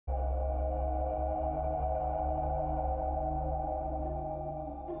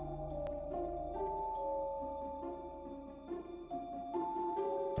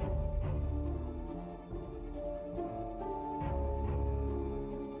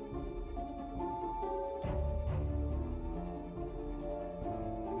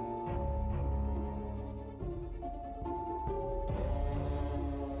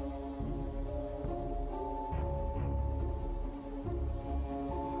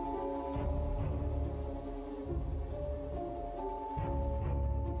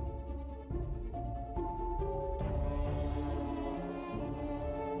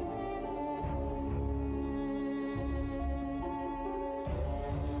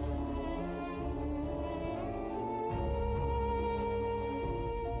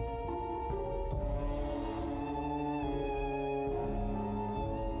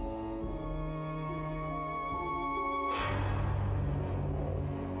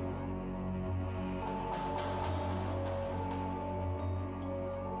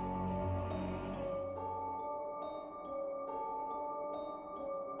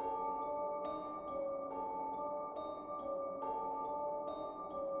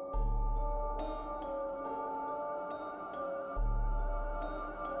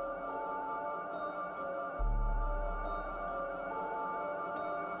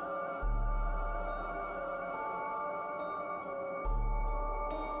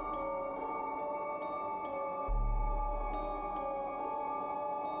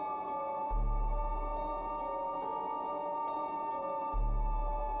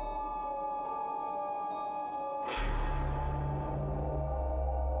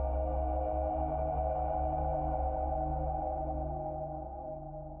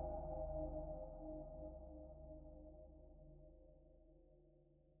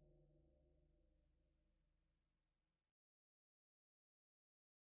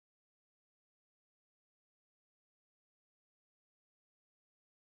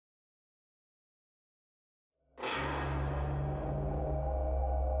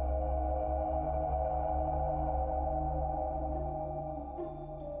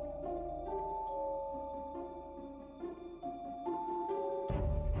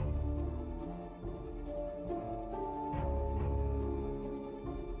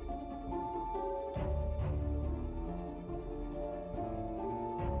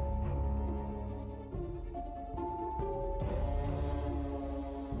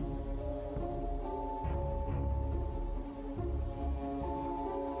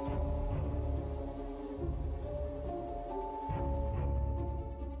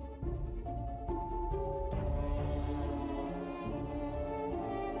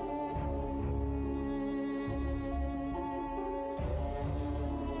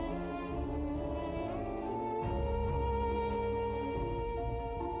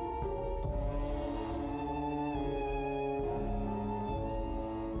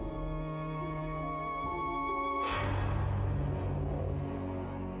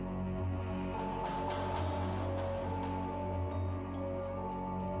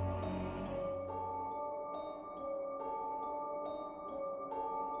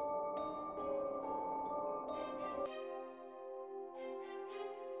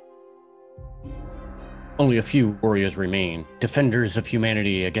Only a few warriors remain, defenders of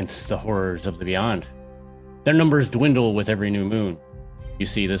humanity against the horrors of the beyond. Their numbers dwindle with every new moon. You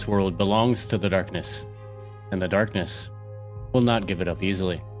see, this world belongs to the darkness, and the darkness will not give it up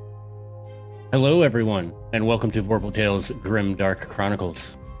easily. Hello, everyone, and welcome to Vorpal Tales' Grim Dark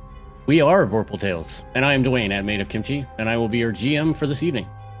Chronicles. We are Vorpal Tales, and I am Dwayne at Maid of Kimchi, and I will be your GM for this evening.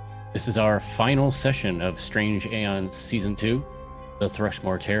 This is our final session of Strange Aeons Season 2, The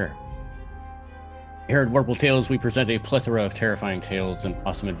Thrushmoor Terror. Here at Vorpal Tales, we present a plethora of terrifying tales and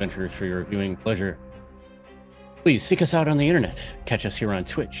awesome adventures for your viewing pleasure. Please seek us out on the internet, catch us here on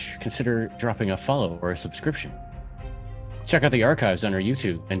Twitch, consider dropping a follow or a subscription. Check out the archives on our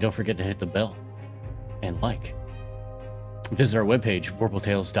YouTube, and don't forget to hit the bell and like. Visit our webpage,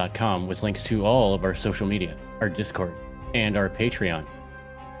 vorpaltales.com, with links to all of our social media, our Discord, and our Patreon.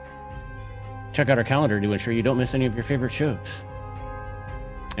 Check out our calendar to ensure you don't miss any of your favorite shows.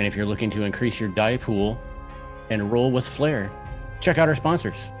 And if you're looking to increase your die pool and roll with flair, check out our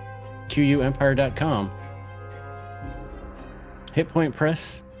sponsors, QUEmpire.com, Hit Point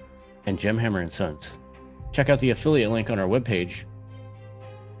Press, and Gemhammer & Sons. Check out the affiliate link on our webpage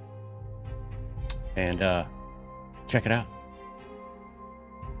and check it out.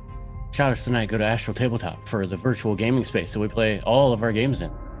 Shoutouts tonight go to Astral Tabletop for the virtual gaming space that we play all of our games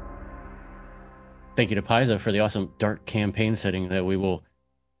in. Thank you to Paizo for the awesome dark campaign setting that we will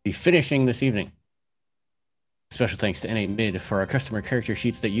be finishing this evening. Special thanks to N8 Mid for our customer character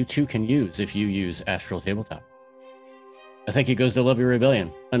sheets that you too can use if you use Astral Tabletop. A thank you goes to Love Your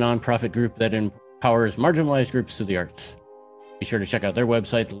Rebellion, a non-profit group that empowers marginalized groups through the arts. Be sure to check out their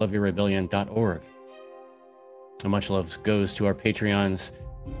website, loveyourrebellion.org. And much love goes to our Patreons.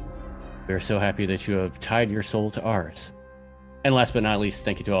 We are so happy that you have tied your soul to ours. And last but not least,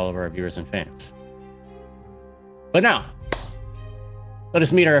 thank you to all of our viewers and fans. But now, let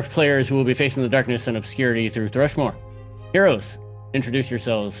us meet our players who will be facing the darkness and obscurity through Thrushmoor. Heroes, introduce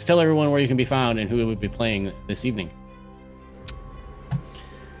yourselves. Tell everyone where you can be found and who we will be playing this evening.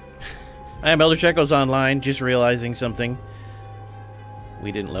 I am Elder Checkos Online, just realizing something.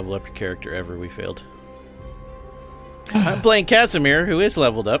 We didn't level up your character ever, we failed. I'm playing Casimir, who is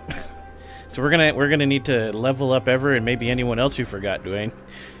leveled up. So we're gonna need to level up Ever and maybe anyone else who forgot, Dwayne.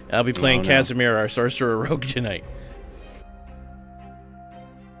 I'll be playing Casimir, our sorcerer rogue, tonight.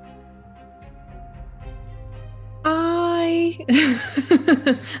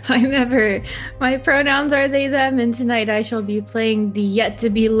 I'm Ever. My pronouns are they, them, and tonight I shall be playing the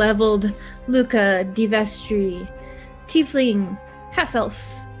yet-to-be-leveled Luca Divestri, Tiefling,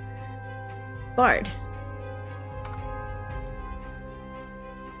 Half-Elf, Bard.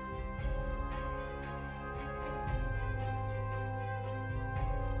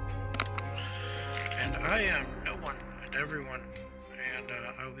 And I am no one and everyone, and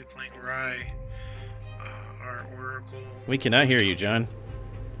I will be playing Rye, our Oracle. We cannot hear you, John.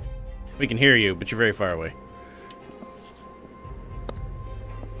 We can hear you, but you're very far away.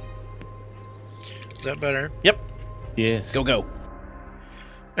 Is that better? Yep. Yes. Go.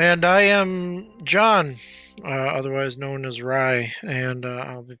 And I am John, otherwise known as Rye, and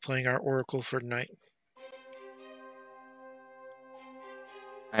I'll be playing our Oracle for tonight.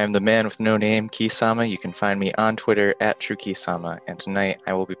 I am the man with no name, Kisama. You can find me on Twitter at TrueKisama, and tonight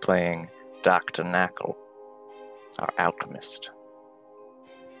I will be playing Dr. Knackle, our alchemist.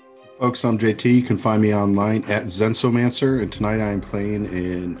 Folks, I'm JT. You can find me online at Zensomancer, and tonight I'm playing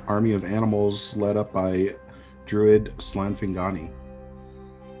an army of animals led up by Druid Slanfingani.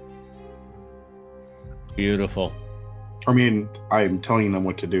 Beautiful. I mean, I'm telling them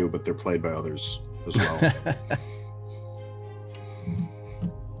what to do, but they're played by others as well.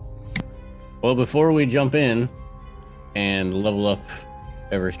 Well, before we jump in and level up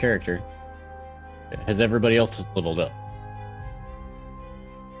Ever's character, has everybody else leveled up?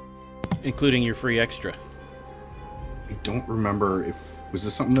 Including your free extra. I don't remember if... Was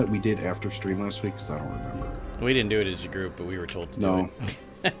this something that we did after stream last week? Because I don't remember. We didn't do it as a group, but we were told to No.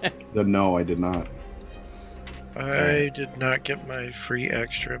 do it. No, I did not. I did not get my free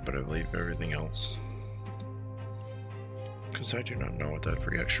extra, but I believe everything else. Because I do not know what that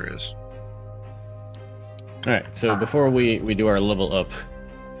free extra is. All right, so before we do our level up,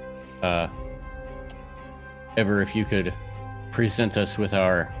 Ever, if you could present us with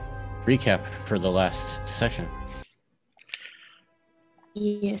our recap for the last session.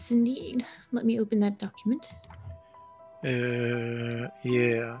 Yes, indeed. Let me open that document.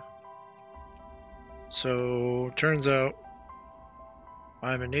 Yeah. So, turns out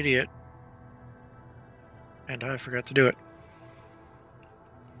I'm an idiot. And I forgot to do it.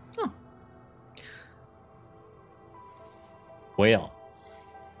 Oh. Well,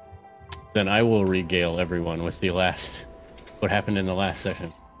 then I will regale everyone with what happened in the last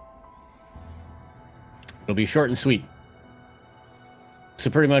session. It'll be short and sweet. So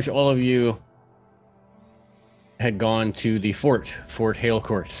pretty much all of you had gone to the Fort Hale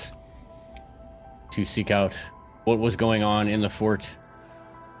Course, to seek out what was going on in the fort,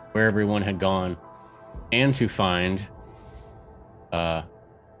 where everyone had gone, and to find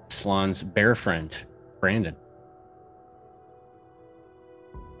Slan's bear friend, Brandon.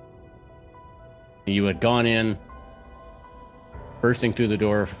 You had gone in, bursting through the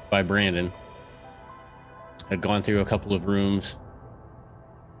door by Brandon, had gone through a couple of rooms,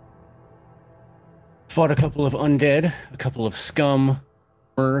 fought a couple of undead, a couple of scum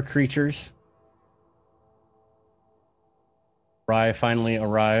creatures. Rye finally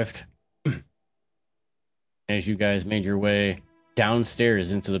arrived as you guys made your way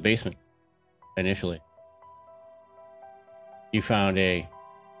downstairs into the basement initially. You found a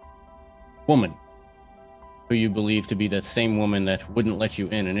woman who you believe to be that same woman that wouldn't let you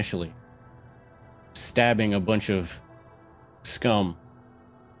in initially, stabbing a bunch of scum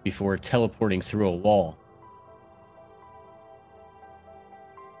before teleporting through a wall.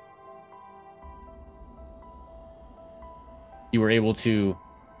 You were able to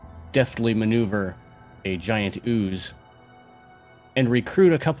deftly maneuver a giant ooze and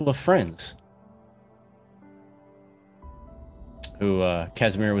recruit a couple of friends who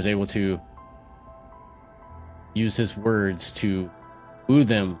Casimir was able to use his words to woo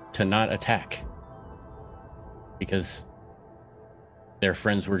them to not attack, because their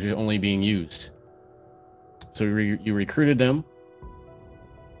friends were only being used. So you recruited them.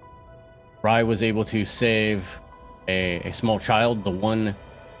 Rye was able to save a small child,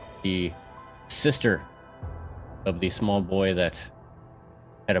 the sister of the small boy that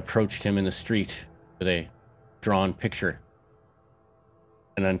had approached him in the street with a drawn picture,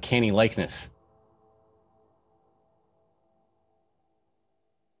 an uncanny likeness.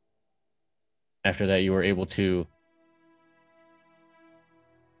 After that, you were able to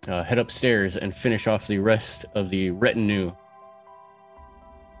head upstairs and finish off the rest of the retinue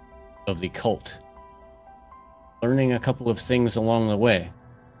of the cult, learning a couple of things along the way.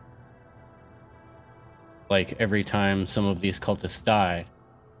 Like every time some of these cultists died,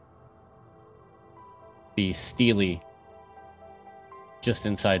 the Steely just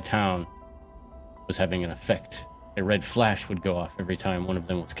inside town was having an effect. A red flash would go off every time one of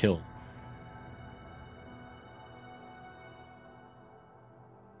them was killed.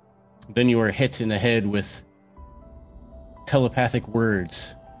 Then you were hit in the head with telepathic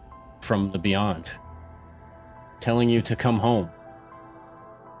words from the beyond, telling you to come home,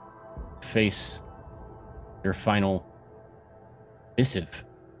 face your final missive,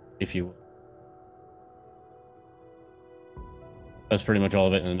 if you will. That's pretty much all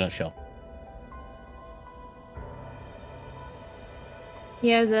of it in a nutshell.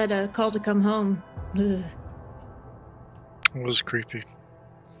 Yeah, that call to come home. Ugh. It was creepy.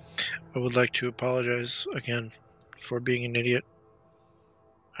 I would like to apologize again for being an idiot.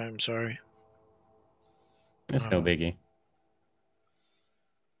 I'm sorry. It's no biggie.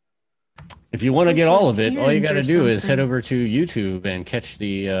 If you want to get all of it, all you got to do is head over to YouTube and catch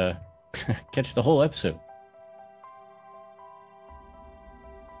the catch the whole episode.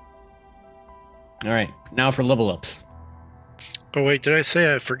 All right, now for level ups. Oh wait, did I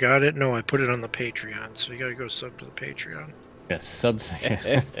say I forgot it? No, I put it on the Patreon, so you gotta go sub to the Patreon. Yes, subs.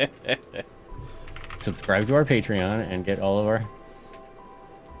 subscribe to our Patreon and get all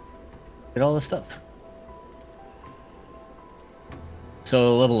the stuff.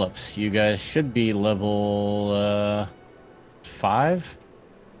 So level ups. You guys should be level 5?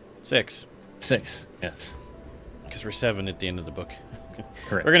 6. 6, yes. Because we're 7 at the end of the book.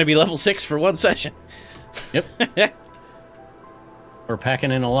 Correct. We're going to be level 6 for one session. Yep. We're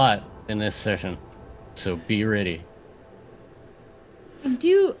packing in a lot in this session, so be ready.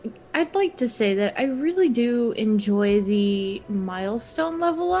 I'd like to say that I really do enjoy the milestone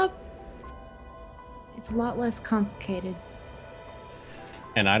level up. It's a lot less complicated.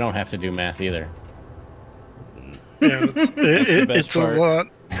 And I don't have to do math either. Yeah, It's it's a lot.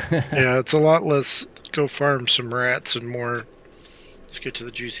 Yeah, it's a lot less. Go farm some rats and more. Let's get to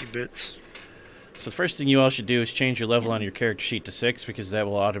the juicy bits. So the first thing you all should do is change your level on your character sheet to 6, because that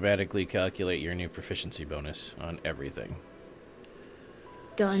will automatically calculate your new proficiency bonus on everything.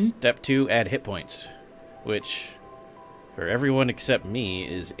 Done. Step 2, add hit points, which for everyone except me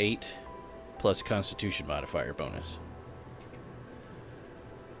is 8 plus Constitution modifier bonus.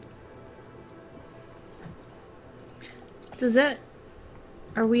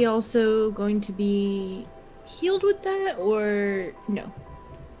 Are we also going to be healed with that, or no?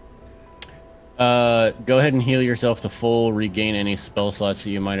 Go ahead and heal yourself to full, regain any spell slots that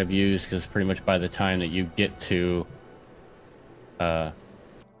you might have used, because pretty much by the time that you get to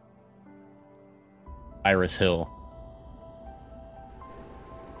Iris Hill,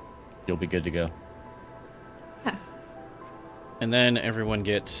 you'll be good to go. Yeah. And then everyone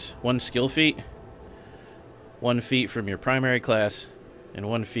gets 1 skill feat, 1 feat from your primary class, and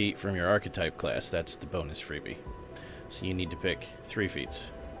 1 feat from your archetype class. That's the bonus freebie. So you need to pick 3 feats.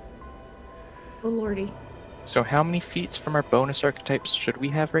 Oh lordy. So how many feats from our bonus archetypes should we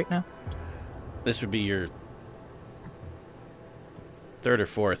have right now? This would be your 3rd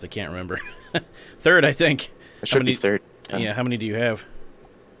or 4th. I can't remember. 3rd, I think. It should be 3rd. Yeah, how many do you have?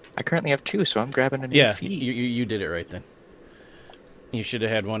 I currently have 2, so I'm grabbing a new feat. You did it right then. You should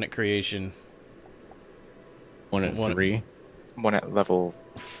have had 1 at creation. 1 at 3? 1 at level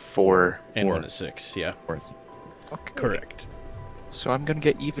 4. And 1 at 6, yeah. Okay. Correct. So I'm gonna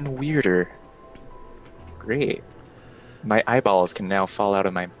get even weirder. Great. My eyeballs can now fall out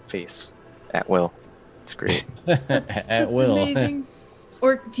of my face at will. It's great. At will. Amazing.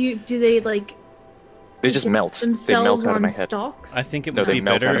 Or do they like? They just melt. They Themselves melt out of on my head. stalks? I think it No, would they be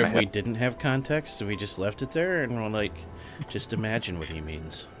melt out better of my if we head. didn't have context and we just left it there and we're like, just imagine what he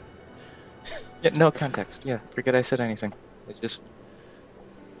means. Yeah, no context. Yeah, forget I said anything. It's just...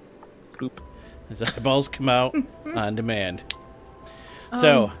 Bloop. His eyeballs come out on demand.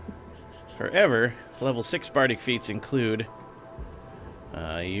 So, forever, level 6 bardic feats include...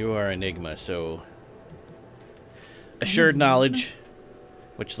 you are Enigma, so... Assured Knowledge,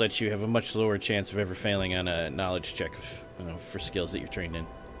 which lets you have a much lower chance of ever failing on a knowledge check for skills that you're trained in.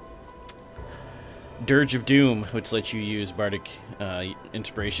 Dirge of Doom, which lets you use bardic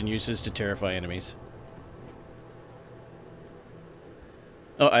inspiration uses to terrify enemies.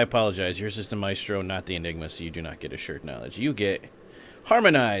 Oh, I apologize. Yours is the Maestro, not the Enigma, so you do not get Assured Knowledge. You get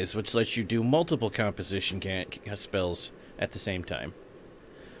Harmonize, which lets you do multiple composition spells at the same time.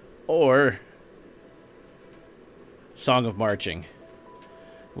 Or Song of Marching,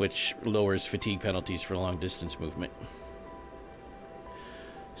 which lowers fatigue penalties for long-distance movement.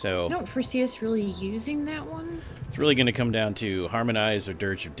 So I don't foresee us really using that one. it's really going to come down to Harmonize or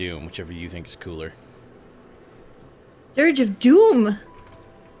Dirge of Doom, whichever you think is cooler. Dirge of Doom.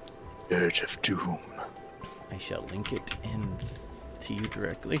 Dirge of Doom. I shall link it in to you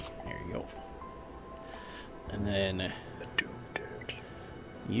directly. There you go. And then The Doom Dirge.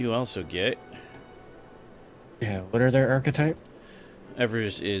 you also get... Yeah, what are their archetype?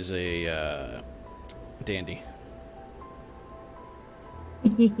 Evers is a dandy.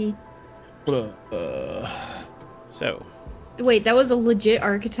 So, Wait, that was a legit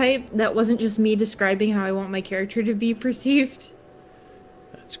archetype? That wasn't just me describing how I want my character to be perceived?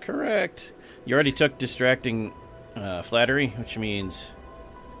 that's correct. You already took Distracting Flattery, which means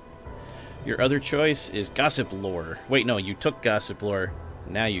your other choice is Gossip Lore. Wait, no, you took Gossip Lore.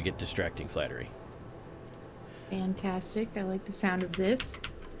 Now you get Distracting Flattery. Fantastic. I like the sound of this.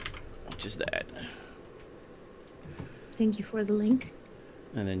 Which is that. Thank you for the link.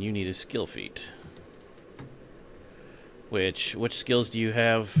 And then you need a skill feat. Which skills do you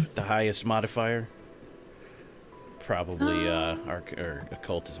have the highest modifier? Probably Arc or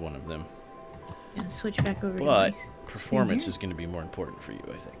Occult is one of them. Yeah, switch back over But to my performance screen is going to be more important for you,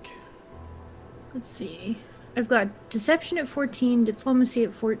 I think. here. Let's see. I've got Deception at 14, Diplomacy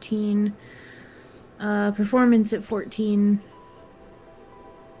at 14, Performance at 14.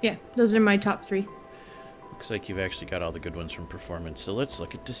 Yeah, those are my top 3. Looks like you've actually got all the good ones from performance. So let's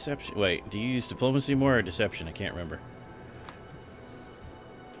look at deception. Wait, do you use diplomacy more or deception? I can't remember.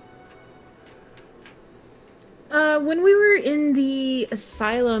 When we were in the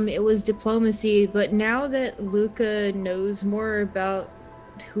asylum, it was diplomacy, but now that Luca knows more about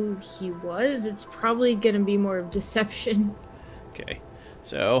who he was, it's probably gonna be more of deception. Okay,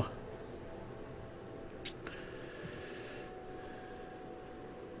 so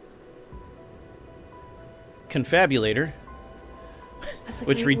confabulator, That's a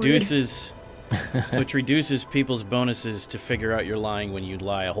which great word. reduces which reduces people's bonuses to figure out you're lying when you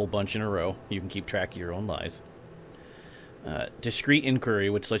lie a whole bunch in a row. You can keep track of your own lies. Discreet inquiry,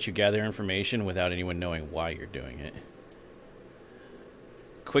 which lets you gather information without anyone knowing why you're doing it.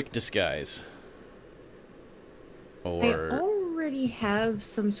 Quick disguise. I Or already have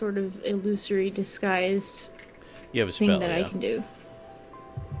some sort of illusory disguise you have a thing spell, that I yeah. can do.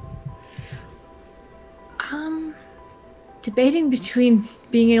 Debating between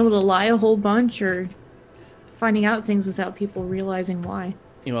being able to lie a whole bunch or finding out things without people realizing why.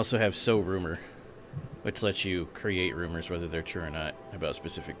 You also have sow rumor, which lets you create rumors, whether they're true or not, about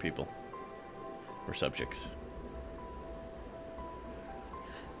specific people or subjects.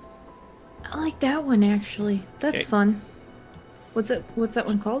 I like that one actually. That's Okay. fun. What's that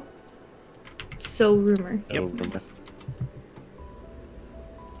one called? So rumor. Yep. Oh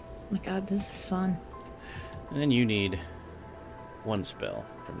my god, this is fun. And then you need one spell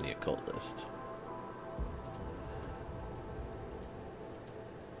from the occult list.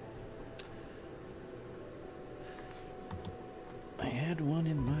 I had one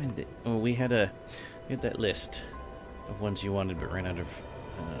in mind that we had that list of ones you wanted but ran out of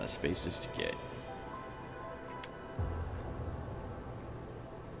spaces to get.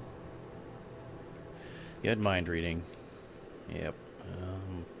 You had mind reading. Yep.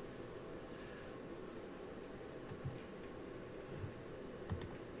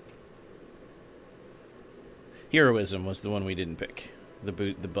 Heroism was the one we didn't pick.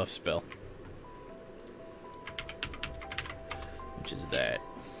 The buff spell. Which is that.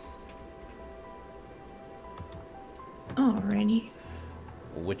 Alrighty.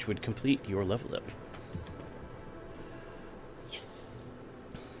 Which would complete your level up. Yes.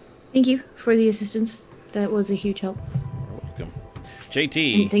 Thank you for the assistance. That was a huge help. You're welcome.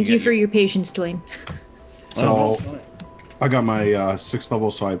 JT. And thank you got for your patience, Dwayne. So I got my 6th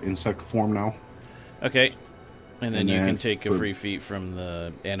level, so I have insect form now. Okay. And then And you then can take a for- free feat from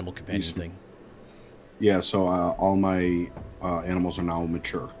the animal companion Yes. thing. Yeah, so all my animals are now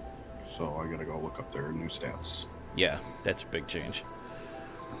mature. So I gotta go look up their new stats. Yeah, that's a big change.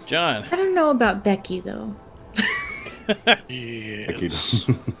 John. I don't know about Becky though. Yes.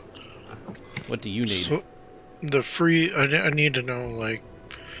 What do you need? So, the free, I need to know, like,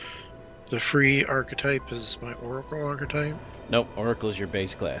 the free archetype is my Oracle archetype. Nope, Oracle is your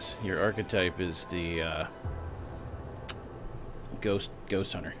base class. Your archetype is the Ghost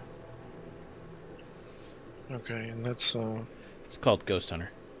Hunter. Okay, and that's, It's called Ghost Hunter.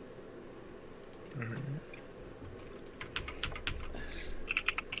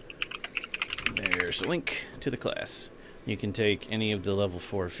 There's a link to the class. You can take any of the level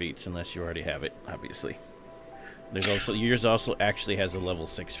 4 feats unless you already have it, obviously. There's also yours also actually has a level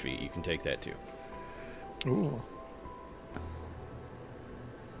 6 feat. You can take that too. ooh.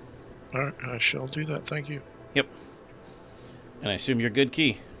 Alright, I shall do that, thank you. Yep. And I assume you're good,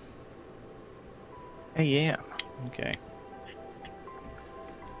 Key. Hey, yeah. Okay.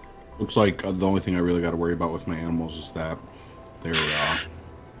 Looks like the only thing I really got to worry about with my animals is that they're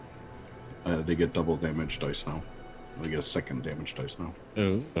they get double damage dice now. They get a second damage dice now.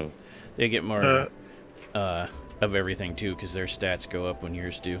 Ooh. They get more of everything too, because their stats go up when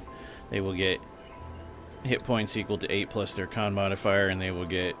yours do. They will get hit points equal to 8 plus their con modifier, and they will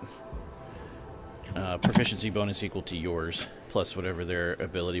get proficiency bonus equal to yours plus whatever their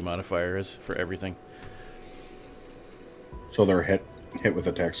ability modifier is for everything. So their hit with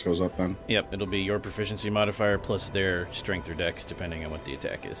attacks goes up then? Yep, it'll be your proficiency modifier plus their strength or dex, depending on what the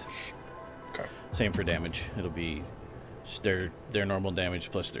attack is. Okay. Same for damage. It'll be their normal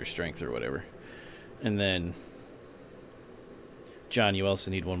damage plus their strength or whatever. And then, John, you also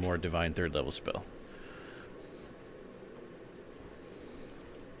need one more divine 3rd level spell.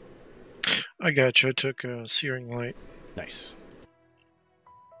 I got you. I took Searing Light. Nice.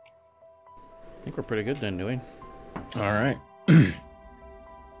 I think we're pretty good then, Dwayne. All right.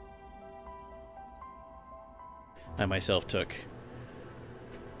 I myself took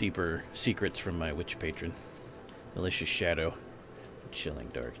deeper secrets from my witch patron. Malicious Shadow. Chilling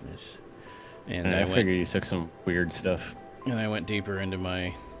Darkness. And And I I went figured you took some weird stuff. and I went deeper into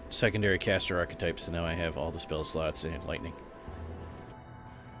my secondary caster archetype, so now I have all the spell slots and lightning.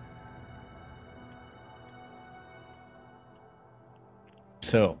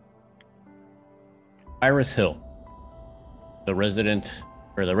 So, Iris Hill, the residence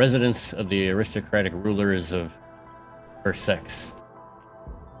of the aristocratic rulers of her sex,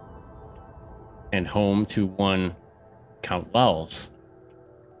 and home to one Count Lowell's,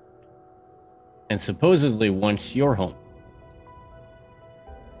 and supposedly once your home.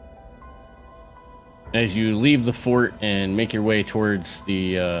 As you leave the fort and make your way towards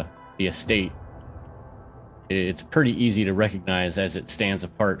the estate, it's pretty easy to recognize as it stands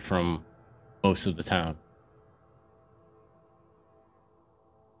apart from most of the town.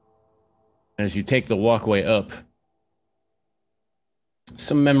 As you take the walkway up,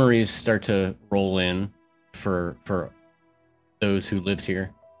 some memories start to roll in for those who lived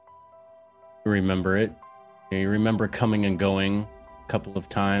here. You remember it. You remember coming and going a couple of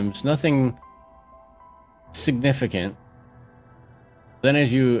times. Nothing significant. Then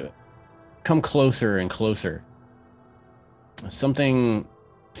as you come closer and closer, something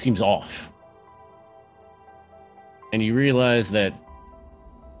seems off. And you realize that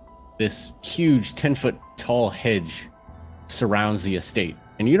this huge 10-foot tall hedge surrounds the estate.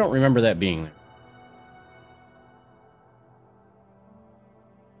 And you don't remember that being there.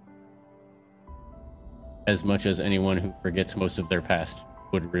 As much as anyone who forgets most of their past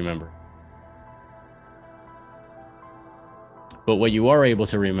would remember. But what you are able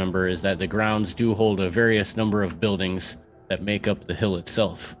to remember is that the grounds do hold a various number of buildings that make up the hill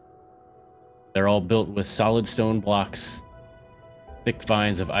itself. They're all built with solid stone blocks. Thick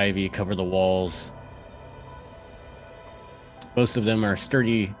vines of ivy cover the walls. Most of them are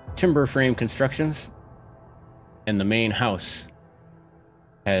sturdy timber frame constructions. And the main house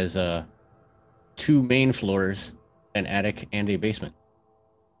has 2 main floors, an attic, and a basement.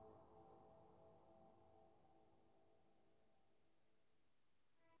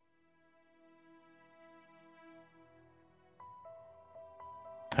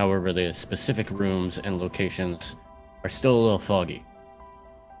 However, the specific rooms and locations are still a little foggy.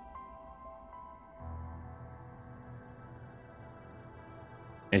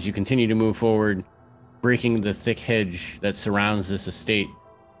 As you continue to move forward, breaking the thick hedge that surrounds this estate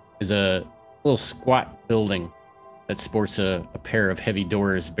is a little squat building that sports a pair of heavy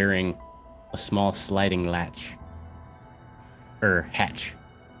doors bearing a small sliding hatch.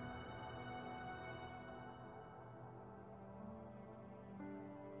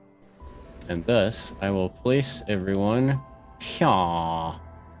 And thus, I will place everyone here.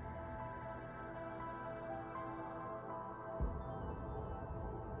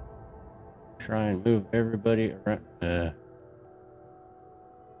 Try and move everybody around.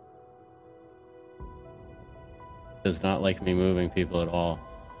 Does not like me moving people at all.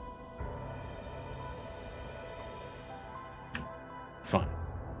 Fine.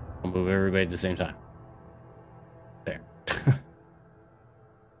 I'll move everybody at the same time. There.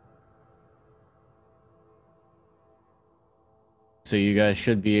 So you guys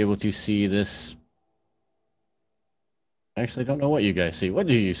should be able to see this. I actually don't know what you guys see. What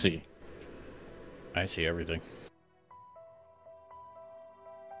do you see? I see everything.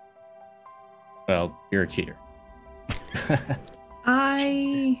 Well, you're a cheater.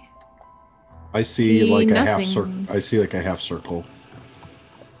 I see see like a nothing. half circle. I see like a half circle.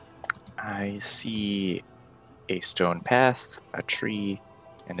 I see a stone path, a tree,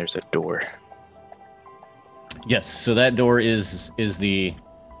 and there's a door. Yes, so that door is the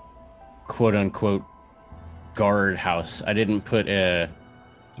quote unquote guard house. I didn't put a.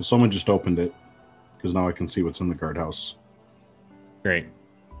 Someone just opened it because now I can see what's in the guardhouse. Great.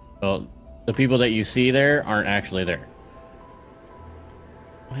 Well, the people that you see there aren't actually there.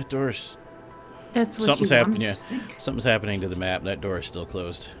 That door's... That's what Something's you happening. want us Yeah, to think. something's happening to the map. That door is still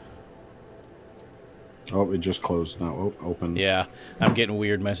closed. Oh, it just closed now. Oh, open. Yeah, I'm getting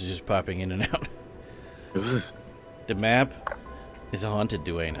weird messages popping in and out. The map is haunted,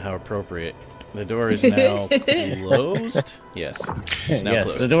 Dwayne. How appropriate. The door is now closed. Yes, it's now Yes,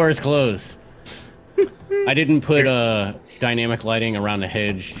 closed. the door is closed. I didn't put dynamic lighting around the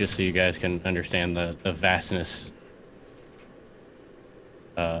hedge just so you guys can understand the vastness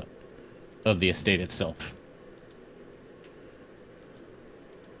of the estate itself.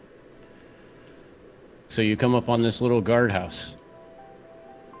 So you come up on this little guardhouse.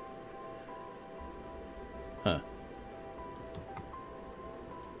 Huh.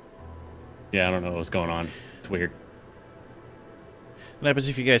 Yeah, I don't know what's going on. It's weird. What happens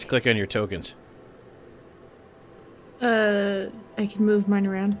if you guys click on your tokens? I can move mine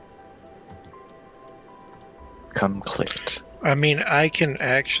around. Come click it. I mean, I can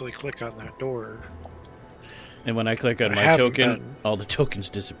actually click on that door. And when I click on I my haven't token, been. all the tokens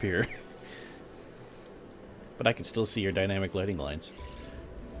disappear. But I can still see your dynamic lighting lines.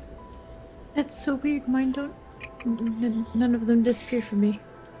 That's so weird. Mine don't. None of them disappear for me.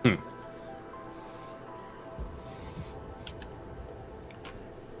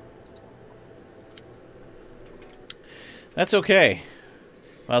 That's okay.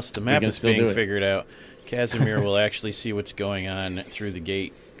 Whilst the map can is still being do it. figured out, Casimir will actually see what's going on through the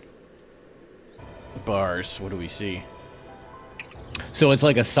gate bars. What do we see? So it's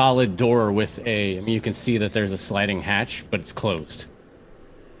like a solid door with a. I mean, you can see that there's a sliding hatch, but it's closed.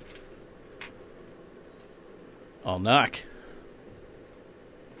 I'll knock.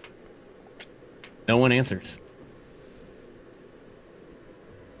 No one answers.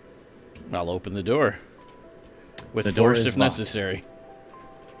 I'll open the door. With The door force is if locked. necessary.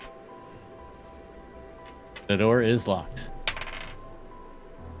 The door is locked.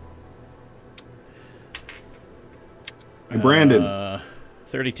 Hey, Brandon.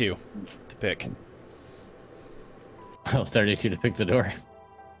 32 to pick. Oh, 32 to pick the door.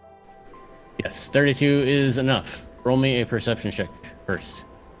 Yes, 32 is enough. Roll me a perception check first.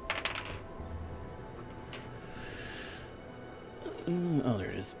 Oh,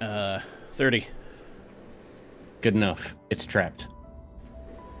 there it is. 30. Good enough. It's trapped.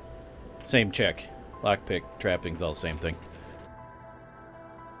 Same check. Lockpick, trapping's all same thing.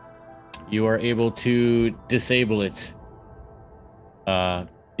 You are able to disable it.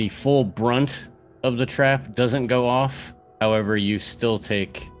 The full brunt of the trap doesn't go off. However, you still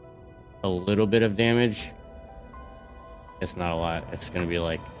take a little bit of damage. It's not a lot. It's going to be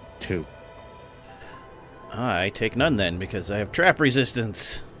like 2. I take none then, because I have trap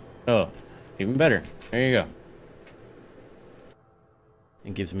resistance. Oh, even better. There you go.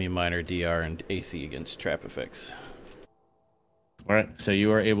 It gives me minor DR and AC against trap effects. All right, so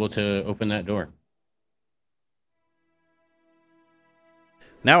you are able to open that door.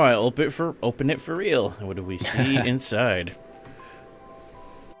 Now I open it for real. What do we see inside?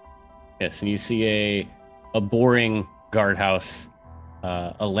 Yes, and you see a boring guardhouse.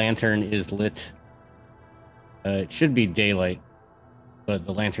 A lantern is lit. It should be daylight, but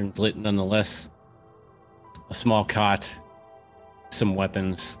the lantern's lit nonetheless. A small cot, some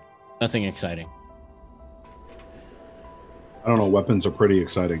weapons, nothing exciting. I don't know. Weapons are pretty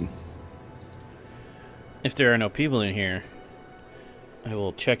exciting. If there are no people in here, I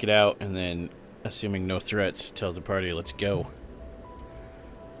will check it out and then, assuming no threats, tell the party, let's go.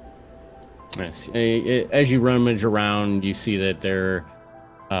 Yes. As you rummage around, you see that there's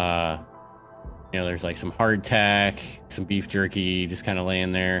like some hardtack, some beef jerky, just kind of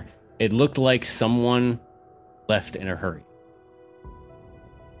laying there. It looked like someone left in a hurry.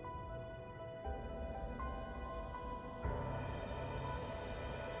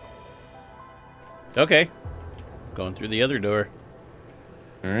 Okay. Going through the other door.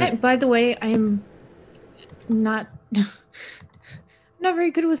 All right. By the way, I'm not not very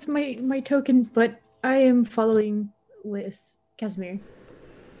good with my token, but I am following with Casimir.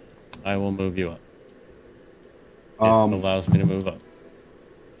 I will move you up. It allows me to move up.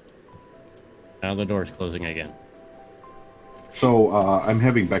 Now the door's closing again. So I'm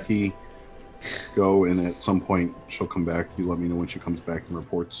having Becky go, and at some point she'll come back. You let me know when she comes back and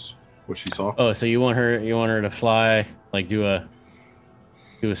reports what she saw. Oh, so you want her to fly, like do a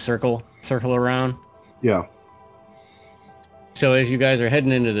circle around? Yeah. So as you guys are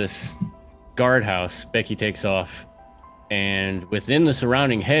heading into this guardhouse, Becky takes off, and within the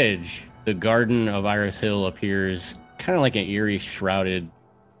surrounding hedge, the garden of Iris Hill appears kind of like an eerie, shrouded,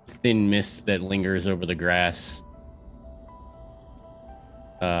 thin mist that lingers over the grass.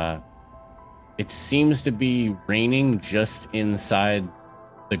 It seems to be raining just inside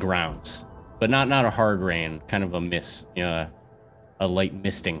the grounds, but not a hard rain, kind of a mist, a light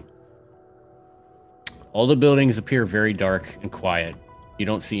misting. All the buildings appear very dark and quiet. She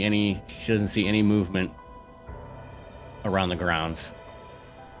doesn't see any movement around the grounds.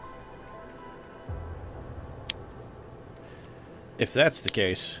 If that's the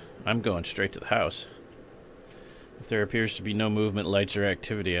case, I'm going straight to the house. If there appears to be no movement, lights, or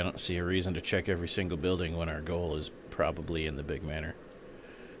activity, I don't see a reason to check every single building when our goal is probably in the big manor.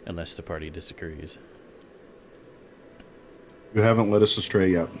 Unless the party disagrees. You haven't led us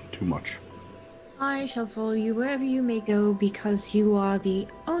astray yet too much. I shall follow you wherever you may go, because you are the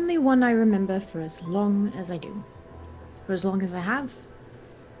only one I remember for as long as I do. For as long as I have.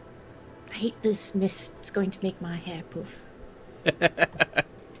 I hate this mist. It's going to make my hair poof.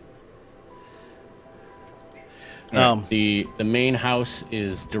 The main house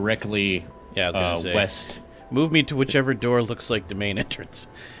is directly Yeah, I was gonna say. Move me to whichever door looks like the main entrance.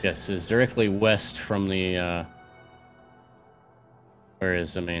 Yes, it's directly west from the, where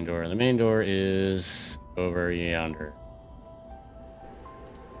is the main door? The main door is over yonder.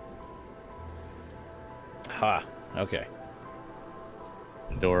 Ha, okay.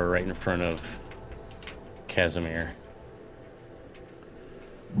 The door right in front of Casimir.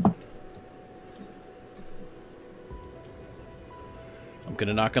 I'm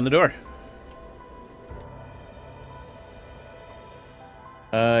gonna knock on the door.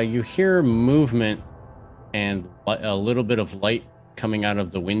 You hear movement and a little bit of light coming out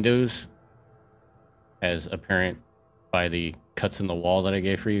of the windows, as apparent by the cuts in the wall that I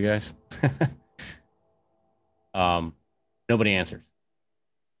gave for you guys. Nobody answers.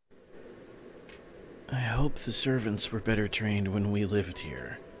 I hope the servants were better trained when we lived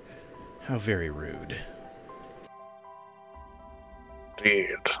here. How very rude. Indeed.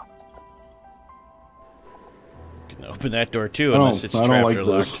 You can open that door too, unless it's I trapped don't like or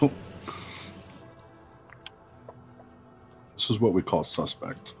this. locked. This is what we call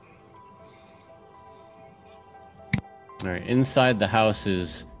suspect. All right, inside the house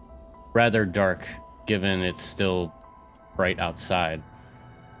is rather dark, given it's still bright outside.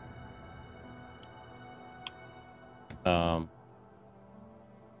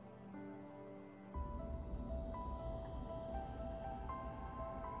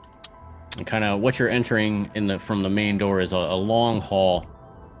 And kind of what you're entering from the main door is a long hall,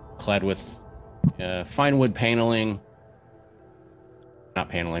 clad with fine wood paneling. Not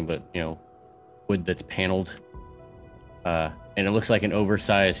paneling, but wood that's paneled. And it looks like an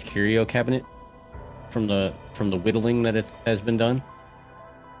oversized curio cabinet from the whittling that it has been done.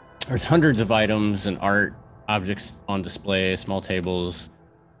 There's hundreds of items and art objects on display, small tables,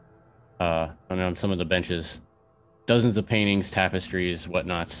 and on some of the benches, dozens of paintings, tapestries,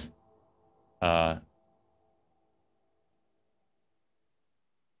 whatnots. To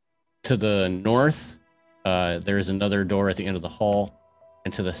the north, there is another door at the end of the hall,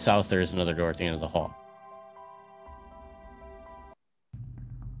 and to the south, there is another door at the end of the hall.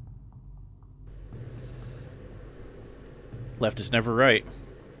 Left is never right.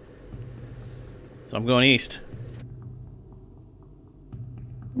 So I'm going east.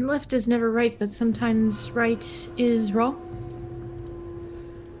 Left is never right, but sometimes right is wrong.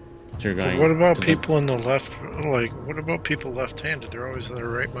 So you're But going what about to people in the left? Like, what about people left-handed? They're always in their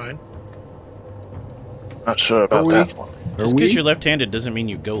right mind. Not sure about we? that one. Just because you're left-handed doesn't mean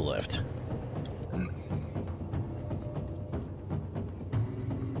you go left.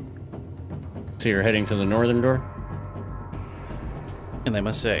 So you're heading to the northern door? And I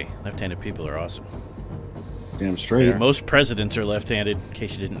must say, left-handed people are awesome. Damn straight. Most presidents are left-handed, in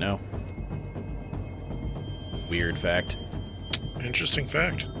case you didn't know. Weird fact. Interesting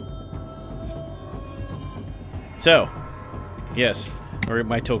fact. So, yes, where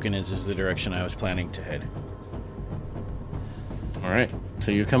my token is the direction I was planning to head. All right.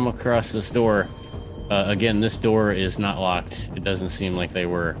 So you come across this door. Again, this door is not locked. It doesn't seem like they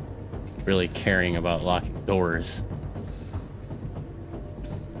were really caring about locking doors.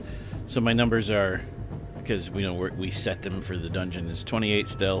 So my numbers are, because we set them for the dungeon, is 28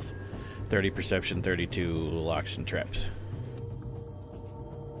 stealth, 30 perception, 32 locks and traps.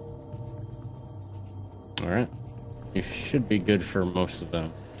 All right. You should be good for most of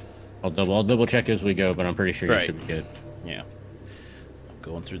them. I'll double check as we go, but I'm pretty sure you should be good. Yeah. I'm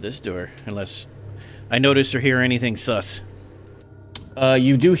going through this door, unless I notice or hear anything sus.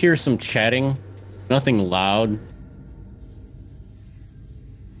 You do hear some chatting. Nothing loud.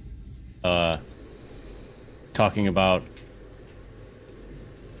 Talking about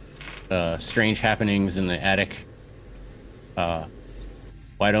strange happenings in the attic.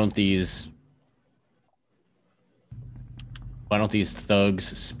 Why don't these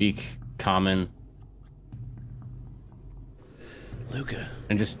thugs speak common? Luca,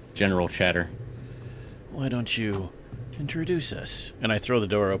 And just general chatter. why don't you introduce us? And I throw the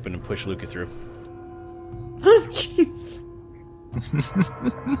door open and push Luca through. Oh, jeez.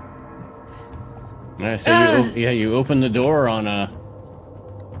 All right, so you open the door on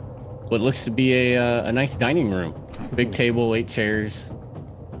what looks to be a nice dining room. Big table, 8 chairs,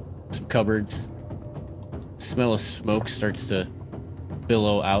 some cupboards. Smell of smoke starts to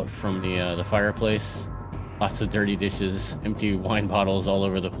billow out from the fireplace. Lots of dirty dishes, empty wine bottles all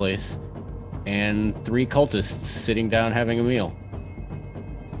over the place, and 3 cultists sitting down having a meal.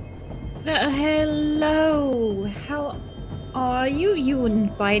 Hello. How are you? You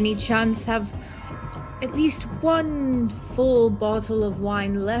wouldn't by any chance have at least one full bottle of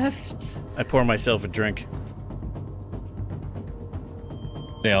wine left? I pour myself a drink.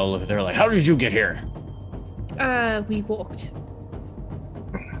 They all look. They're like, "How did you get here?" We walked.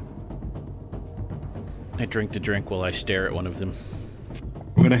 I drink the drink while I stare at one of them.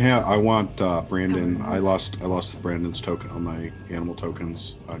 I'm gonna have. I want Brandon. I lost Brandon's token on my animal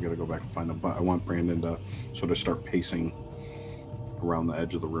tokens. I gotta go back and find them. But I want Brandon to sort of start pacing around the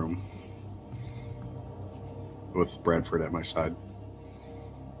edge of the room with Bradford at my side.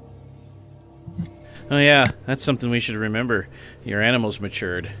 Oh yeah, that's something we should remember. Your animal's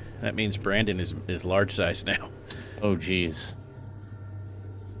matured. That means Brandon is large size now. Oh geez.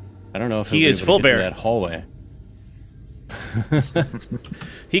 I don't know if he he'll be is able full to get to bear. that hallway.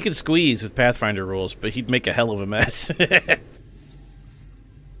 He could squeeze with Pathfinder rules, but he'd make a hell of a mess.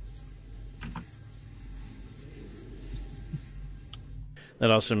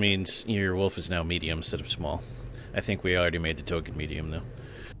 That also means your wolf is now medium instead of small. I think we already made the token medium, though.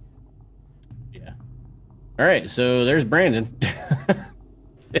 Yeah. All right, so there's Brandon.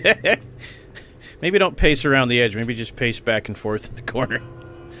 Maybe don't pace around the edge. Maybe just pace back and forth at the corner.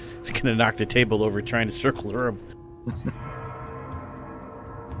 It's gonna knock the table over trying to circle the room.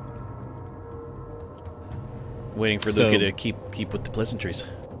 Waiting for Luca to keep with the pleasantries.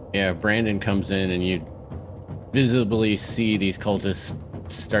 Yeah, Brandon comes in and you visibly see these cultists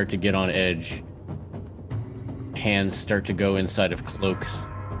start to get on edge. Hands start to go inside of cloaks.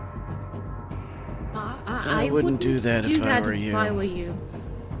 I wouldn't do that if I were you.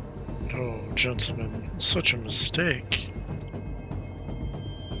 Oh, gentlemen, such a mistake.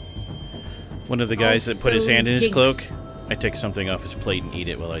 One of the guys that put his hand in his cloak, I take something off his plate and eat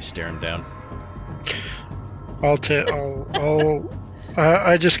it while I stare him down.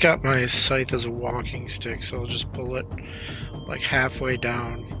 I just got my scythe as a walking stick, so I'll just pull it like halfway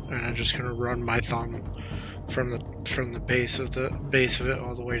down, and I'm just gonna run my thumb from the base of it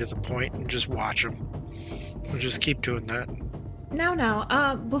all the way to the point, and just watch them. I'll just keep doing that.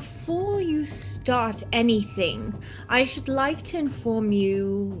 Now, before you start anything, I should like to inform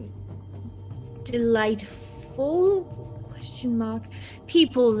you, delightful question mark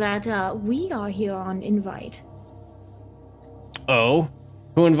people, that we are here on invite. Oh?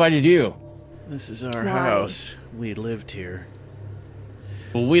 Who invited you? This is our house. We lived here.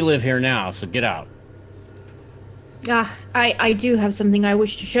 Well, we live here now, so get out. I do have something I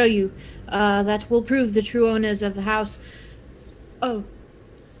wish to show you, that will prove the true owners of the house. Oh,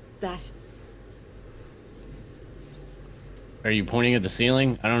 that. Are you pointing at the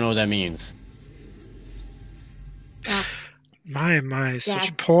ceiling? I don't know what that means. My,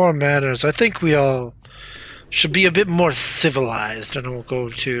 such poor manners. I think we all should be a bit more civilized, and I'll go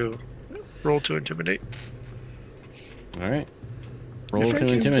to roll to intimidate. All right. Roll to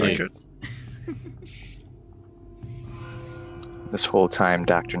intimidate. This whole time,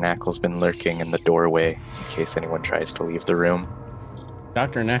 Dr. Knackle's been lurking in the doorway in case anyone tries to leave the room.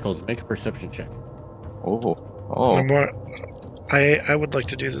 Dr. Knackles, make a perception check. Oh. I would like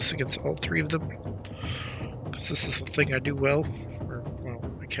to do this against all three of them, because this is the thing I do well, or well,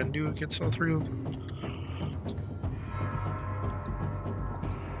 I can do against all three of them.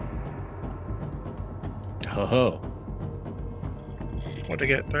 Ho ho. What'd I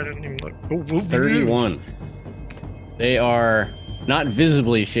get? I didn't even look. Oh, 31. They are not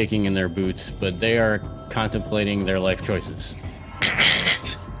visibly shaking in their boots, but they are contemplating their life choices.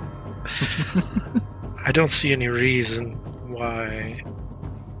 I don't see any reason why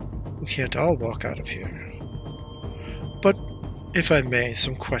we can't all walk out of here. But, if I may,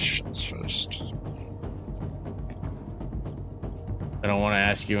 some questions first. I don't want to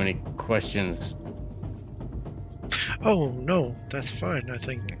ask you any questions. Oh, no, that's fine. I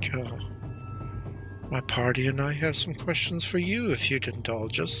think my party and I have some questions for you, if you'd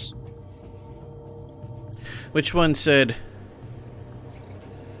indulge us. Which one said,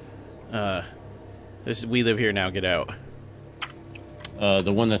 we live here now, get out?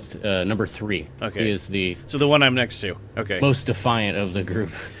 The one that's number 3. Okay. He is the So the one I'm next to. Okay. most defiant of the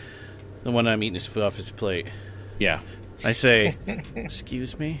group. The one I'm eating his food off his plate. Yeah. I say,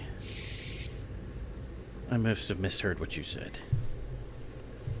 excuse me? I must have misheard what you said.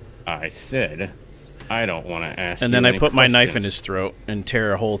 I said, I don't want to ask And you then I any put my knife in questions. his throat and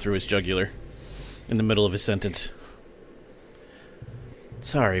tear a hole through his jugular in the middle of his sentence.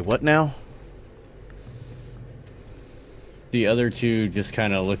 Sorry, what now? The other two just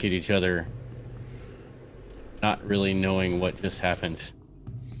kind of look at each other, not really knowing what just happened.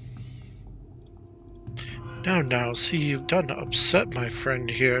 Now, see, you've done to upset my friend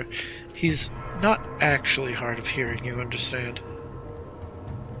here. He's not actually hard of hearing, you understand?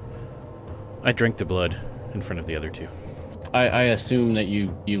 I drink the blood in front of the other two. I assume that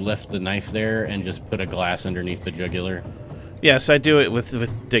you left the knife there and just put a glass underneath the jugular. Yes, I do it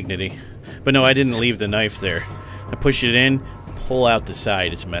with dignity. But no, I didn't leave the knife there. I push it in, pull out the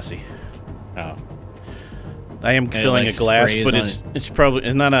side. It's messy. Oh. I am filling a glass, but sprays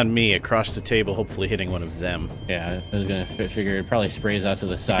it's not on me. Across the table, hopefully hitting one of them. Yeah, I was gonna figure it probably sprays out to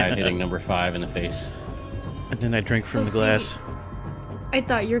the side, hitting number 5 in the face. And then I drink from Well, the glass. I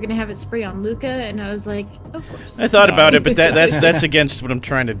thought you were gonna have it spray on Luca, and I was like, of course. I thought about it, but that's against what I'm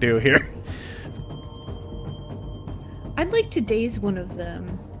trying to do here. I'd like to daze one of them.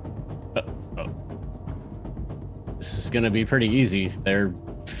 This is gonna be pretty easy. They're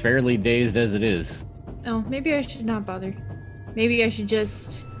fairly dazed as it is. Oh, maybe I should not bother. Maybe I should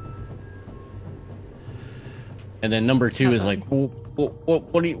just... And then number 2 is like,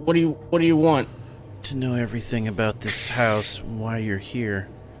 what do you want? To know everything about this house, why you're here,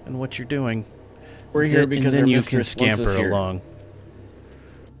 and what you're doing. We're here because and then our you can mistress wants us scamper here. along.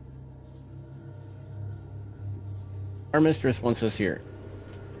 Our mistress wants us here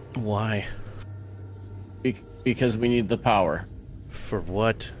Why? because we need the power For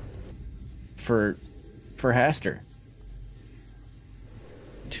what? for Haster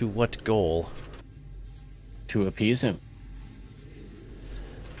To what goal? to appease him.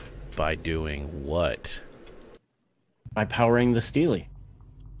 By doing what? By powering the Steely.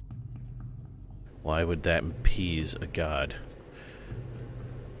 Why would that appease a god?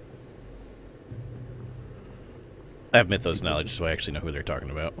 I have Mythos knowledge, so I actually know who they're talking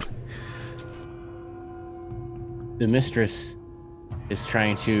about. The mistress is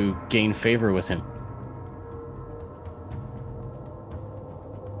trying to gain favor with him.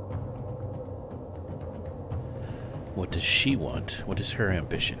 What does she want? What is her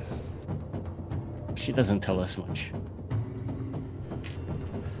ambition? She doesn't tell us much.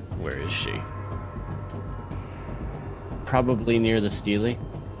 Where is she? Probably near the Steely.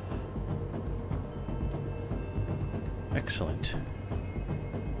 Excellent.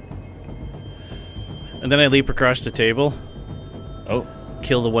 And then I leap across the table, Oh,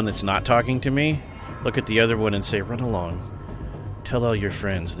 kill the one that's not talking to me, look at the other one and say, run along. Tell all your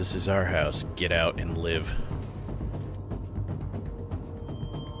friends this is our house. Get out and live.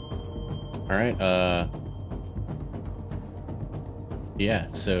 all right.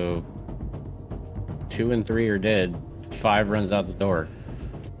 Yeah, so 2 and 3 are dead. 5 runs out the door.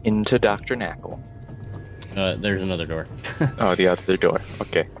 Into Dr. Knackle. There's another door. Oh, the other door.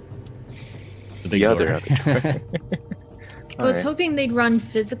 Okay. The The other door. I was Alright. hoping they'd run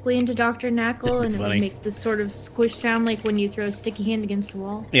physically into Dr. Knackle and it Funny. would make this sort of squish sound like when you throw a sticky hand against the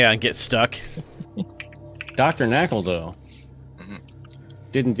wall. Yeah, and get stuck. Dr. Knackle, though, Mhm.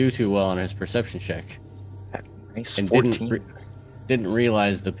 didn't do too well on his perception check. Nice And 14. didn't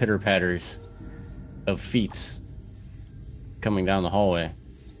realize the pitter-patters of feet coming down the hallway.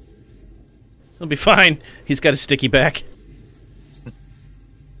 He'll be fine. He's got a sticky back.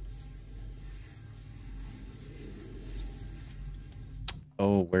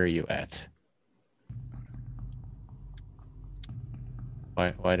 Oh, where are you at?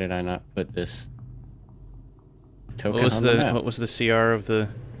 Why did I not put this token on the map? What was the CR of the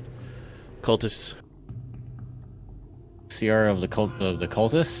cultists? CR of the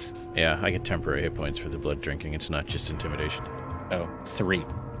cultists? Yeah, I get temporary hit points for the blood drinking. It's not just intimidation. Oh, 3.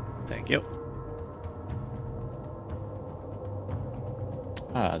 Thank you.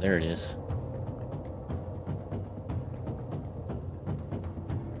 Ah, there it is.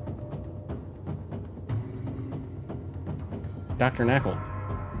 Dr. Knackle,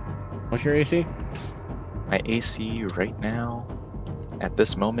 what's your AC? My AC right now, at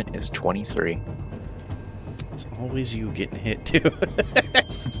this moment, is 23. It's always you getting hit too.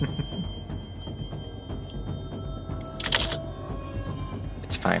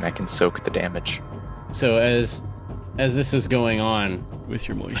 It's fine, I can soak the damage. So as this is going on, With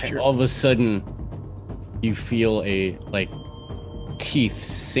your moisture. all of a sudden you feel a teeth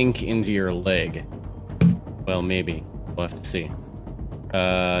sink into your leg. Well, maybe. We'll have to see.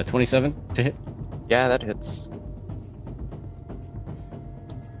 27 to hit. Yeah, that hits.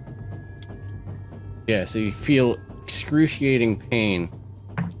 Yeah, so you feel excruciating pain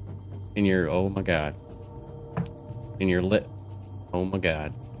in your, oh my god, in your lip. Oh my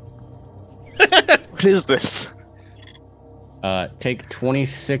god. What is this? Take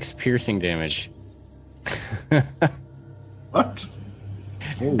 26 piercing damage. What?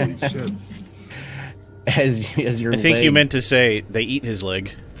 Holy shit. As your I think you leg- meant to say they eat his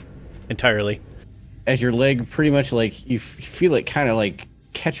leg entirely. as your leg pretty much you feel it kind of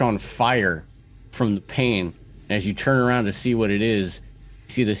catch on fire from the pain. And as you turn around to see what it is,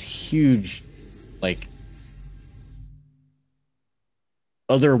 you see this huge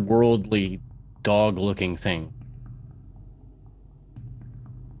otherworldly dog looking thing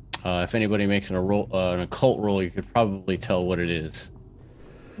If anybody makes an occult roll, you could probably tell what it is.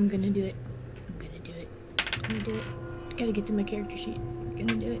 I'm gonna do it. I'm gonna do it. I'm gonna do it. Gotta get to my character sheet. I'm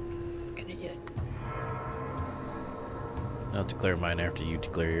gonna do it. I'm gonna do it. I'll declare mine after you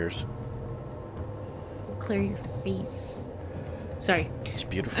declare yours. Clear your face. Sorry. It's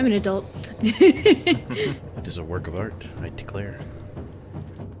beautiful. I'm an adult. It is a work of art, I declare.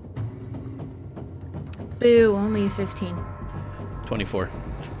 Boo, only a 15. 24.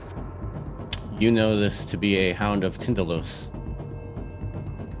 You know this to be a hound of Tyndalos.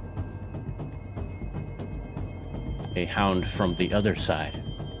 A hound from the other side.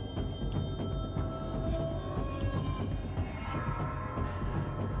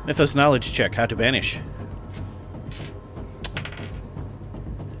 Mythos knowledge check. How to banish.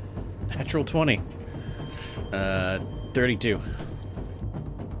 Natural 20. 32.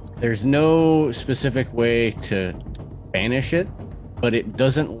 There's no specific way to banish it, but it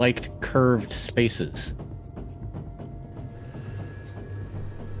doesn't like curved spaces.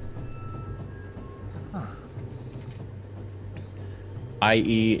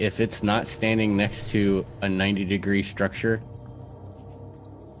 I.e., if it's not standing next to a 90-degree structure,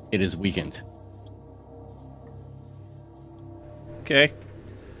 it is weakened. Okay.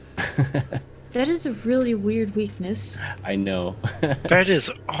 That is a really weird weakness. I know. That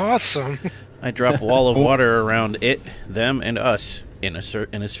is awesome. I drop a wall of water around it, them, and us in a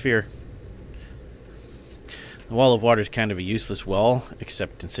sphere. The wall of water is kind of a useless wall,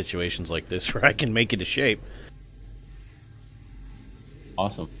 except in situations like this where I can make it a shape.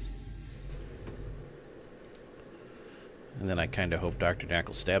 Awesome. And then I kind of hope Dr.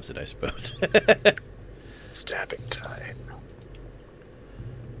 Knackle stabs it, I suppose. Stabbing time.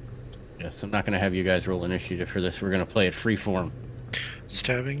 Yes, I'm not going to have you guys roll initiative for this. We're going to play it free form.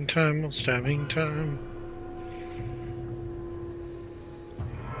 Stabbing time, stabbing time.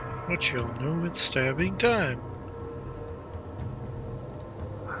 What y'all know, it's stabbing time.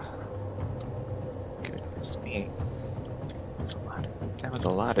 Goodness me. That was a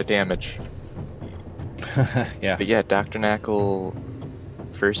lot of damage. Yeah. But yeah, Dr. Knackle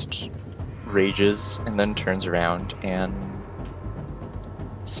first rages and then turns around and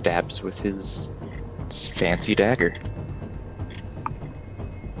stabs with his fancy dagger.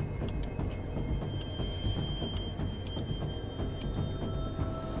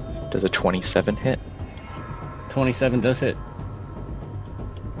 Does a 27 hit? 27 does hit.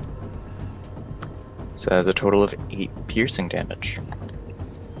 So that's a total of 8 piercing damage.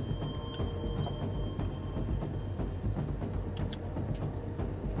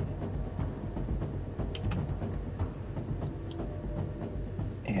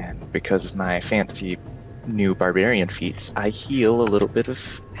 And because of my fancy new barbarian feats, I heal a little bit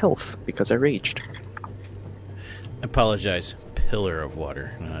of health because I raged. Apologize. Pillar of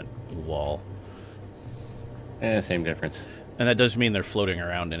water, not wall. Same difference. And that does mean they're floating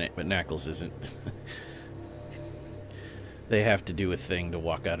around in it, but Knackles isn't. They have to do a thing to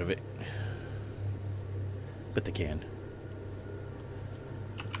walk out of it. But they can.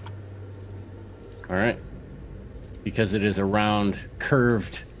 All right. Because it is around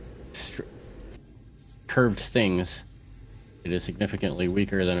curved things, it is significantly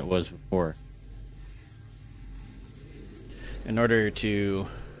weaker than it was before. In order to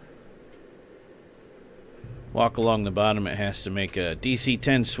walk along the bottom, it has to make a DC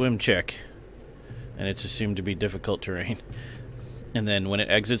 10 swim check. And it's assumed to be difficult terrain. And then when it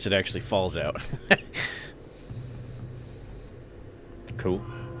exits, it actually falls out. Cool.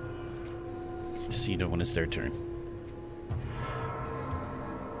 Just so you know when it's their turn.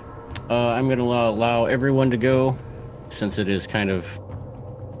 I'm going to allow everyone to go, since it is kind of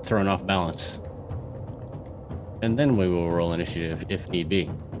thrown off balance. And then we will roll initiative if need be.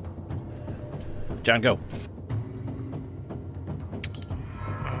 John, go.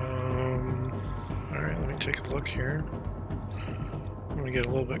 Alright, let me take a look here. I'm gonna get a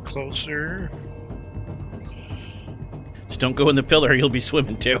little bit closer. Just don't go in the pillar, you'll be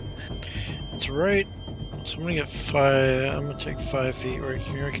swimming too. That's right. So I'm gonna get 5. I'm gonna take 5 feet right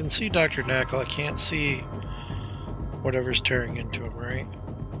here. I can see Dr. Knackle. I can't see whatever's tearing into him, right?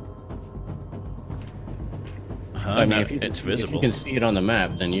 I mean, if it's visible. If you can see it on the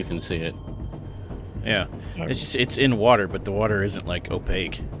map, then you can see it. Yeah, it's in water, but the water isn't like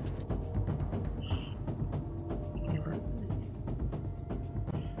opaque.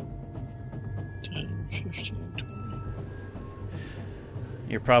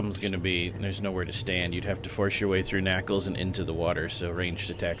 Your problem's going to be there's nowhere to stand. You'd have to force your way through Knackles and into the water, so ranged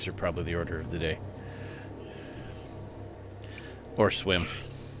attacks are probably the order of the day. Or swim.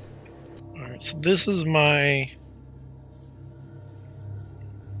 Alright, so this is my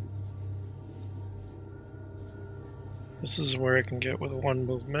This is where I can get with one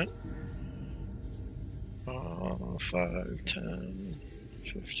movement. 5, 10,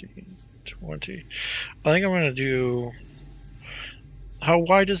 15, 20. I think I'm going to do... How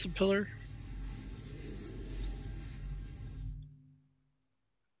wide is the pillar?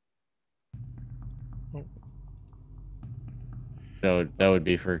 That would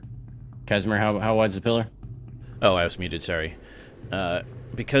be for Casimir. How wide's the pillar? Oh, I was muted, sorry.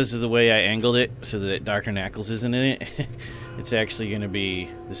 Because of the way I angled it so that Dr. Knackles isn't in it, it's actually going to be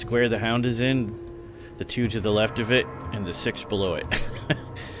the square the Hound is in, the 2 to the left of it, and the 6 below it.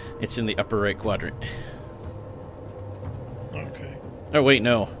 It's in the upper right quadrant. Okay. Oh, wait,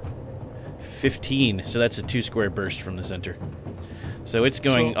 no. 15, so that's a 2 square burst from the center. So it's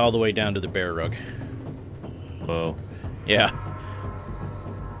going all the way down to the bear rug. Whoa. Yeah.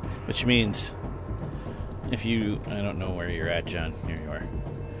 Which means, if you... I don't know where you're at, John. Here you are.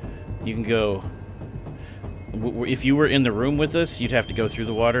 You can go... If you were in the room with us, you'd have to go through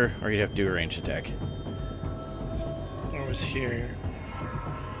the water, or you'd have to do a ranged attack. I was here.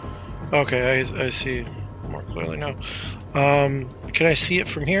 Okay, I see more clearly now. Can I see it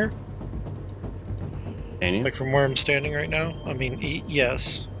from here? Can you? Like from where I'm standing right now? I mean,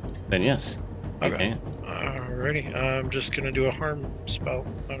 yes. Then yes. Okay. Okay. Alrighty. I'm just gonna do a harm spell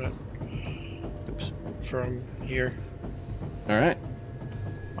on it. Oops. From here. All right.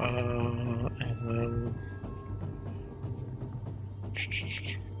 And then...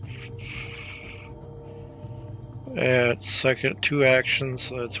 At second, 2 actions,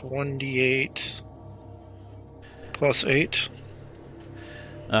 so that's 1d8 plus 8.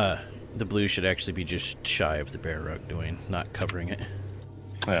 The blue should actually be just shy of the bear rug, Dwayne, not covering it.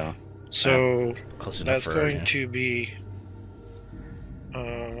 Well, So Close enough that's for going yeah. to be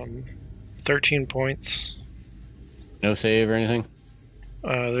 13 points. no save or anything.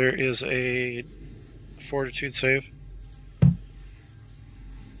 There is a fortitude save.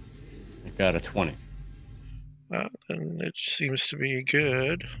 You've got a 20. And it seems to be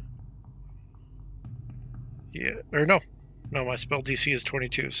good. Yeah, or no, my spell DC is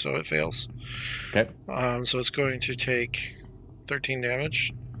 22, so it fails. Okay. So it's going to take 13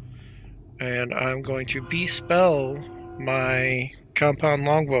 damage, and I'm going to bespell my compound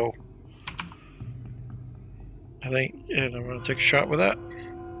longbow. I think, and I'm going to take a shot with that.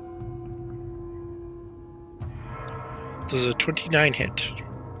 Does a 29 hit?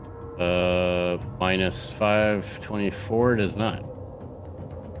 -5, 24 does not.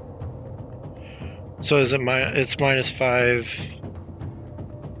 So is it it's -5?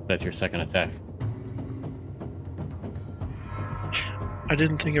 That's your second attack. I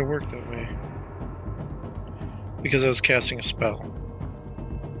didn't think it worked that way. Because I was casting a spell.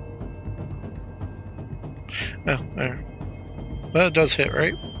 Oh, there. Well, it does hit,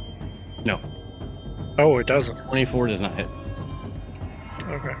 right? No. Oh, it doesn't. 24 does not hit.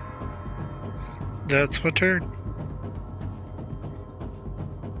 Okay. That's my turn.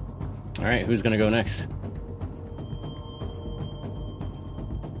 All right. Who's gonna go next?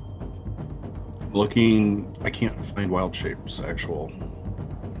 Looking, I can't find wild shapes. Actual.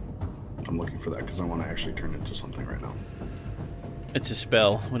 I'm looking for that because I want to actually turn into something right now. It's a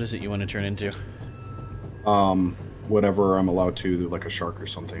spell. What is it you want to turn into? Whatever I'm allowed to, like a shark or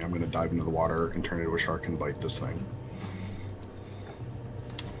something. I'm going to dive into the water and turn into a shark and bite this thing.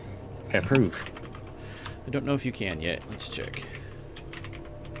 I approve. I don't know if you can yet. Let's check.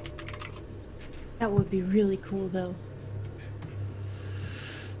 That would be really cool, though.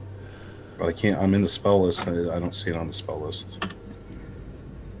 But I can't. I'm in the spell list. I don't see it on the spell list.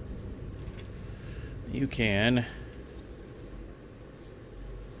 You can.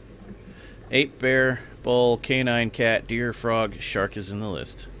 Ape, bear, bull, canine, cat, deer, frog, shark is in the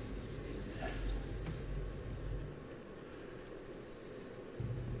list.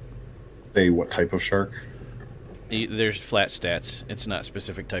 Say what type of shark? There's flat stats. It's not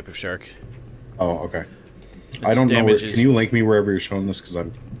specific type of shark. Oh, okay. Its I don't know. damage Can is- you link me wherever you're showing this? Because I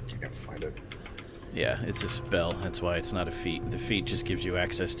can't find it. Yeah, it's a spell. That's why it's not a feat. The feat just gives you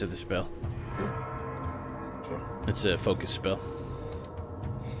access to the spell. It's a focus spell.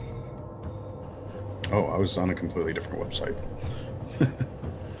 Oh, I was on a completely different website.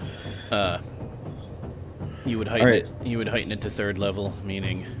 You would heighten Alright. it. You would heighten it to 3rd level,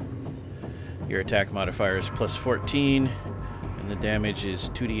 meaning your attack modifier is plus 14, and the damage is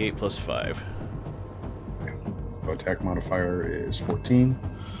 2d8 plus 5. So attack modifier is 14.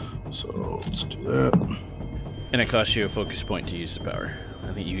 So let's do that. And it costs you a focus point to use the power.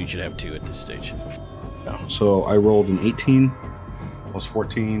 I think you should have 2 at this stage. Yeah. So I rolled an 18 plus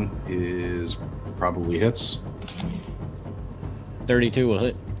 14 is probably hits. 32 will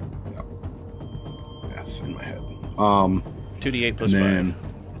hit. Math in my head. 2d8 plus and 5.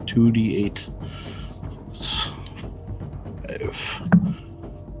 then 2d8 plus 5.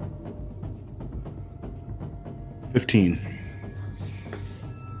 15.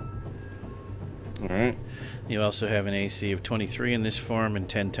 All right. You also have an AC of 23 in this form and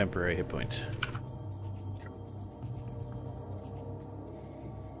 10 temporary hit points.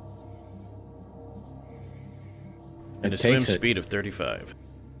 And a swim speed of 35.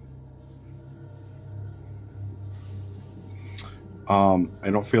 I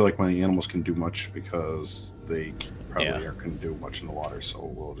don't feel like my animals can do much because they probably Yeah. aren't going to do much in the water, so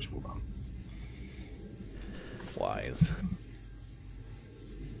we'll just move on. Wise.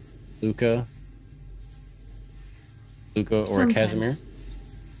 Luca or Sometimes. Casimir?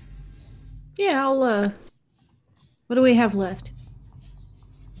 Yeah, I'll, what do we have left?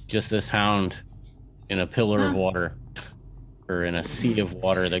 Just this hound in a pillar of water, or in a sea of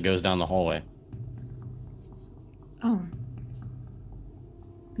water that goes down the hallway. Oh.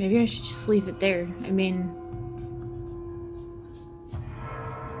 Maybe I should just leave it there. I mean,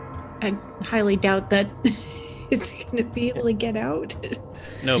 I highly doubt that it's gonna be able to get out.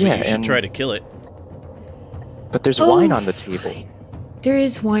 No, but Yeah, you should and- try to kill it. But there's Oh, wine on the table. There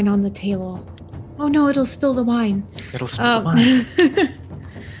is wine on the table. Oh no, it'll spill the wine. It'll spill the wine.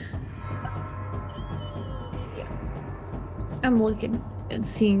 I'm looking and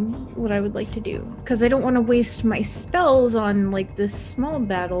seeing what I would like to do. Because I don't want to waste my spells on, like, this small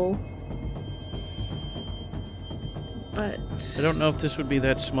battle. But... I don't know if this would be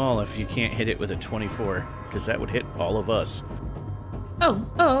that small if you can't hit it with a 24, because that would hit all of us. Oh,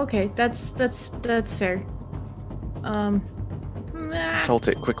 okay. That's fair. Assault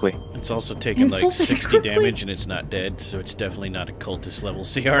it quickly. It's also taken like Insult it 60 quickly. damage and it's not dead, so it's definitely not a cultist level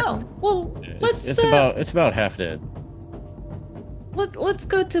CR. Oh, well, let's It's about half dead. let's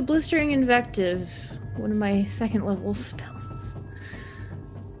go to Blistering Invective, one of my second level spells.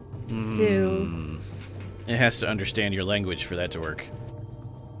 So It has to understand your language for that to work.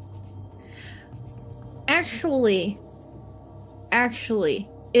 actually,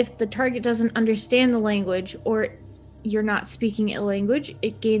 if the target doesn't understand the language or you're not speaking a language,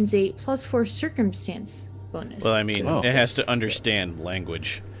 it gains a +4 circumstance bonus. Well, I mean, Oh. it has to understand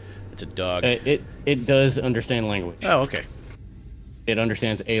language. It's a dog. It does understand language. Oh, okay. It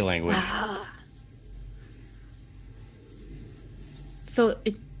understands a language. So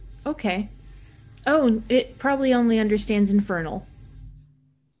it, okay. Oh, it probably only understands Infernal.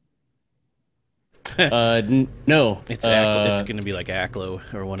 No. It's it's going to be like Aklo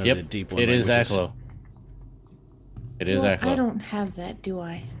or one of Yep, the deep one it is languages. Aklo. It is Aklo. I don't have that, do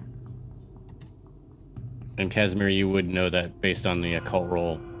I? And Casimir, you would know that based on the occult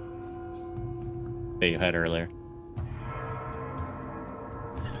roll that you had earlier.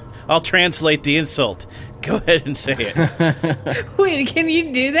 I'll translate the insult. Go ahead and say it. Wait, can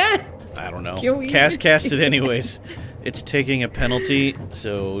you do that? I don't know. Can we- Cast it anyways. It's taking a penalty,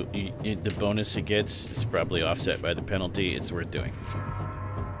 so the bonus it gets is probably offset by the penalty. It's worth doing.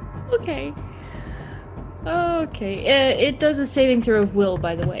 Okay. Okay. It does a saving throw of will,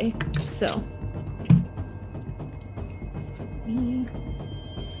 by the way. So.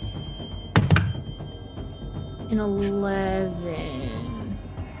 An 11.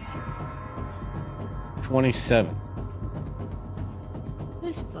 27.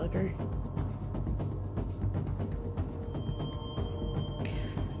 This bugger.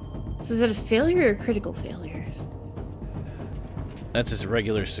 So is that a failure or a critical failure? That's a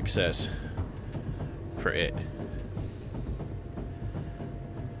regular success for it.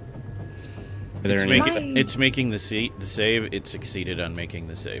 Are there It's, any- it's making the save. It succeeded on making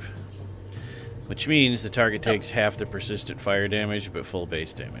the save. Which means the target takes half the persistent fire damage, but full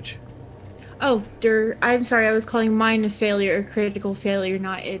base damage. Oh, I'm sorry, I was calling mine a failure or critical failure,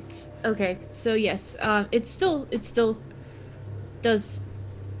 not it's. Okay, so yes, it still does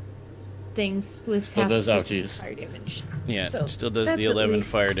things with Still half does the persistent ouchies. fire damage. Yeah, So still does that's the at 11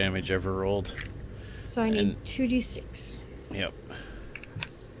 least- fire damage ever rolled. So I need and- 2d6. Yep.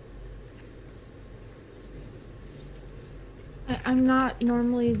 I'm not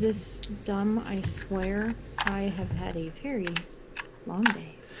normally this dumb, I swear. I have had a very long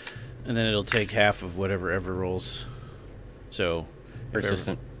day. And then it'll take half of whatever ever rolls. So, if ever-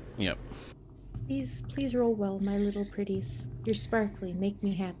 Persistent. Yep. Please roll well, my little pretties. You're sparkly, make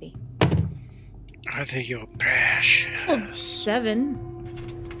me happy. I think you're precious. Oh, 7.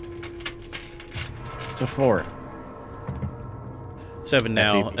 It's a 4. 7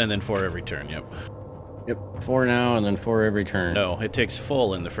 now, Happy. and then 4 every turn. Yep. Yep. 4 now, and then 4 every turn. No, it takes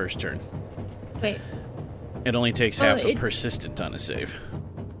full in the first turn. Wait. It only takes half a it- persistent on a save.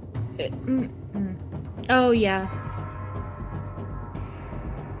 Oh, yeah.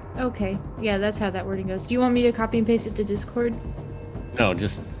 Okay, yeah, that's how that wording goes. Do you want me to copy and paste it to Discord? No,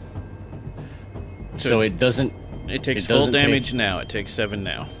 just so it doesn't. It takes it full doesn't damage now. It takes 7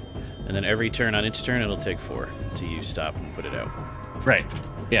 now. And then every turn on its turn, it'll take 4 until you stop and put it out. Right.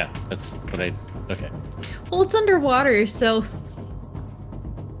 Yeah, that's what I. Okay. Well, it's underwater, so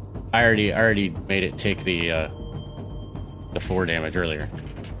I already made it take the 4 damage earlier.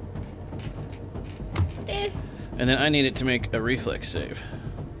 And then I need it to make a reflex save.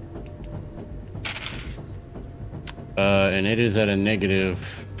 And it is at a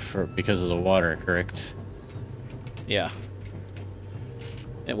negative because of the water, correct? Yeah.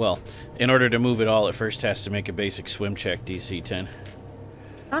 Well, in order to move it all, it first has to make a basic swim check, DC 10.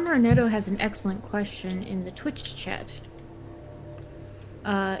 Don Arnetto has an excellent question in the Twitch chat.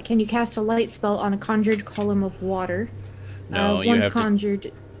 Can you cast a light spell on a conjured column of water? No, once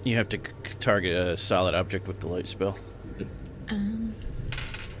conjured. You have to target a solid object with the light spell.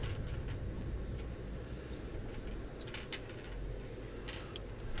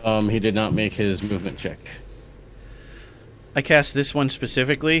 He did not make his movement check. I cast this one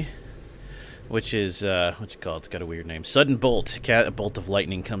specifically, which is, what's it called? It's got a weird name. Sudden Bolt. A bolt of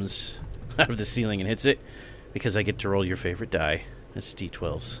lightning comes out of the ceiling and hits it, because I get to roll your favorite die. It's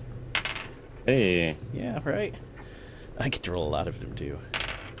D12s. Hey. Yeah, right? I get to roll a lot of them, too.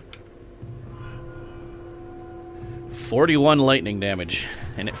 41 lightning damage,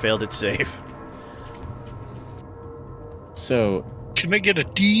 and it failed its save. So... Can I get a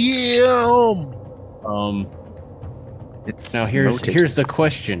DM? It's Now smoted. here's the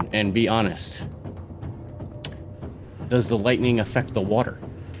question, and be honest. Does the lightning affect the water?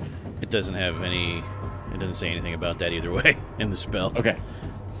 It doesn't have any... It doesn't say anything about that either way in the spell. Okay.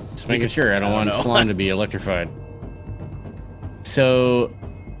 Just making sure. I don't want know. Slime to be electrified. So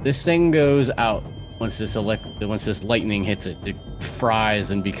this thing goes out once this lightning hits it. It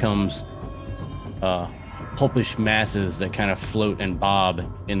fries and becomes pulpish masses that kind of float and bob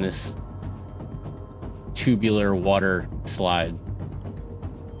in this tubular water slide.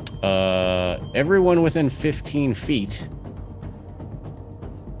 Everyone within 15 feet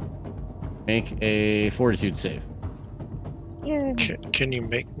make a fortitude save. Can you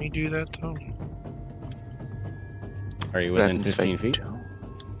make me do that, though? Are you within Weapons 15 fight. feet?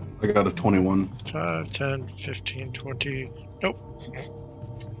 I got a 21. 5, 10, 15, 20. Nope.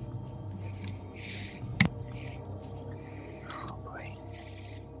 Oh boy.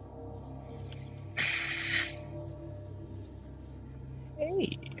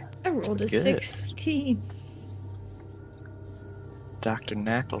 Hey, I rolled a good. 16. Dr.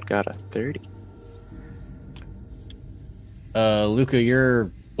 Knackle got a 30. Luca,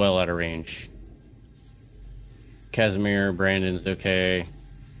 you're well out of range. Casimir, Brandon's okay.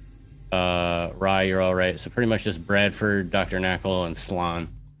 Rye, you're all right. So pretty much just Bradford, Dr. Knackle, and Slan.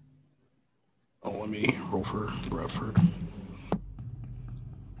 Oh, let me roll for Bradford.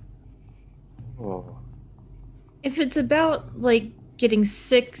 Whoa. If it's about, like, getting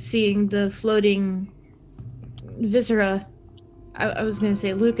sick seeing the floating viscera, I was going to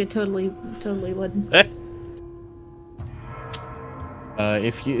say Luca totally wouldn't.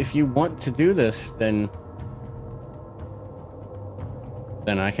 If you want to do this, then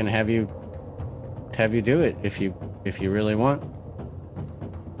I can have you do it if you really want.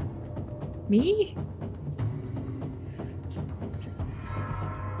 Me?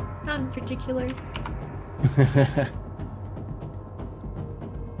 Not in particular.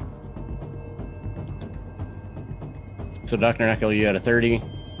 So Dr. Knackle, you had a 30.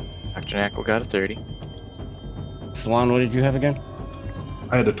 Dr. Knackle got a 30. Salon, what did you have again?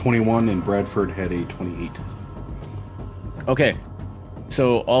 I had a 21 and Bradford had a 28. Okay,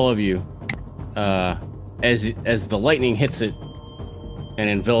 so all of you, as the lightning hits it and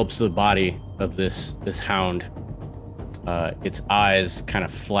envelops the body of this hound, its eyes kind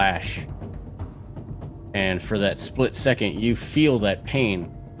of flash, and for that split second, you feel that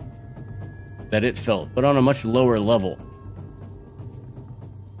pain that it felt, but on a much lower level.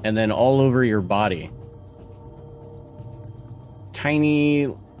 And then all over your body, tiny,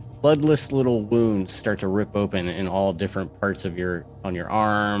 bloodless little wounds start to rip open in all different parts of on your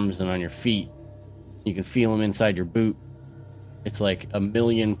arms and on your feet. You can feel them inside your boot. It's like a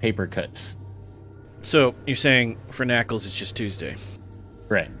million paper cuts. So, you're saying for Knackles it's just Tuesday?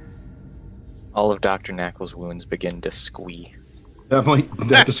 Right. All of Dr. Knackle's wounds begin to squee.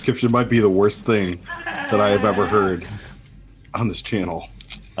 That description might be the worst thing that I have ever heard on this channel.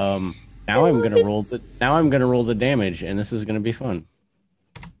 Now I'm gonna roll the damage, and this is gonna be fun.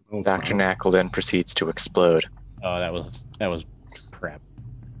 Oh, Dr. Knackle then proceeds to explode. Oh, that was crap.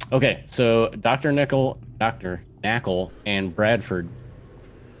 Okay, so Dr. Knackle, and Bradford,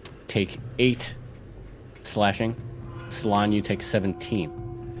 take 8 slashing. Salon, you take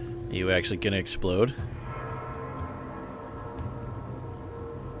 17. Are you actually gonna explode?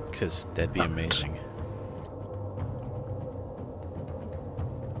 Because that'd be amazing.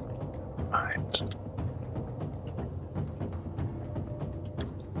 Mind.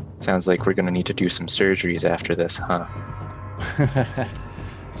 Sounds like we're gonna need to do some surgeries after this, huh?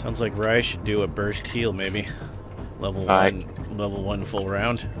 Sounds like Rye should do a burst heal, maybe. Level 1 full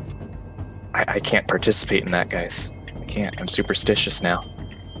round. I can't participate in that, guys. I can't. I'm superstitious now.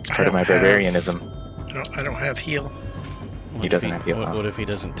 It's part of my barbarianism. I don't have heal. He doesn't have heal. What if he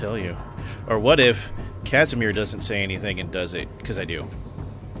doesn't tell you? Or what if Casimir doesn't say anything and does it? Because I do.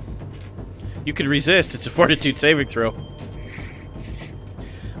 You could resist. It's a fortitude saving throw.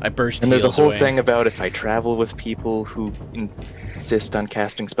 I burst. And there's a whole away. thing about if I travel with people who insist on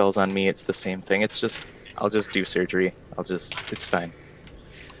casting spells on me, it's the same thing. It's just, I'll just do surgery. It's fine.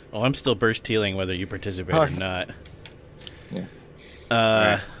 Oh, I'm still burst healing whether you participate or not. Yeah.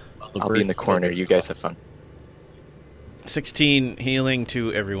 Right. I'll be in the corner. You guys have fun. 16 healing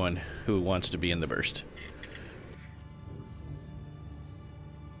to everyone who wants to be in the burst.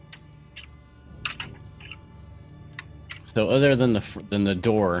 So other than the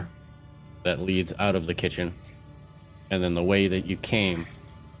door that leads out of the kitchen, and then the way that you came,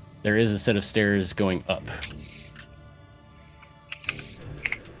 there is a set of stairs going up.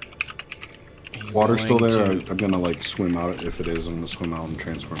 Water still there? I'm gonna like swim out. If it is, I'm gonna swim out and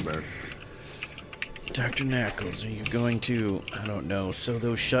transform back. Dr. Knuckles, are you going to, I don't know, sew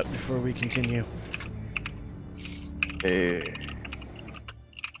those shut before we continue?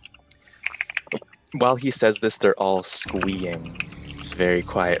 While he says this, they're all squeeing very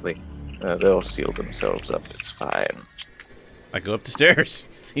quietly. They'll seal themselves up. It's fine. I go up the stairs.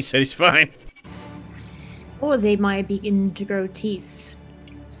 He said he's fine. Or they might begin to grow teeth.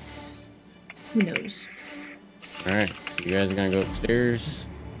 Who knows? Alright, so you guys are gonna go upstairs.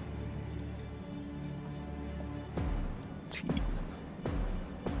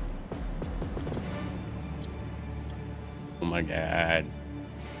 Oh my god.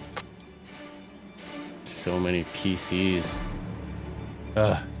 So many PCs.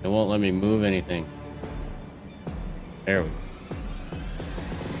 Ugh, it won't let me move anything. There we go.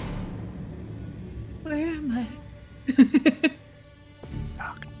 Where am I?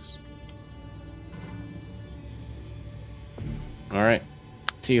 Darkness. Alright,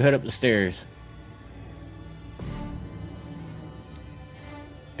 so you head up the stairs.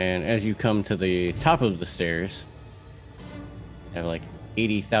 And as you come to the top of the stairs, you have like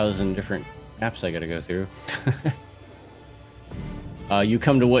 80,000 different maps I gotta go through. You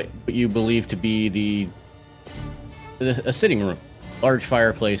come to what you believe to be a sitting room. Large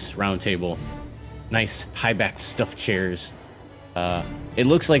fireplace, round table, nice high-backed stuffed chairs. It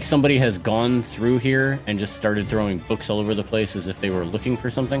looks like somebody has gone through here and just started throwing books all over the place as if they were looking for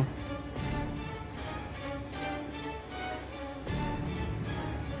something.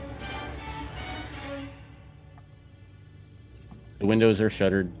 The windows are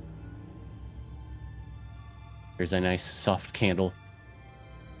shuttered. There's a nice soft candle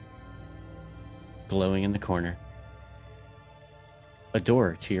glowing in the corner. A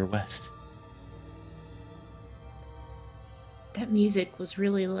door to your west. That music was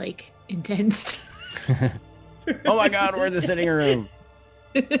really, like, intense. Oh my god, we're in the sitting room.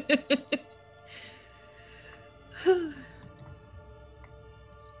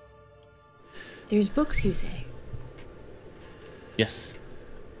 There's books, you say? Yes.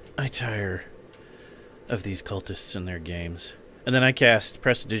 I tire of these cultists and their games. And then I cast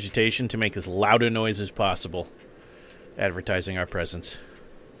Prestidigitation to make as loud a noise as possible, advertising our presence.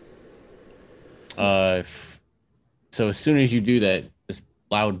 So as soon as you do that, this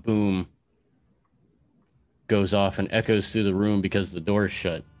loud boom goes off and echoes through the room because the door's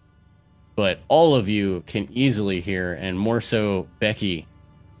shut. But all of you can easily hear, and more so Becky,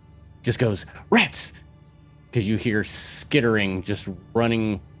 just goes, "Rats!" Because you hear skittering just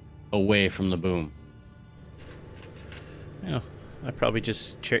running away from the boom. Yeah, I probably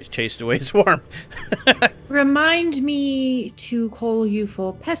just chased away Swarm. Remind me to call you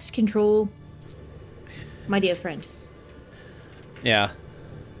for pest control, my dear friend. Yeah.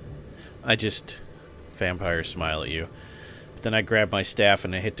 I just vampire smile at you. But then I grab my staff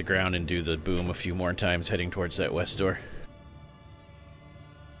and I hit the ground and do the boom a few more times heading towards that west door.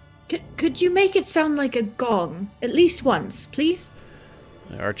 Could you make it sound like a gong? At least once, please?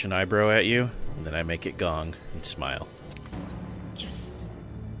 I arch an eyebrow at you, and then I make it gong and smile. Yes.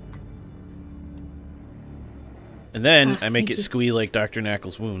 And then I make thank it you. squeal like Dr.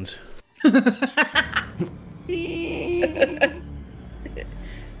 Knackle's wounds.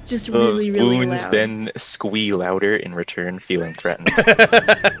 Just The really, really wounds loud. then squee louder in return, feeling threatened.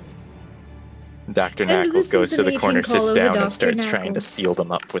 Dr. And Knuckles this goes is to an the corner, aging call sits over down, Dr. and starts trying to Knuckles. seal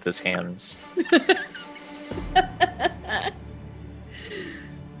them up with his hands.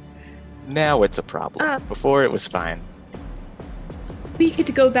 Now it's a problem. Before it was fine. We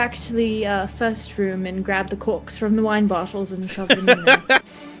could go back to the first room and grab the corks from the wine bottles and shove them in there.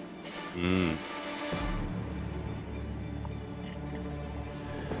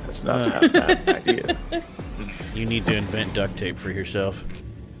 That's not a bad idea. You need to invent duct tape for yourself.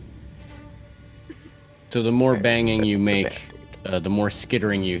 So the more banging you make, the more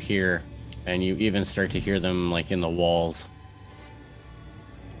skittering you hear, and you even start to hear them like in the walls.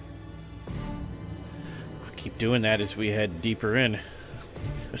 I'll keep doing that as we head deeper in,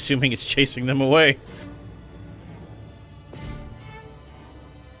 assuming it's chasing them away.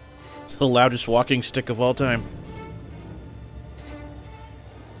 The loudest walking stick of all time.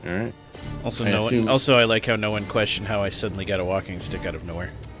 All right. Also, I assume- Also, I like how no one questioned how I suddenly got a walking stick out of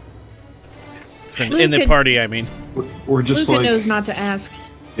nowhere. In the Luca- party, I mean. We're just Luca like, knows not to ask.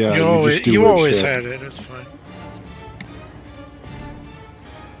 yeah, you you always, just do you weird always shit. had it. It's fine.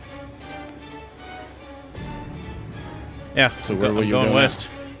 Yeah, So I'm where will you going go west.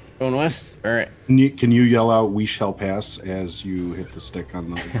 Going west? All right. Can you yell out, "We shall pass," as you hit the stick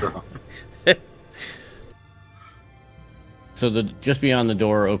on the ground? So just beyond the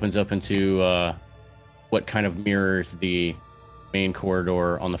door opens up into what kind of mirrors the main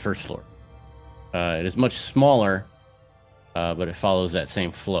corridor on the first floor. It is much smaller, but it follows that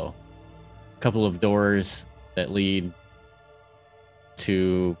same flow. A couple of doors that lead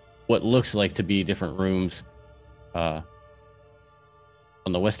to what looks like to be different rooms on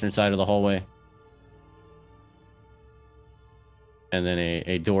the western side of the hallway. And then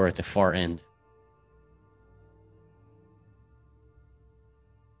a door at the far end.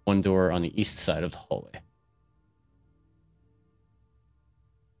 One door on the east side of the hallway.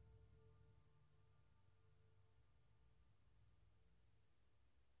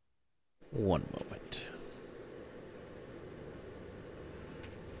 One moment.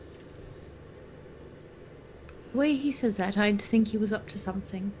 The way he says that, I'd think he was up to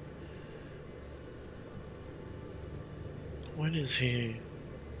something. When is he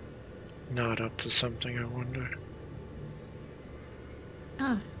not up to something, I wonder?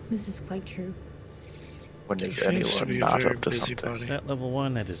 Ah, this is quite true. When is Seems to anyone be a not very up to busy something? Is that level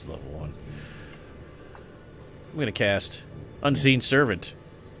 1? That is level 1. I'm gonna cast Unseen Servant.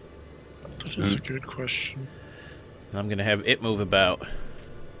 That is a good question. I'm gonna have it move about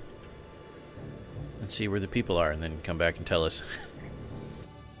and see where the people are, and then come back and tell us.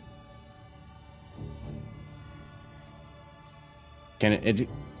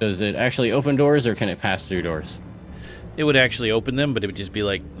 Does it actually open doors, or can it pass through doors? It would actually open them, but it would just be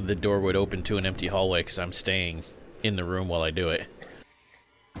like the door would open to an empty hallway because I'm staying in the room while I do it.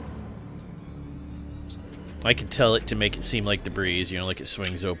 I could tell it to make it seem like the breeze, you know, like it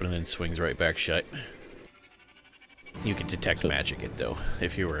swings open and then swings right back shut. You could detect magic it, though,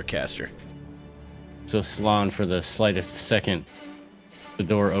 if you were a caster. So Slan, for the slightest second, the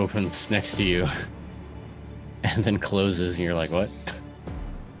door opens next to you, and then closes, and you're like, what?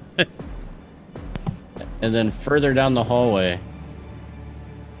 And then further down the hallway,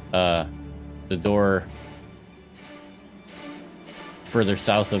 the door further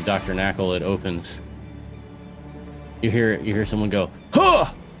south of Dr. Knackle, it opens. You hear someone go,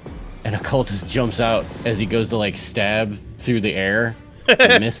 "Huh!" And a cultist jumps out as he goes to like stab through the air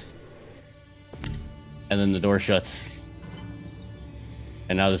and miss. And then the door shuts.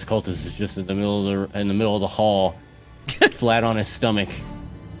 And now this cultist is just in the middle of the hall, flat on his stomach.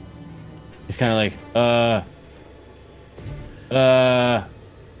 He's kind of like,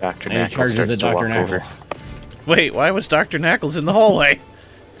 Dr. and he Knackle charges starts at to walk Dr. over. Knackle. Wait, why was Dr. Knackles in the hallway?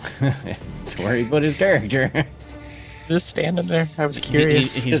 That's where he put his character. Just standing there. I was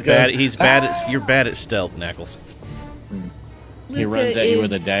curious. He's bad. He's bad at. You're bad at stealth, Knackles. He runs at you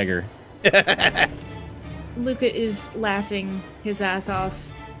with a dagger. Luca is laughing his ass off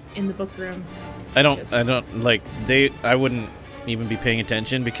in the book room. I don't like I wouldn't even be paying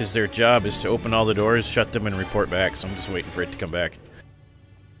attention because their job is to open all the doors, shut them, and report back. So I'm just waiting for it to come back,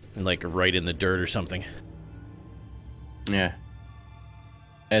 and like right in the dirt or something. Yeah.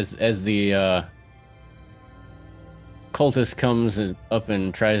 As the cultist comes up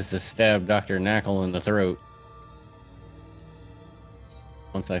and tries to stab Dr. Knackle in the throat.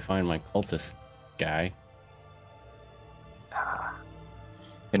 Once I find my cultist guy.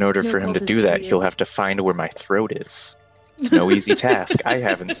 In order No for him to cultist do that, here. he'll have to find where my throat is. It's no easy task. I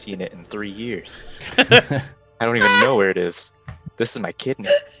haven't seen it in 3 years. I don't even know where it is. This is my kidney.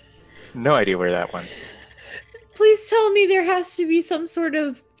 No idea where that went. Please tell me there has to be some sort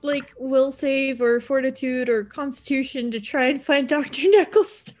of like will save or fortitude or constitution to try and find Dr.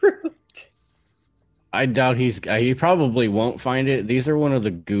 Neckles' throat. I doubt he probably won't find it. These are one of the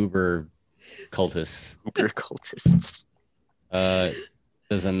goober cultists. Uber cultists.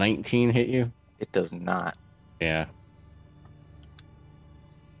 Does a 19 hit you? It does not. Yeah.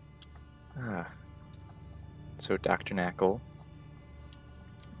 So Dr. Knackle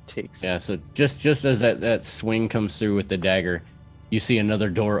takes... Yeah, so just as that swing comes through with the dagger, you see another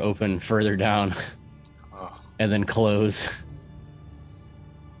door open further down and then close.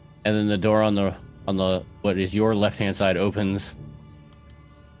 And then the door on the what is your left-hand side opens.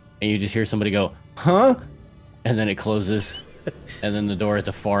 And you just hear somebody go, "Huh?" And then it closes. And then the door at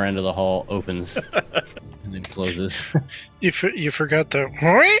the far end of the hall opens and then closes. You forgot the...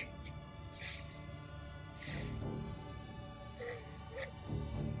 Huh?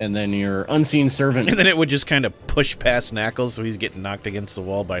 And then your unseen servant. And then it would just kind of push past Knackles, so he's getting knocked against the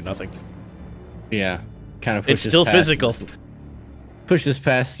wall by nothing. Yeah, kind of. It's still physical. Pushes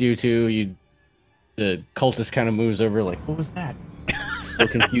past you two. The cultist kind of moves over, like, what was that? Still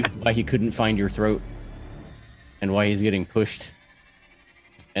confused why he couldn't find your throat and why he's getting pushed.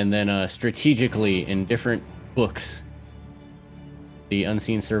 And then strategically, in different books, the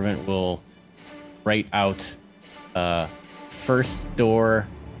unseen servant will write out first door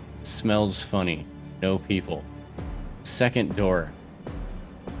smells funny, no people. Second door,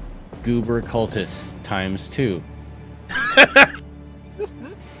 goober cultists ×2.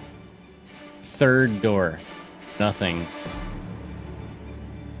 Third door, nothing.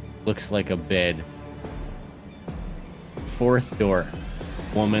 Looks like a bed. Fourth door,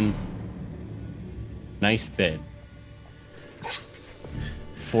 woman, nice bed.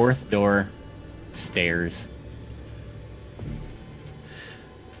 Fourth door, stairs.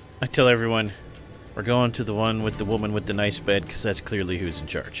 I tell everyone, we're going to the one with the woman with the nice bed, because that's clearly who's in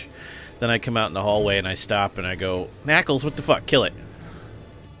charge. Then I come out in the hallway and I stop and I go, Knackles, what the fuck? Kill it.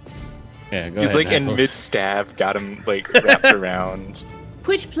 Yeah, go He's ahead, like Knuckles. in mid-stab, got him like wrapped around.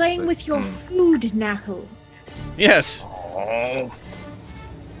 Quit playing with your food, Knackle. Yes. Oh.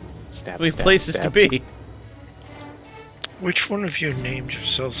 Stab, We have stab, places stab. to be. Which one of you named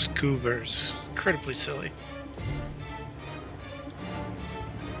yourselves goobers? Incredibly silly.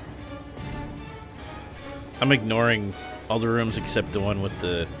 I'm ignoring all the rooms except the one with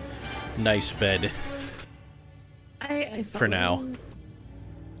the nice bed. I For now.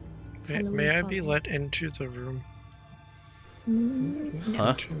 May I be let into the room?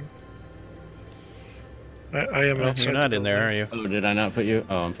 Huh? I am Well, outside. you're not the in there, are building. you? Oh, did I not put you?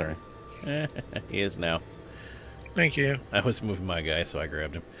 Oh, I'm sorry. He is now. Thank you. I was moving my guy, so I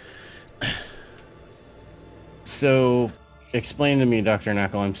grabbed him. So, explain to me, Dr.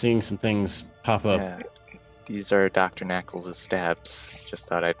 Knackle. I'm seeing some things pop up. Yeah. These are Dr. Knackles' stabs. Just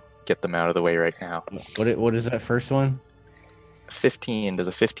thought I'd get them out of the way right now. What is that first one? 15. Does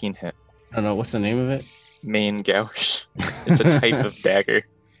a 15 hit? I don't know. What's the name of it? Main gouge. It's a type of dagger.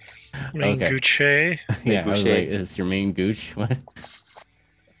 Main Okay. Gucci. Yeah, I was Boucher. like, it's your main gooch. What?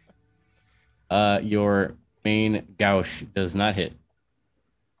 Your main gouge does not hit.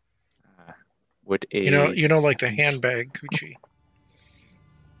 Would a You know, like the handbag Gucci.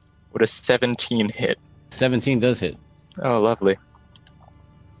 Would a 17 hit? 17 does hit. Oh, lovely.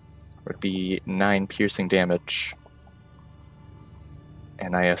 Would be 9 piercing damage.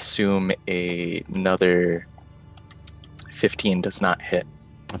 And I assume another 15 does not hit.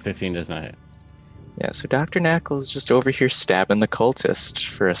 A 15 does not hit. Yeah, so Dr. Knackle is just over here stabbing the cultist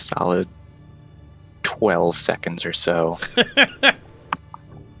for a solid 12 seconds or so.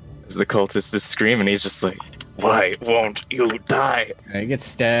 As the cultist is screaming, he's just like, "Why won't you die?" He gets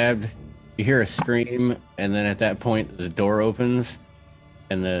stabbed. You hear a scream, and then at that point, the door opens,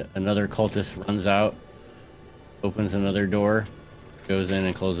 and another cultist runs out, opens another door, goes in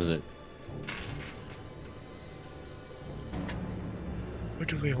and closes it. What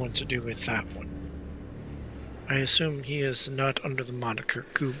do we want to do with that one? I assume he is not under the moniker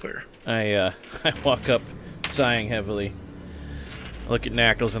Goober. I walk up, sighing heavily. I look at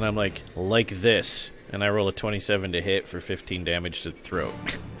Knackles and I'm like this. And I roll a 27 to hit for 15 damage to the throat.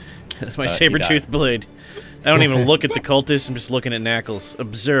 My saber-tooth blade. I don't even look at the cultist, I'm just looking at Knackles.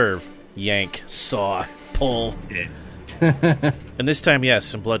 Observe, yank, saw, pull. And this time, yes,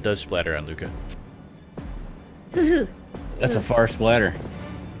 some blood does splatter on Luca. That's a far splatter.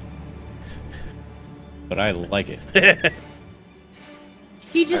 But I like it.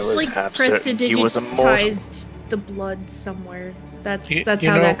 He just was like half certain he was immortal. prestidigitized the blood somewhere. That's You how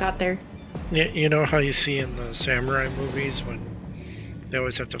know- that got there. You know how you see in the samurai movies when They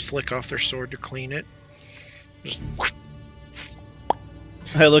always have to flick off their sword to clean it. Just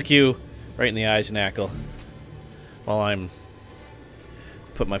I look you right in the eyes, Knackle, while I'm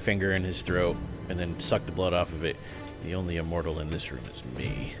put my finger in his throat and then suck the blood off of it. The only immortal in this room is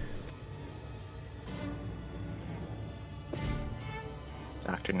me.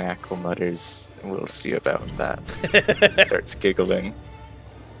 Dr. Knackle mutters, "We'll see about that." Starts giggling.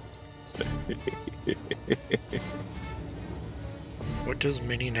 what does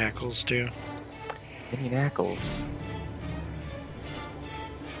Mini Knackles do? Mini Knackles.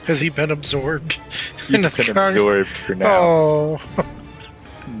 Has he been absorbed? He's been absorbed for now. Oh.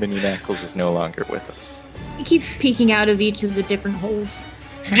 Mini Knackles is no longer with us. He keeps peeking out of each of the different holes.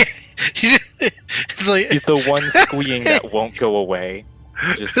 It's like, He's the one squeeing that won't go away.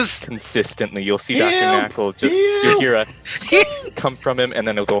 Just consistently. You'll see Dr. Knackle just, you'll hear a come from him, and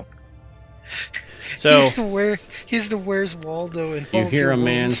then he'll go. So he's the Where's Waldo in You hear a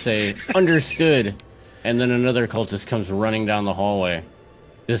man say, "Understood," and then another cultist comes running down the hallway.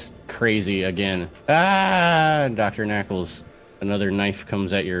 Just crazy again. Ah, Dr. Knackles. Another knife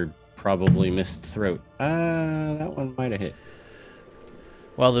comes at your probably missed throat. Ah, that one might have hit.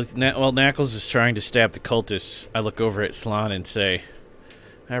 while Knackles is trying to stab the cultists, I look over at Slan and say,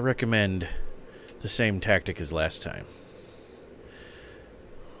 I recommend the same tactic as last time.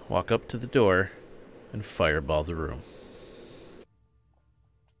 Walk up to the door and fireball the room.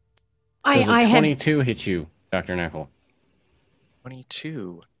 Does a I had 22 hit you, Dr. Knackle?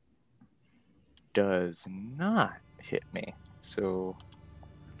 22 does not hit me. So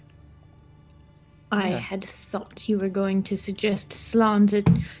I had thought you were going to suggest Slan to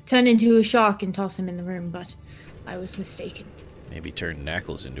turn into a shark and toss him in the room, but I was mistaken. Maybe turn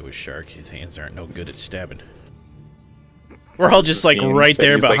Knackles into a shark. His hands aren't no good at stabbing. We're all just like right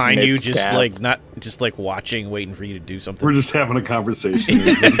there behind you, just like watching, waiting for you to do something. We're just having a conversation.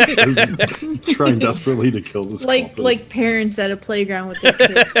 Trying desperately to kill this. Like parents at a playground with their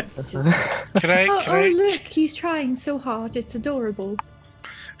kids. It's just, Can I? look, he's trying so hard. It's adorable.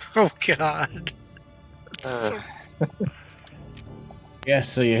 Oh God. Yeah,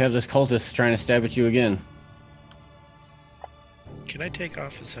 so you have this cultist trying to stab at you again. Can I take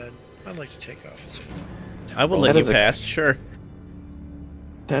off his head? I'd like to take off his head. I will let you pass, sure.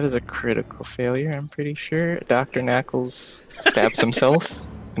 that is a critical failure, I'm pretty sure. Dr. Knackles stabs himself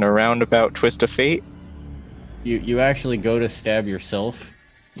in a roundabout twist of fate. You actually go to stab yourself,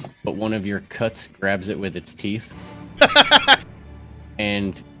 but one of your cuts grabs it with its teeth.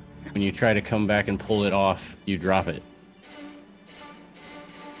 And when you try to come back and pull it off, you drop it.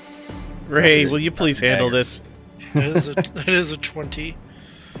 Ray, will you please handle this? That is a 20.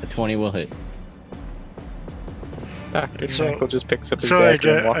 A 20 will hit. Dr. So- Knackle just picks up his So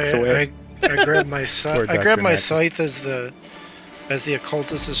dagger and walks away. I grab my scythe. Poor I grab Dr. my Knackle. scythe as the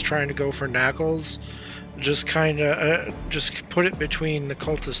occultist is trying to go for Knackles. Just kind of just put it between the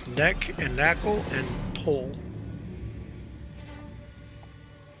cultist's neck and Knackle and pull.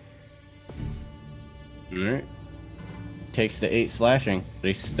 Alright. Takes the 8 slashing, but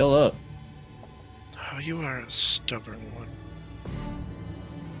he's still up. Oh, you are a stubborn one.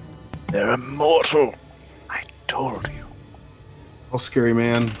 They're immortal. I told you. Well, scary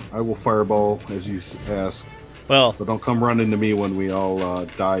man, I will fireball as you ask, Well, but don't come running to me when we all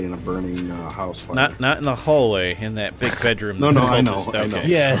die in a burning house fire. not in the hallway, in that big bedroom. No, that the no, I know, cultists- I know. okay.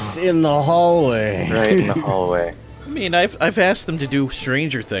 Yes, in the hallway. Right in the hallway. I mean, I've asked them to do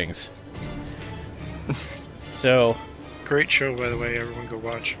Stranger Things. So, Great show, by the way. Everyone go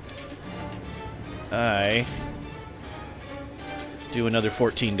watch. I do another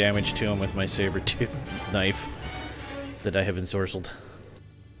 14 damage to him with my saber-tooth knife that I have ensorcelled.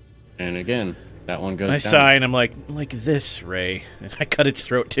 And again, that one goes I down. sigh and I'm like this, Ray. And I cut its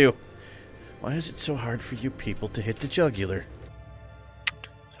throat too. Why is it so hard for you people to hit the jugular?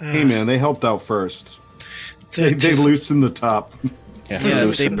 Hey man, they helped out first. They Just- loosened the top. Yeah, they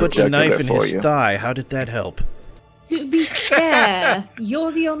loosen the put the jugular knife in for his you. thigh. How did that help? To be fair,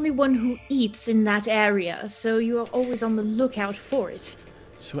 you're the only one who eats in that area, so you are always on the lookout for it.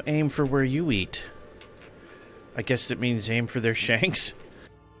 So aim for where you eat. I guess it means aim for their shanks.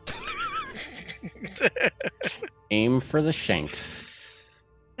 Aim for the shanks.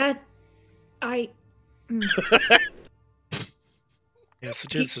 That I Yes,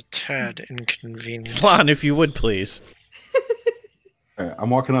 it is a tad inconvenient. Slan, if you would please. Alright, I'm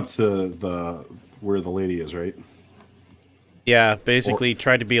walking up to where the lady is, right? Yeah, basically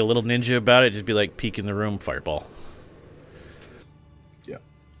try to be a little ninja about it. Just be like, peek in the room, fireball. Yeah.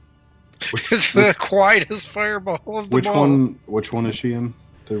 It's the quietest fireball of them Which all. which one is she in?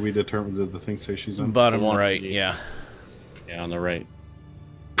 Did we determine? Did the thing say she's in? Bottom One, right, yeah. yeah. Yeah, on the right.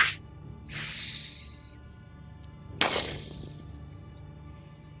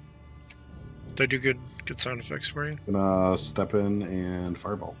 Did I do good sound effects for you? Gonna step in and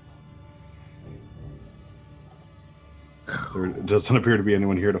fireball. There doesn't appear to be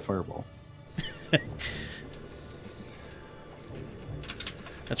anyone here to fireball.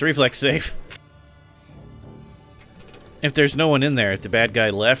 That's a reflex save. If there's no one in there, if the bad guy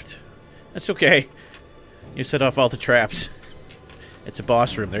left, that's okay. You set off all the traps. It's a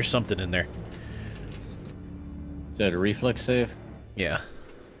boss room. There's something in there. Is that a reflex save? Yeah.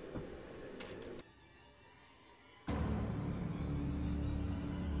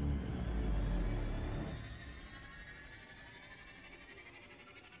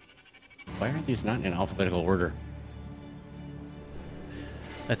 Why are these not in alphabetical order?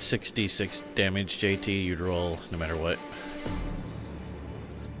 That's 6d6 damage, JT. You'd roll no matter what.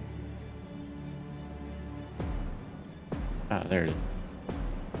 Ah, there it is.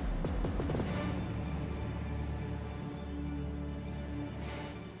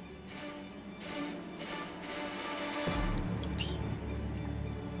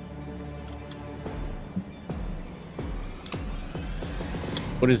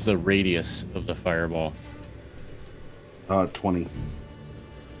 What is the radius of the fireball? 20.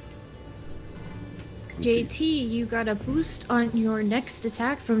 JT, you got a boost on your next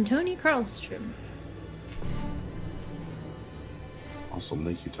attack from Tony Karlstrom. Awesome,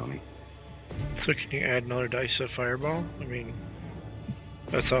 thank you, Tony. So can you add another dice to fireball? I mean,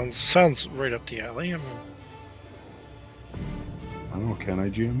 that sounds right up the alley. I mean, I don't know, can I,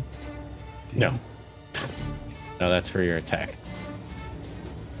 GM? No. No, that's for your attack.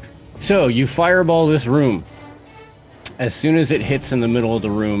 So, you fireball this room. As soon as it hits in the middle of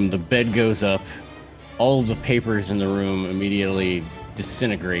the room, the bed goes up. All of the papers in the room immediately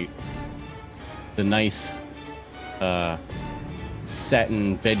disintegrate. The nice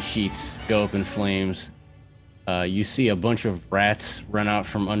satin bed sheets go up in flames. You see a bunch of rats run out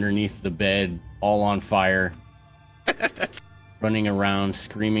from underneath the bed, all on fire. Running around,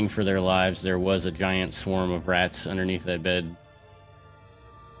 screaming for their lives. There was a giant swarm of rats underneath that bed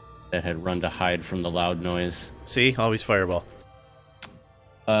that had run to hide from the loud noise. See? Always fireball.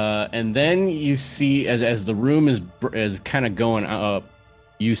 And then you see, as the room is kind of going up,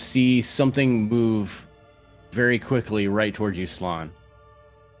 you see something move very quickly right towards you, Slan.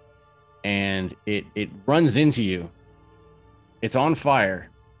 And it runs into you. It's on fire.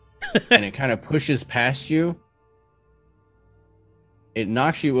 And it kind of pushes past you. It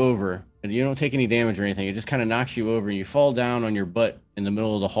knocks you over. And you don't take any damage or anything. It just kind of knocks you over. And you fall down on your butt in the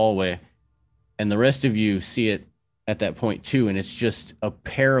middle of the hallway. And the rest of you see it at that point too, and it's just a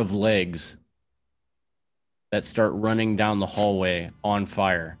pair of legs that start running down the hallway on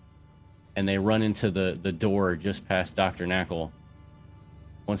fire, and they run into the door just past Dr. Knackle.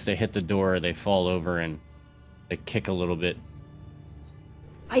 Once they hit the door, they fall over and they kick a little bit.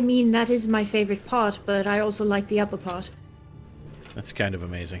 I mean, that is my favorite part, but I also like the upper part. That's kind of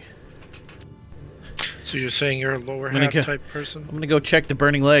amazing. so you're saying you're a lower half type person? I'm gonna go check the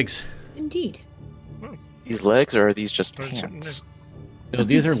burning legs. Indeed. These legs, or are these just pants? No,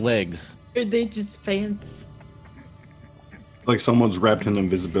 these are legs. Are they just fans? Like someone's wrapped in an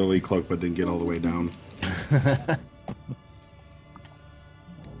invisibility cloak but didn't get all the way down.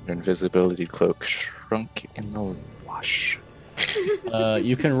 Your invisibility cloak shrunk in the wash.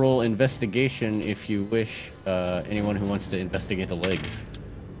 You can roll investigation if you wish. Anyone who wants to investigate the legs.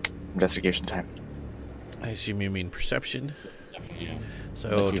 Investigation time. I assume you mean perception. Yeah.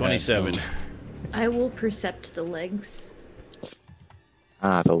 So 27. I will percept the legs.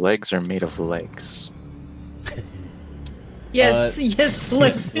 Ah, the legs are made of legs. Yes, yes,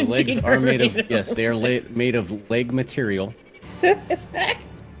 legs. The legs are made of, yes, they are made of leg material.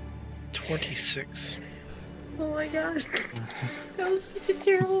 26. Oh my god. That was such a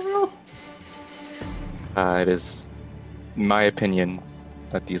terrible roll. It is my opinion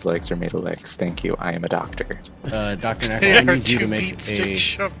that these legs are made of legs. Thank you. I am a doctor. Dr. Knackle, They I are need you to two make meat sticks a.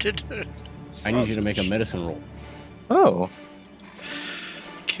 shoved into I need you to make a sausage. medicine roll. Oh,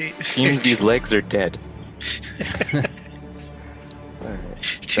 Okay. seems these legs are dead. Alright.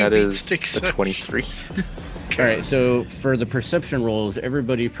 Two That meat is sticks. a 23. All right, so for the perception rolls,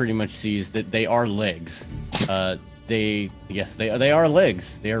 everybody pretty much sees that they are legs. They are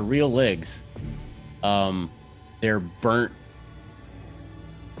legs. They are real legs. They're burnt.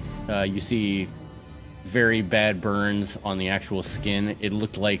 You see very bad burns on the actual skin. It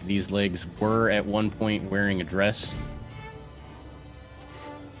looked like these legs were at one point wearing a dress.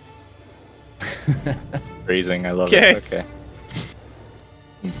 Phrasing, I love Okay. it. Okay.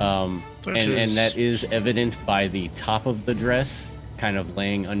 And that is evident by the top of the dress kind of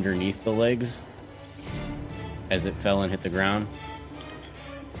laying underneath the legs as it fell and hit the ground.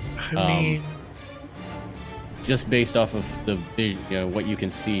 I mean, just based off of what you can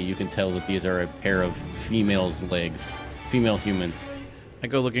see, you can tell that these are a pair of female's legs, female human. I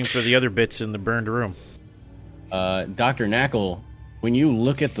go looking for the other bits in the burned room. Dr. Knackle, when you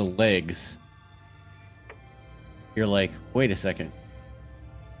look at the legs, you're like, wait a second,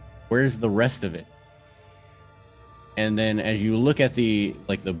 where's the rest of it? And then as you look at the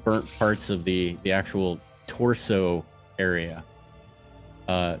burnt parts of the actual torso area,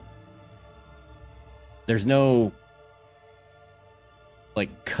 there's no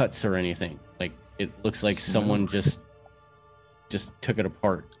like cuts or anything. Like it looks like someone just took it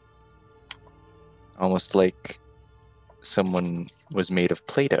apart. Almost like someone was made of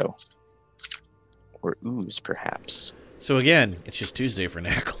Play-Doh. Or ooze, perhaps. So again, it's just Tuesday for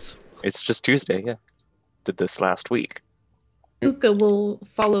Knackles. It's just Tuesday, yeah. Did this last week. Luca will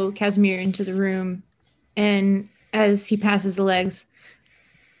follow Casimir into the room, and as he passes the legs,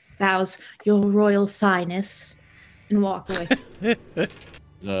 bows, "Your Royal Highness," and walk away.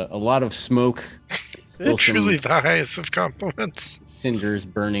 A lot of smoke. Still truly some the highest of compliments. cinders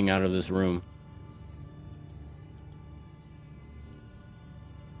burning out of this room.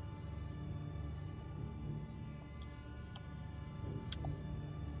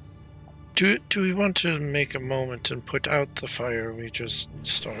 Do we want to make a moment and put out the fire we just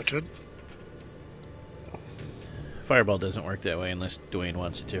started? Fireball doesn't work that way unless Dwayne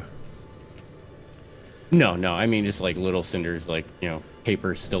wants it to. No, I mean just like little cinders, like,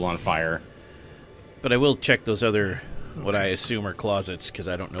 paper still on fire. But I will check those other, what I assume are closets, because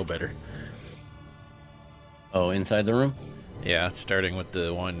I don't know better. Oh, inside the room? Yeah, starting with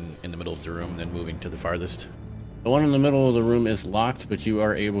the one in the middle of the room, then moving to the farthest. The one in the middle of the room is locked, but you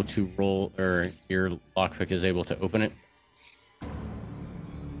are able to roll, or your lockpick is able to open it.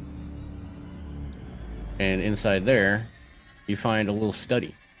 And inside there, you find a little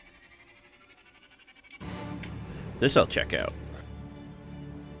study. This I'll check out.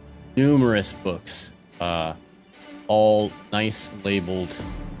 Numerous books, all nice labeled.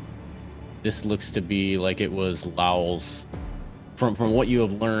 This looks to be like it was Lowell's. From what you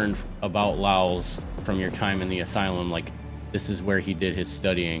have learned about Lowell's from your time in the asylum, like this is where he did his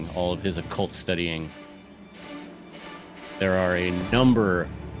studying, all of his occult studying. There are a number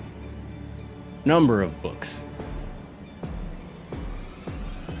of books.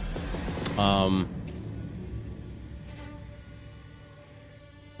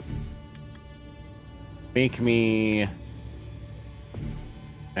 Make me...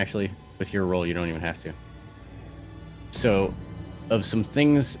 Actually, with your roll, you don't even have to. So, of some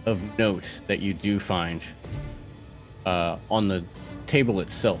things of note that you do find, on the table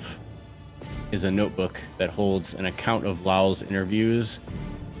itself is a notebook that holds an account of Lowell's interviews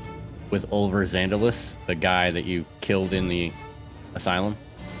with Ulver Zandalis, the guy that you killed in the asylum.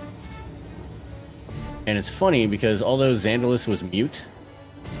 And it's funny because although Zandalis was mute,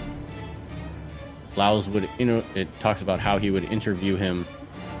 Lowell's would, it talks about how he would interview him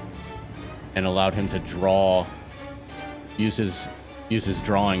and allowed him to draw, use his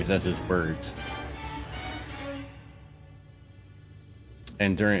drawings as his words.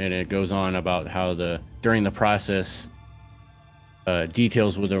 And it goes on about how during the process,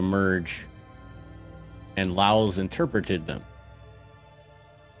 details would emerge, and Lowell's interpreted them.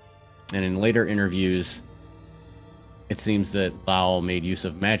 And in later interviews, it seems that Lowell made use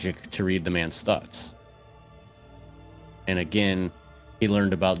of magic to read the man's thoughts. And again, he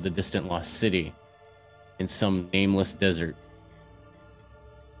learned about the distant lost city in some nameless desert.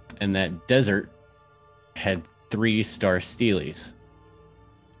 And that desert had 3 star steelies.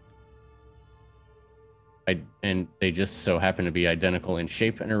 And they just so happen to be identical in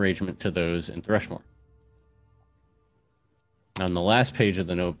shape and arrangement to those in Thrushmoor. On the last page of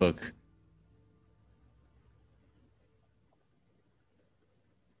the notebook,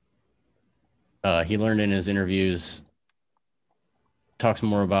 he learned in his interviews, talks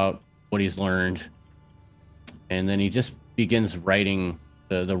more about what he's learned, and then he just begins writing.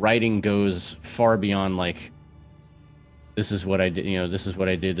 The writing goes far beyond like, this is what I did, this is what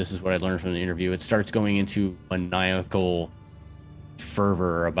I did, this is what I learned from the interview. It starts going into maniacal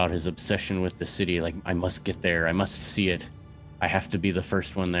fervor about his obsession with the city. Like, I must get there, I must see it, I have to be the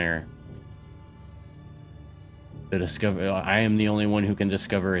first one there. I am the only one who can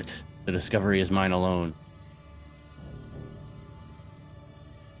discover it. The discovery is mine alone.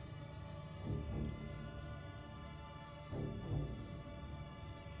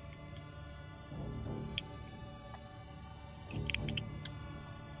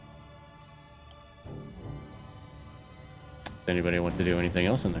 Does anybody want to do anything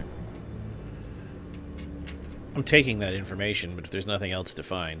else in there? I'm taking that information, but if there's nothing else to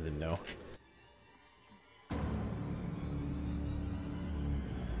find, then no.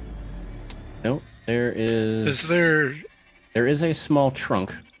 Nope. There is. There is a small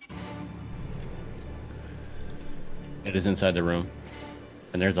trunk. It is inside the room,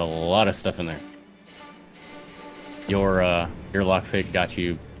 and there's a lot of stuff in there. Your lockpick got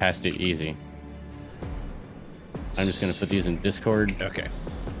you past it easy. I'm just gonna put these in Discord. Okay.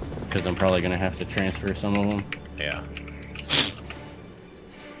 Because I'm probably gonna have to transfer some of them. Yeah.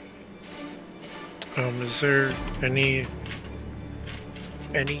 Is there any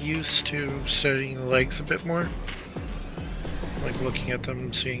use to studying the legs a bit more? Like looking at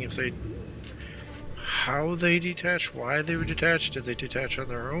them, seeing if they, how they detach, why they were detached, did they detach on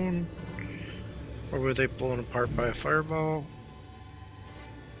their own, or were they blown apart by a fireball?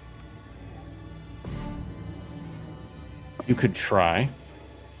 You could try.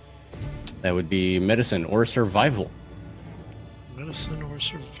 That would be medicine or survival. Medicine or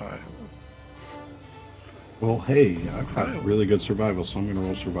survival? Well, hey, I've got really good survival, so I'm going to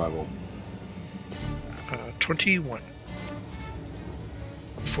roll survival. 21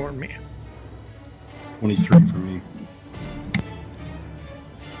 for me. 23 for me.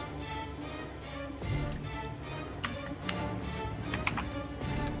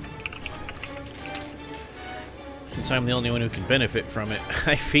 Since I'm the only one who can benefit from it,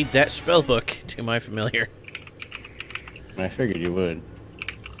 I feed that spellbook to my familiar. I figured you would.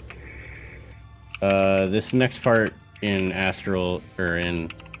 This next part in Astral, or in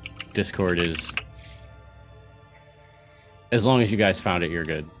Discord, is... As long as you guys found it, you're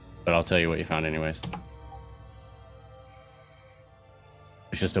good. But I'll tell you what you found anyways.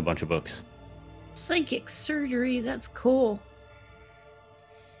 It's just a bunch of books. Psychic surgery, that's cool.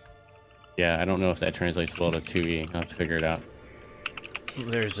 Yeah, I don't know if that translates well to 2e. I'll have to figure it out.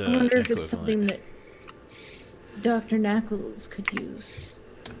 There's a I wonder if it's equivalent. something that Dr. Knuckles could use.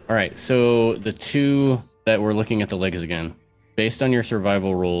 Alright, so the two that we're looking at the legs again. Based on your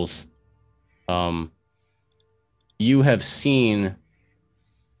survival rolls, you have seen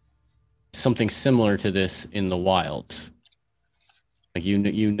something similar to this in the wilds. Like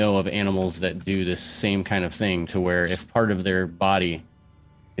you know of animals that do this same kind of thing, to where if part of their body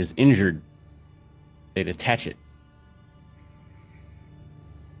is injured, they'd attach it.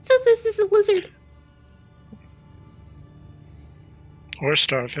 So this is a lizard. Or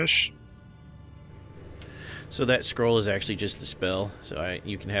starfish. So that scroll is actually just a spell. So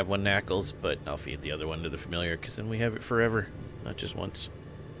you can have one Knuckles, but I'll feed the other one to the familiar, because then we have it forever, not just once.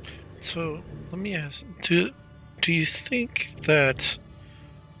 So let me ask: Do you think that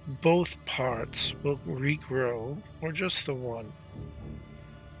both parts will regrow, or just the one?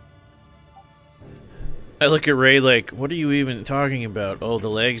 I look at Ray like, what are you even talking about? Oh, the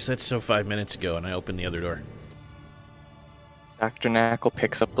legs? That's so 5 minutes ago, and I open the other door. Dr. Knackle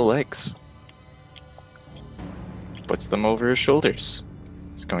picks up the legs. Puts them over his shoulders.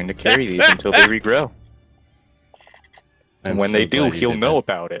 He's going to carry these until they regrow. And when they do, he'll know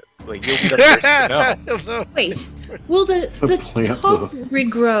about it. Like, he'll be the first to know. Wait, will the top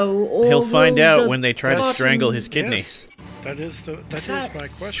regrow, or He'll find will out the when they try to bottom- strangle his kidney. Yes, that is my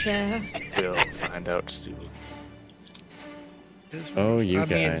That's question. fair. We'll find out soon. Oh, you I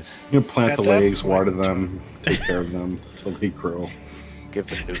mean, guys. You plant At the that legs, point- water them, take care of them until they grow. Give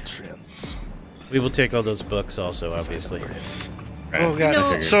them nutrients. We will take all those books also, obviously. Oh god!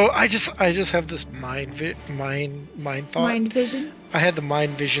 No. So I just have this mind thought. Mind vision. I had the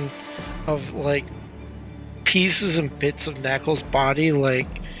mind vision of like pieces and bits of Knuckles' body like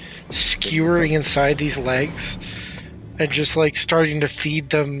skewering inside these legs and just like starting to feed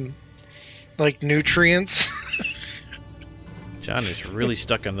them like nutrients. John is really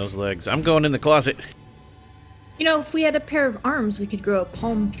stuck on those legs. I'm going in the closet. You know, if we had a pair of arms, we could grow a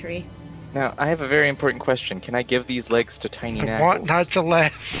palm tree. Now, I have a very important question. Can I give these legs to Tiny I Knuckles? want not to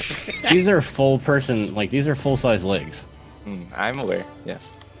laugh. These are these are full-size legs. I'm aware,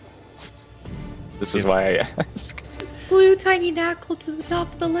 yes. This is why I ask. Just glue tiny knuckle to the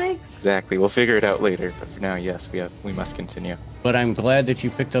top of the legs. Exactly. We'll figure it out later, but for now, yes, we must continue. But I'm glad that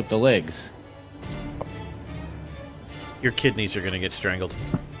you picked up the legs. Your kidneys are going to get strangled.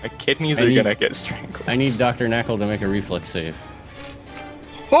 My kidneys I are need- gonna get strangled. I need Dr. Knackle to make a reflex save.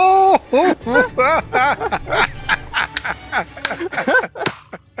 Oh! You're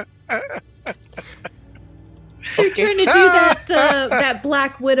trying to do that that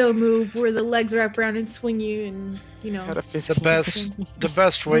Black Widow move where the legs wrap around and swing you, and you know. Got a 15. the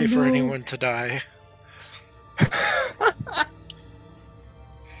best way for no. anyone to die.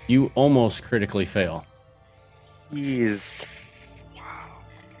 You almost critically fail. Jeez.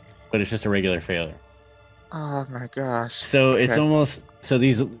 but it's just a regular failure. Oh my gosh. So it's Okay. almost so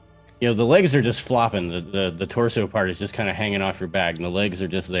these, the legs are just flopping. The torso part is just kind of hanging off your back, and the legs are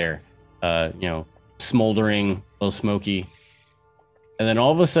just there, smoldering, a little smoky. And then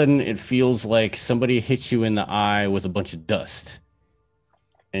all of a sudden, it feels like somebody hits you in the eye with a bunch of dust,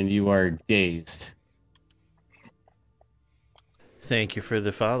 and you are dazed. Thank you for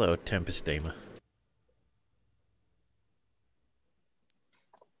the follow, Tempest Dama.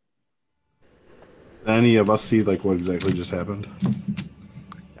 Any of us see like what exactly just happened?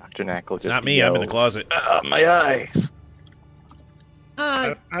 Dr. Knackle just Not me, I'm in the yells, closet. "Ah, my eyes!"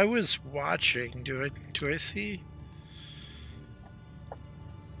 I was watching. Do I see?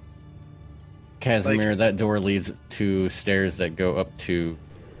 Casimir, that door leads to stairs that go up to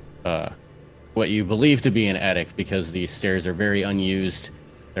what you believe to be an attic, because these stairs are very unused.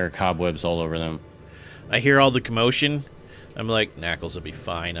 There are cobwebs all over them. I hear all the commotion. I'm like, Knackles will be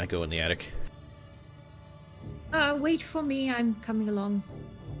fine. I go in the attic. Wait for me. I'm coming along.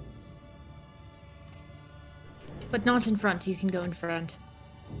 But not in front. You can go in front.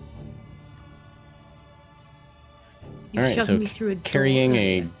 You All right, shoved so me through a door carrying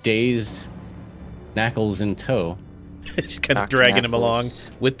a earlier. dazed Knackles in tow. Just kind of Dr. dragging him along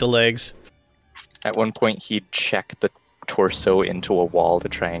Knackles. with the legs. At one point, he'd check the torso into a wall to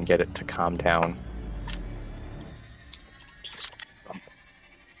try and get it to calm down. Just bump.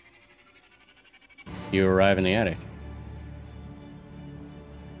 You arrive in the attic.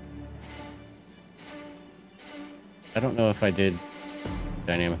 I don't know if I did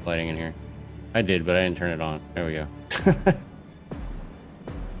dynamic lighting in here. I did, but I didn't turn it on. There we go.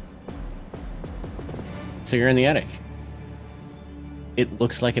 So you're in the attic. It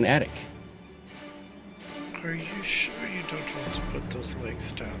looks like an attic. Are you sure you don't want to put those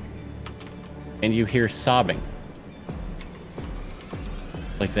legs down? And you hear sobbing.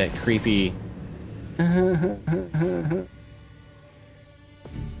 Like that creepy...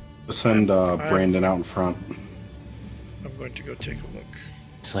 Send Brandon out in front. I'm going to go take a look.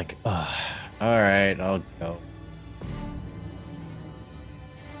 It's like, all right, I'll go.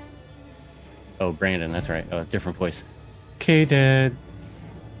 Oh, Brandon, that's right. Oh, different voice. Okay, Dad.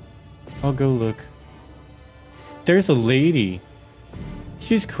 I'll go look. There's a lady.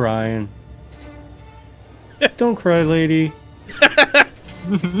 She's crying. Don't cry, lady.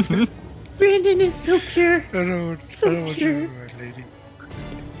 Brandon is so pure. I don't So want pure. you, my lady.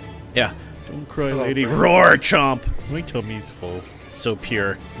 Yeah. Don't cry, Hello, lady. Brandon. Roar, chomp. My tummy's full. So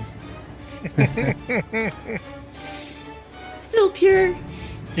pure. Still pure.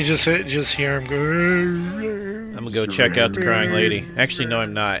 You just hear him go. I'm gonna go check out the crying lady. Actually, no,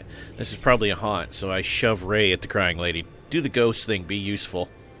 I'm not. This is probably a haunt, so I shove Ray at the crying lady. Do the ghost thing. Be useful.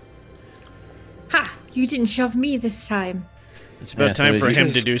 Ha! You didn't shove me this time. It's about Yeah, so time as for you him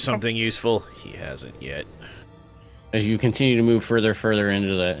guys- to do something useful. He hasn't yet. As you continue to move further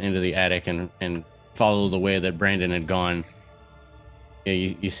into the attic and follow the way that Brandon had gone, yeah,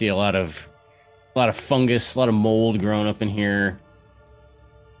 you see a lot of fungus, a lot of mold growing up in here.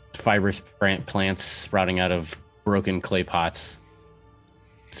 Fibrous plants sprouting out of broken clay pots.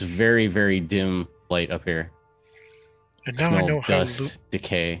 It's very, very dim light up here. And now I Smell know of how. dust,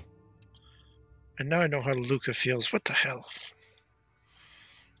 decay. And now I know how Luca feels. What the hell?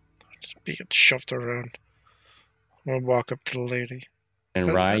 Just being shoved around. I'm gonna walk up to the lady.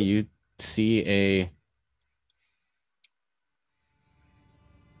 And Oh, Rye, you see a...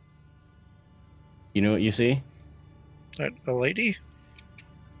 You know what you see? That a lady?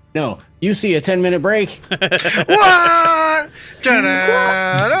 No, you see a 10-minute break. What?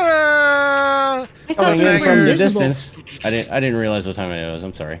 Da-da-da-da! I thought Coming you in were from the invisible. distance. I didn't realize what time it was.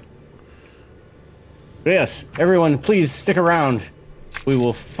 I'm sorry. But yes, everyone, please stick around. We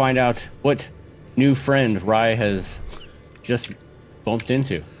will find out what new friend Rye has just bumped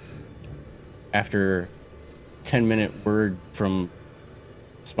into after 10-minute word from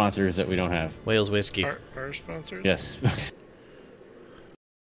sponsors that we don't have. Wales whiskey. Our sponsors? Yes.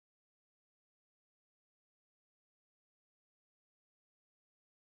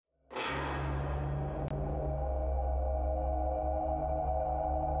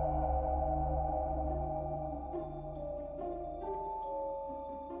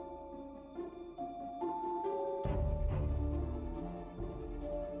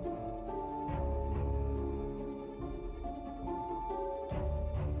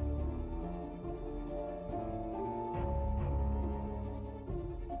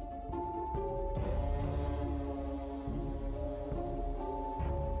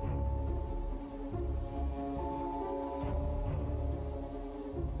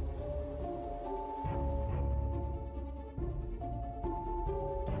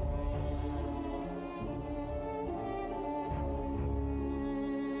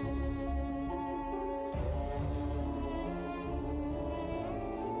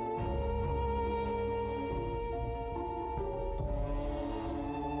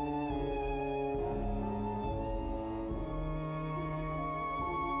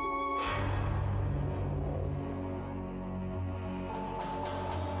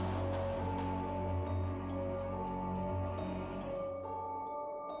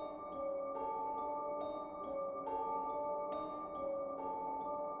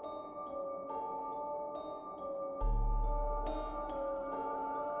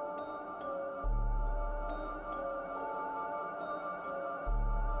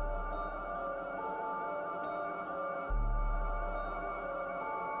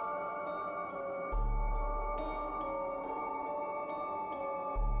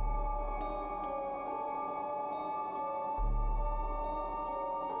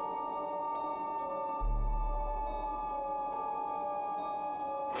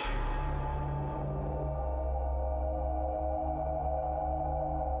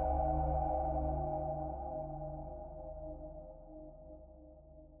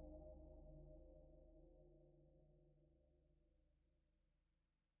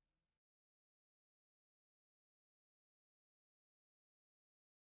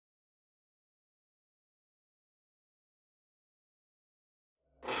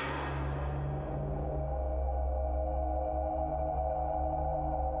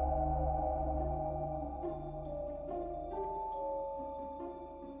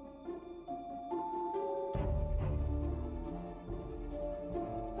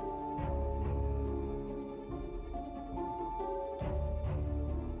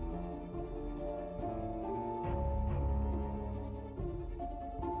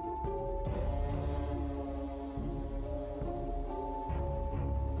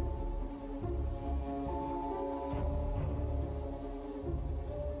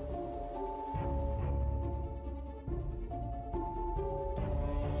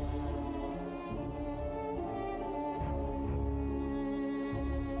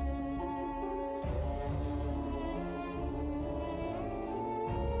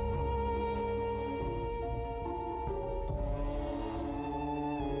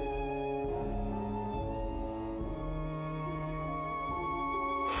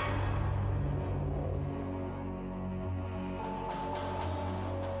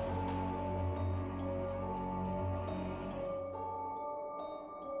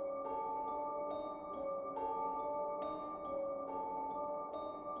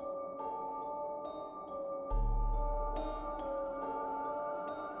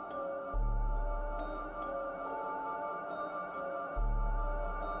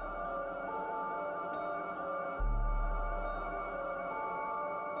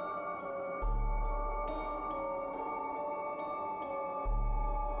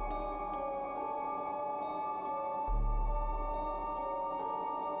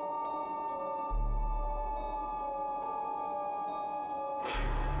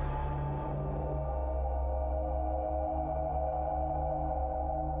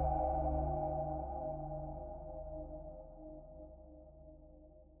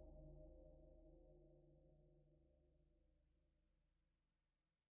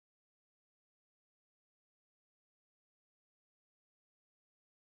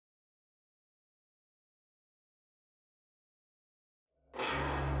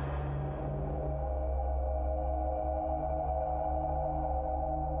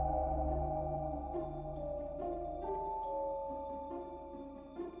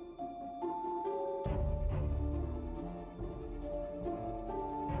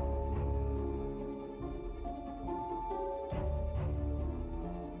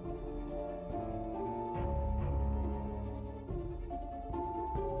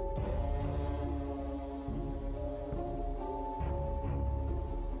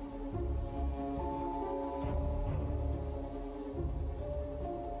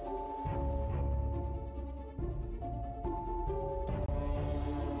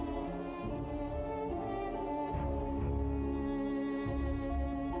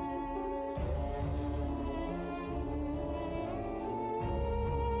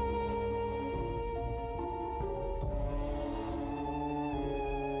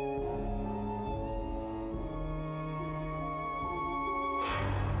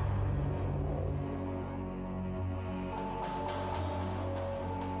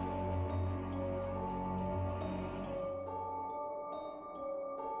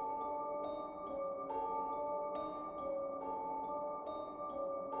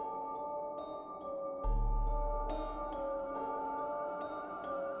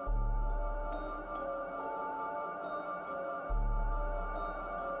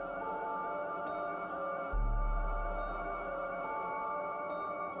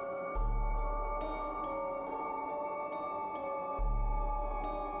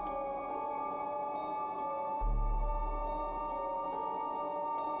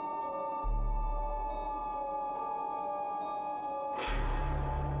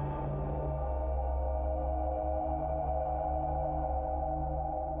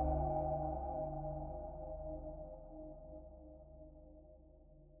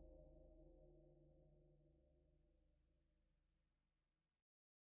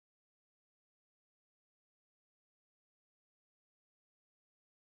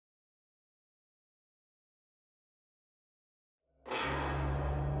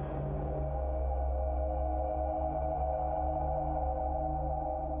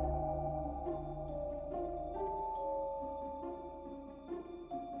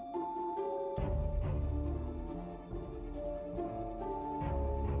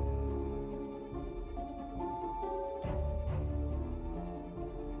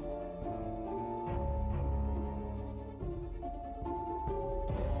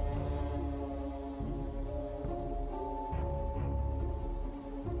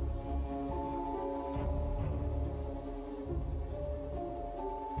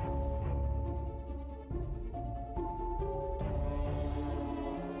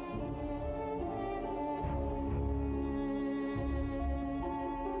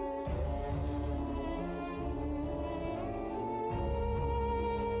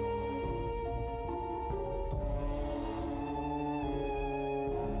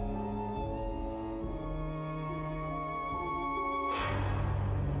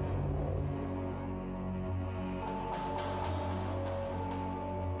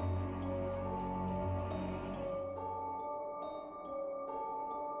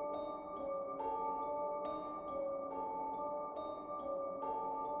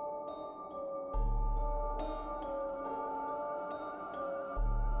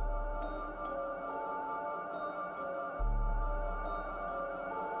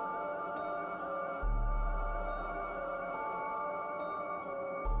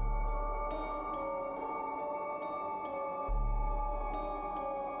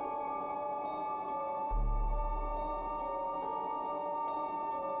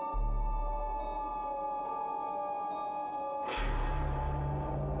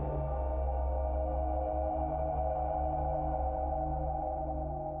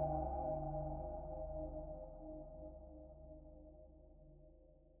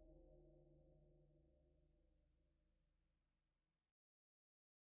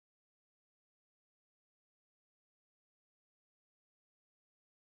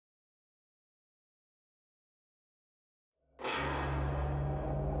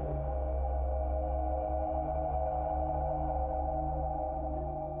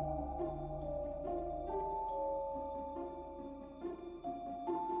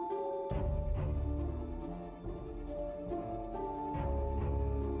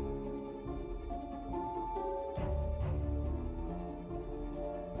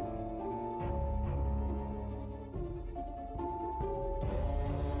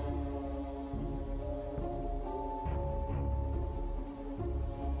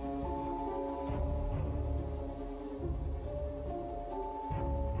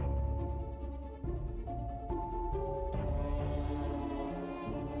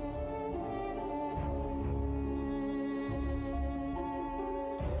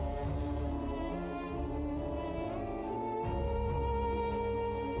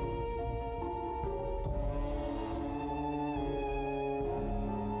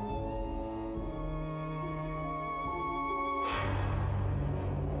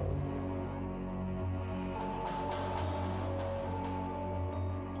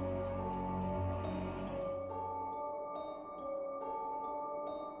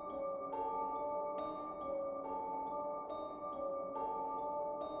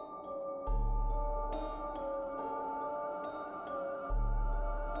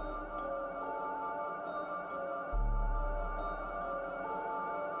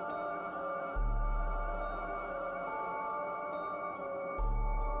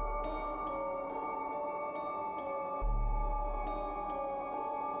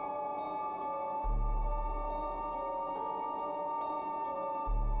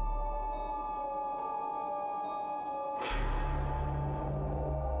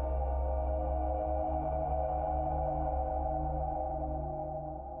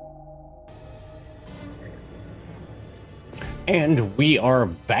 And we are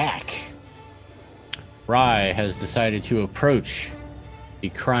back. Rye has decided to approach the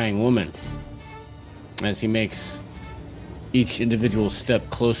crying woman as he makes each individual step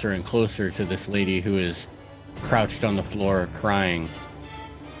closer and closer to this lady who is crouched on the floor crying.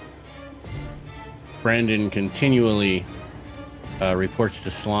 Brandon continually reports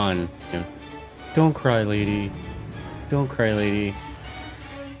to Slan, "Don't cry, lady. Don't cry, lady."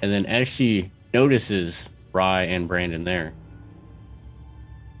 And then as she notices Rye and Brandon there,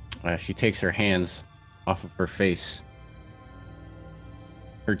 she takes her hands off of her face.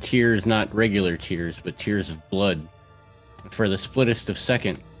 Her tears, not regular tears, but tears of blood. For the splittest of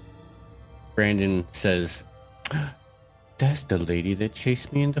second, Brandon says, "That's the lady that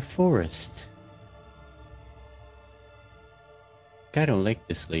chased me in the forest. I don't like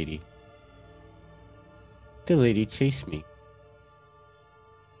this lady. The lady chased me."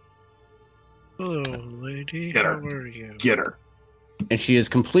 Hello, lady. Get her. How are you? Get her. And she is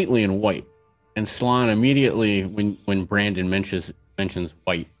completely in white. And Slan, immediately when Brandon mentions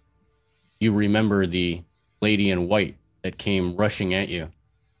white, you remember the lady in white that came rushing at you.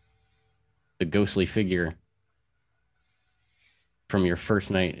 The ghostly figure from your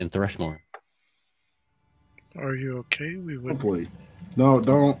first night in Thrushmoor. Are you okay? We would. Hopefully. No,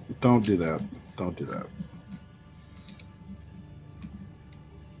 don't do that. Don't do that.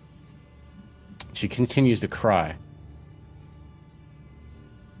 She continues to cry.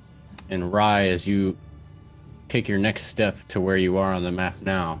 And Rye, as you take your next step to where you are on the map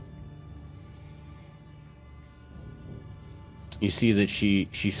now, you see that she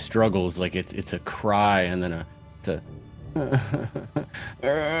struggles, like it's a cry and then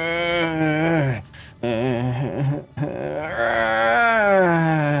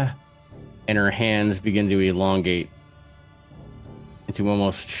and her hands begin to elongate into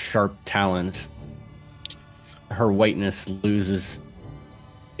almost sharp talons. Her whiteness loses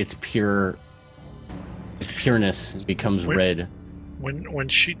its pureness and becomes red. When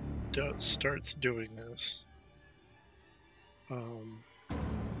she starts doing this, I'll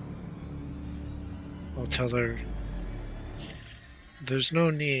tell her there's no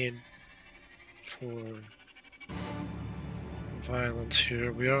need for violence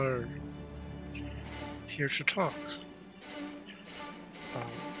here. We are here to talk.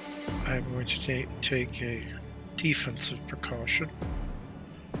 I'm going to take a defensive precaution.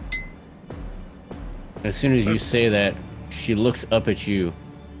 As soon as you say that, she looks up at you,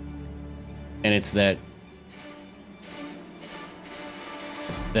 and it's that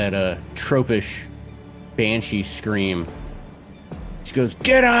tropish banshee scream. She goes,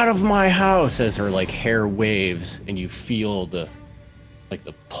 "Get out of my house!" as her hair waves, and you feel the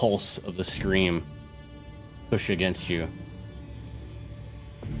pulse of the scream push against you.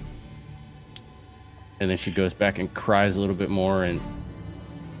 And then she goes back and cries a little bit more, and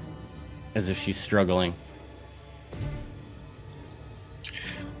as if she's struggling.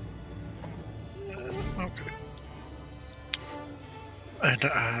 And,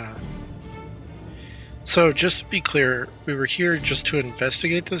 so, just to be clear, we were here just to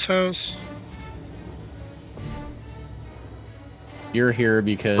investigate this house? You're here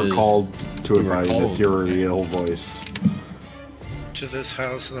because We're called to you it were by called. the ethereal voice. To this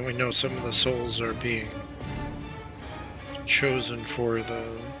house, and then we know some of the souls are being chosen for the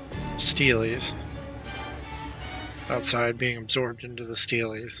Steelies. Outside, being absorbed into the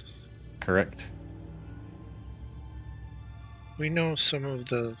Steelies. Correct. We know some of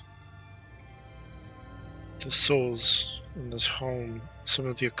the souls in this home, some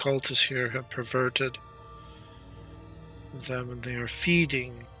of the occultists here have perverted them, and they are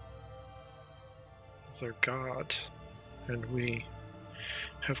feeding their god. And we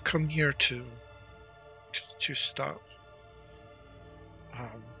have come here to stop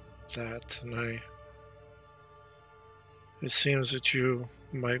that. And it seems that you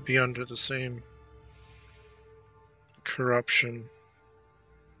might be under the same corruption.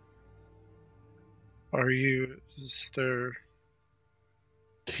 Is there...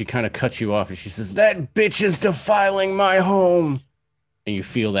 She kind of cuts you off and she says, "That bitch is defiling my home." And you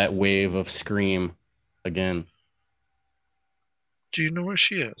feel that wave of scream again. Do you know where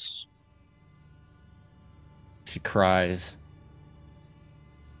she is? She cries.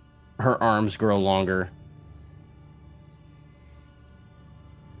 Her arms grow longer.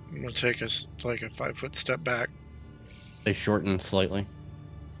 I'm gonna take us like a 5-foot step back. They shorten slightly.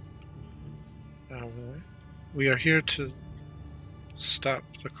 We are here to stop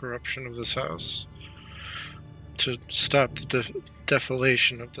the corruption of this house, to stop the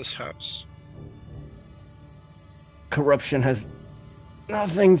defilation of this house. Corruption has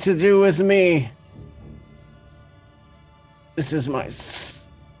nothing to do with me. This is my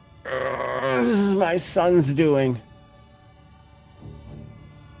son's doing.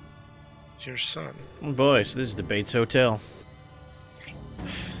 Your son. Oh boy, so this is the Bates Hotel.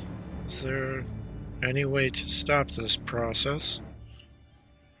 Is there any way to stop this process?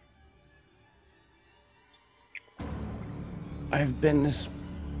 I've been this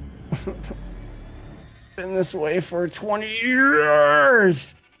way for 20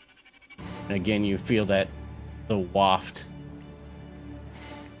 years. And again, you feel the waft.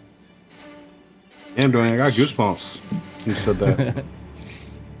 Yeah, I'm doing. I got goosebumps. You said that.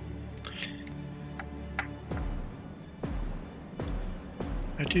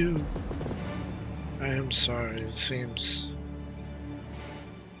 I am sorry. It seems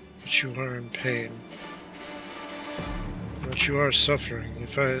that you are in pain. That you are suffering.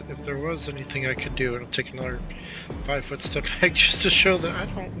 If there was anything I could do, I'll take another 5-foot step back just to show that I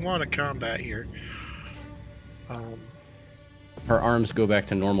don't want to combat here. Her arms go back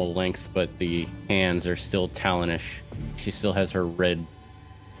to normal length, but the hands are still talonish. She still has her red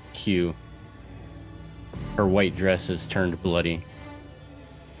hue. Her white dress is turned bloody.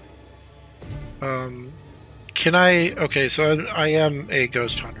 Can I... Okay, so I am a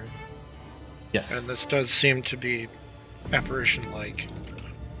ghost hunter. Yes. And this does seem to be apparition-like.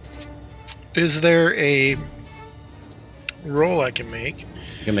 Is there a roll I can make?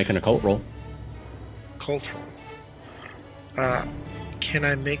 You can make an occult roll. Occult roll. Can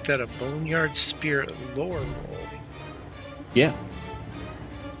I make that a Boneyard Spirit lore roll? Yeah.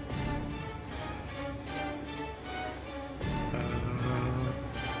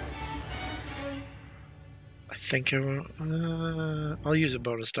 I think I'll use a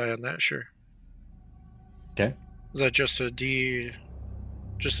bonus die on that, sure. Okay. Is that just a D?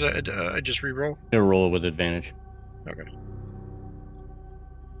 I just re-roll? You'll roll with advantage. Okay.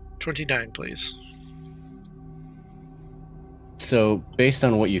 29, please. So, based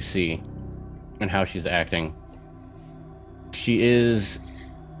on what you see and how she's acting, she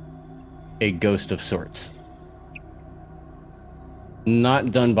is a ghost of sorts.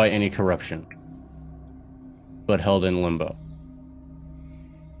 Not done by any corruption, but held in limbo.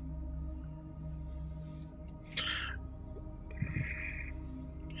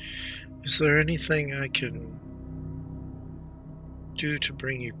 Is there anything I can do to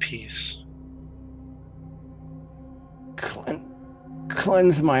bring you peace?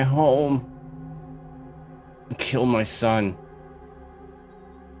 Cleanse my home. Kill my son.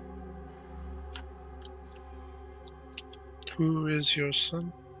 Who is your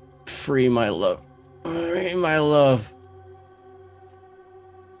son? Free my love. Free my love.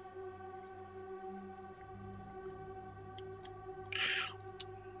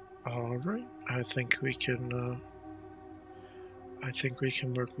 All right. I think we can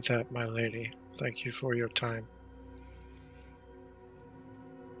work with that, my lady. Thank you for your time.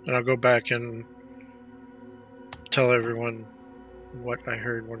 And I'll go back and tell everyone what I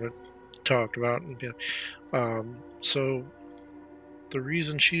heard, what I talked about, and be so the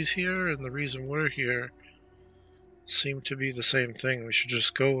reason she's here and the reason we're here seem to be the same thing. We should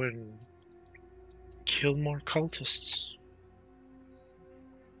just go and kill more cultists.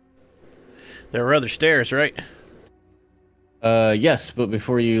 There are other stairs, right? Yes, but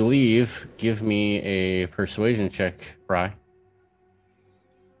before you leave, give me a persuasion check, Bry.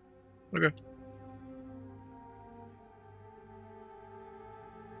 Okay.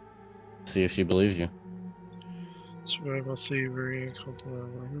 See if she believes you. Survival thievery.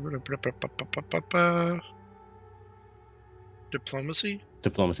 Diplomacy?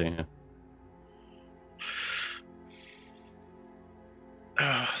 Diplomacy,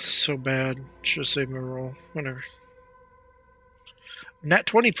 yeah. So bad. Should have saved my roll. Whatever. Nat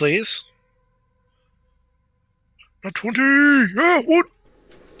 20, please. Nat 20! Ah, what?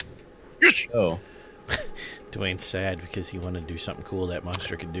 Yes! Oh. Dwayne's sad because he wanted to do something cool that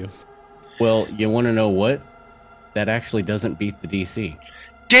monster could do. Well, you want to know what? That actually doesn't beat the DC.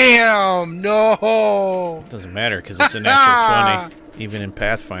 Damn! No! Doesn't matter because it's a natural 20. Even in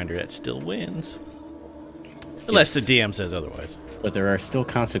Pathfinder, that still wins. Unless the DM says otherwise. But there are still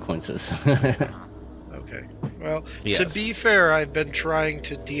consequences. Okay. Well, Yes. to be fair, I've been trying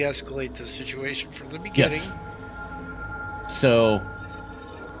to de-escalate the situation from the beginning. Yes. So,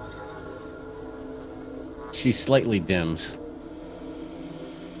 she slightly dims,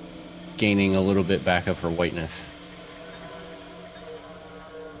 gaining a little bit back of her whiteness.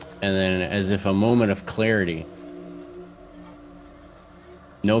 And then, as if a moment of clarity,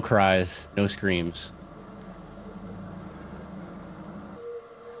 no cries, no screams.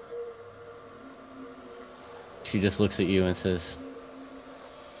 She just looks at you and says,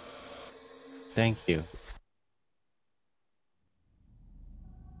 "Thank you."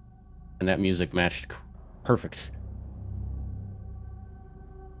 And that music matched perfect.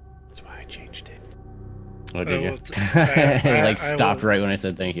 That's why I changed it. Oh, did you? I Stopped will- right when I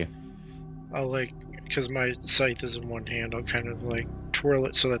said thank you. I'll because my scythe is in one hand, I'll kind of twirl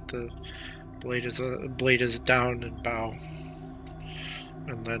it so that the blade is down and bow.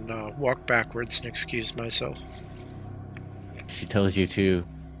 And then walk backwards and excuse myself. She tells you to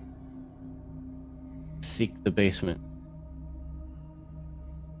seek the basement.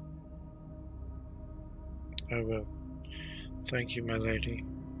 I will. Thank you, my lady.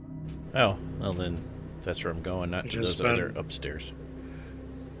 Oh, well then, that's where I'm going, not It to has those other been- upstairs.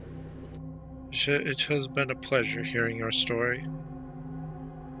 It has been a pleasure hearing your story.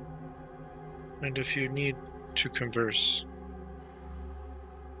 And if you need to converse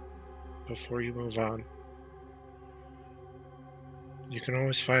before you move on, you can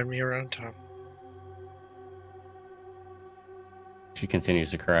always find me around town. She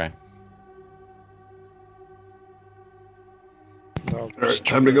continues to cry. I'll All right, just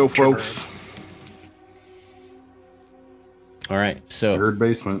time to go, turn folks. All right, so Third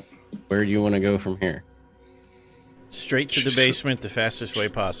basement. where do you want to go from here? Straight to the Jeez. basement the fastest way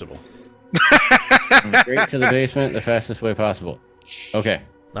possible. Straight to the basement, the fastest way possible. Okay.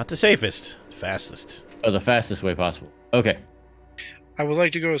 Not the safest, fastest. Oh, the fastest way possible. Okay. I would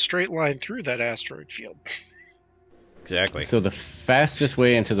like to go a straight line through that asteroid field. Exactly. So the fastest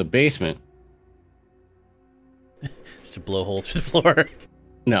way into the basement. It's to blow a hole through the floor.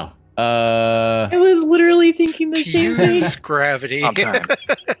 No. I was literally thinking the same thing. Use gravity. On time.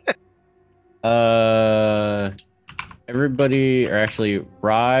 Everybody, or actually,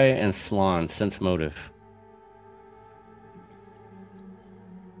 Rye and Slan, sense motive.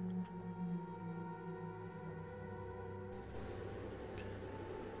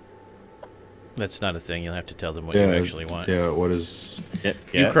 That's not a thing. You'll have to tell them what you actually want. Yeah, what is...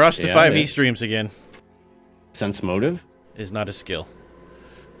 You crossed the 5e streams again. Sense motive? Is not a skill.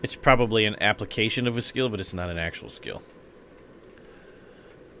 It's probably an application of a skill, but it's not an actual skill.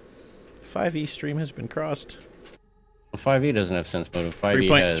 5e stream has been crossed. 5e doesn't have sense motive.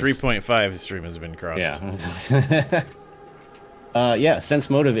 5e has... 3.5 stream has been crossed. Yeah. Yeah, sense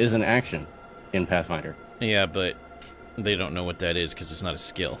motive is an action in Pathfinder. Yeah, but they don't know what that is because it's not a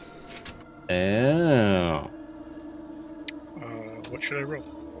skill. Oh. What should I roll?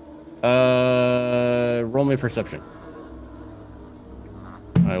 Roll me perception.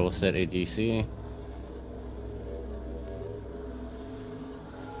 I will set a DC.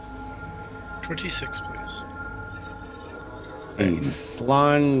 26, please.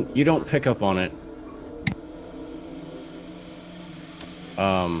 Slan, you don't pick up on it.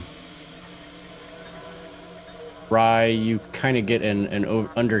 Rye, you kind of get an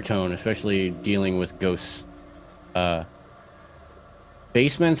undertone, especially dealing with ghosts.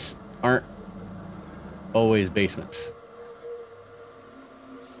 Basements aren't always basements.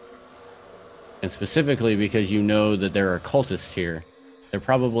 And specifically because you know that there are cultists here, They're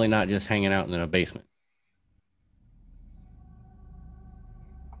probably not just hanging out in a basement.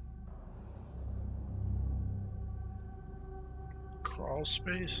 Crawl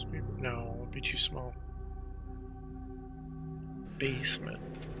space? Maybe, no, it'd be too small. Basement.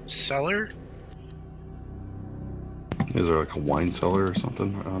 Cellar? Is there like a wine cellar or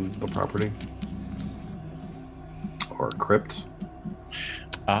something on the property? Or a crypt?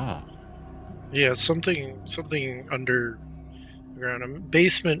 Ah. Yeah, something underground.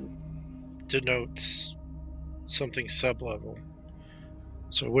 Basement denotes something sub-level.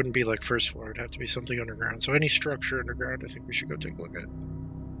 So it wouldn't be like first floor. It'd have to be something underground. So any structure underground, I think we should go take a look at.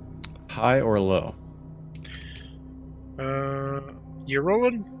 High or low? You're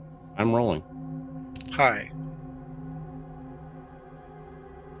rolling? I'm rolling. High.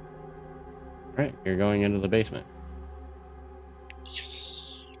 All right, you're going into the basement.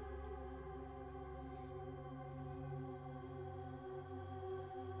 Yes.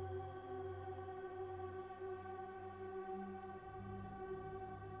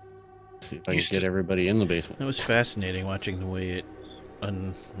 See if I can get everybody in the basement. It was fascinating watching the way it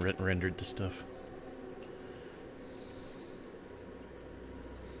rendered the stuff.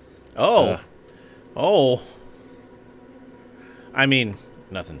 Oh. Oh. I mean,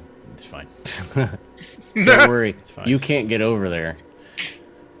 nothing. It's fine. Don't worry. It's fine. You can't get over there.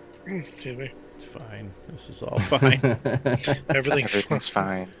 Excuse me. It's fine. This is all fine. Everything's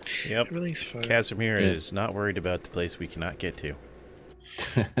fine. Yep. Everything's fine. Casimir is not worried about the place we cannot get to.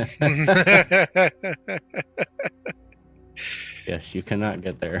 Yes, you cannot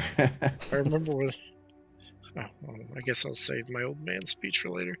get there. I remember when... Oh, well, I guess I'll save my old man speech for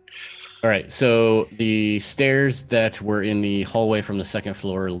later. All right, so the stairs that were in the hallway from the second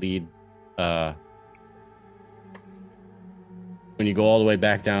floor lead... when you go all the way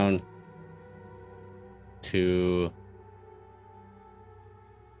back down to...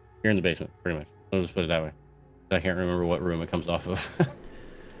 You're in the basement, pretty much. I'll just put it that way. I can't remember what room it comes off of.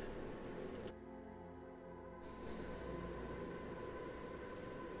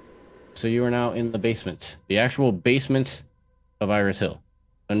 So you are now in the basement. The actual basement of Iris Hill.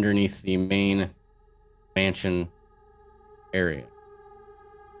 Underneath the main mansion area.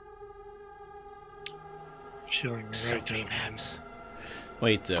 Feeling right there. Maps.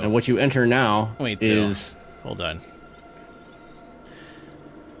 Wait, though. And what you enter now is... Hold on.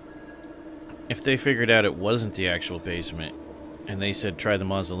 If they figured out it wasn't the actual basement, and they said try the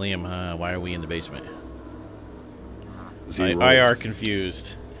mausoleum, why are we in the basement? I are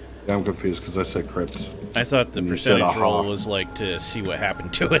confused. Yeah, I'm confused because I said crypt. I thought the And you percentage said, roll aha. was like to see what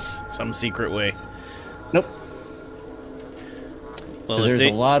happened to us, some secret way. Nope. Well, There's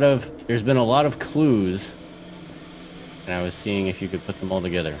if there's been a lot of clues, and I was seeing if you could put them all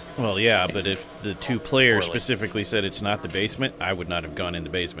together. well, yeah, but if the two players Poorly. specifically said it's not the basement, I would not have gone in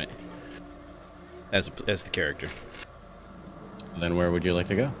the basement as the character. Then where would you like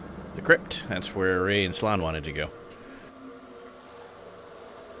to go? The crypt. That's where Ray and Slan wanted to go.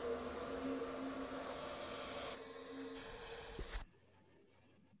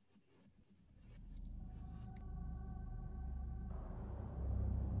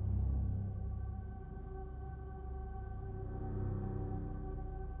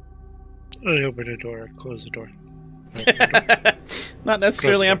 I open the door, close the door. Not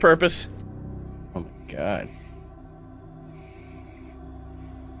necessarily on purpose. Oh my god.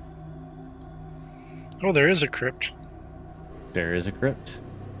 Oh, there is a crypt. There is a crypt.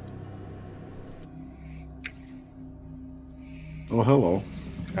 Oh, hello.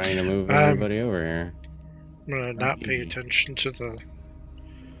 Trying to move everybody over here. I'm gonna not pay attention to the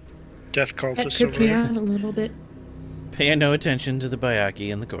death That cultist tripped over me there. out a little bit. Pay no attention to the Bayaki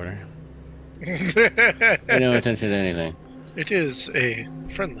in the corner. Pay no attention to anything. It is a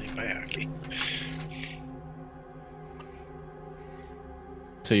friendly Bayaki.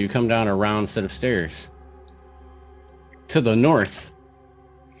 So you come down a round set of stairs. To the north,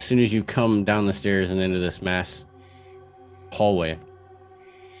 as soon as you come down the stairs and into this mass hallway,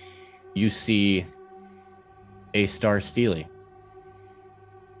 you see a Star Steely.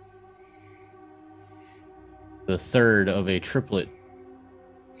 The third of a triplet,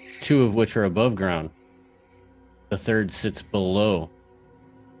 two of which are above ground. The third sits below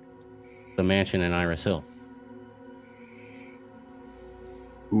the mansion in Iris Hill.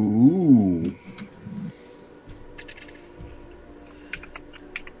 Ooh.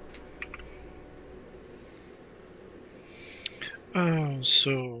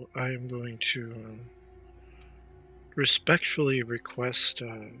 So I am going to respectfully request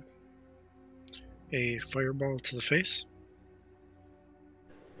a fireball to the face.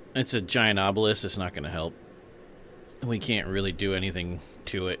 It's a giant obelisk. It's not going to help. we can't really do anything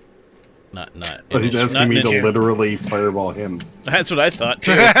to it. Not. But he's asking me to literally fireball him. That's what I thought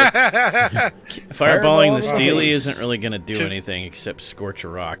too. Fireballing the Steely isn't really going to do anything except scorch a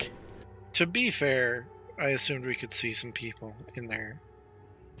rock. To be fair, I assumed we could see some people in there.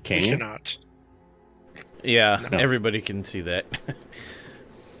 Can we you? cannot. Yeah, No. everybody can see that.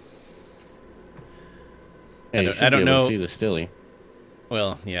 Hey, I don't know. See the Stilly.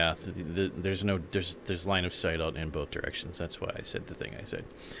 Well, yeah, there's line of sight out in both directions. That's why I said the thing I said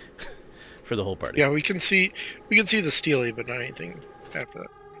for the whole party. Yeah, we can see the Steely, but not anything after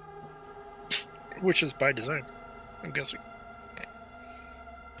that. Which is by design, I'm guessing.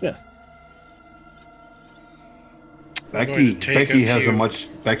 Yeah. Becky has a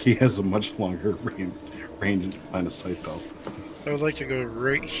much longer range line of sight though. I would like to go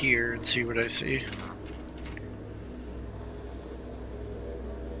right here and see what I see.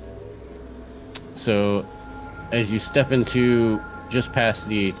 So, as you step into just past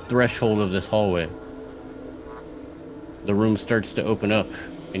the threshold of this hallway, the room starts to open up,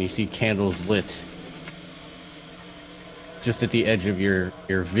 and you see candles lit. Just at the edge of your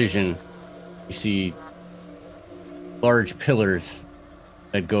vision, you see large pillars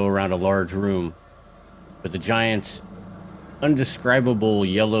that go around a large room with a giant, undescribable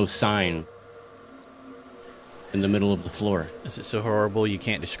yellow sign in the middle of the floor. Is it so horrible you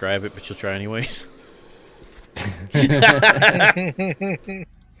can't describe it, but you'll try anyways?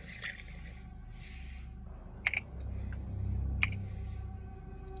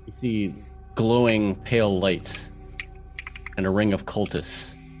 You see glowing pale lights and a ring of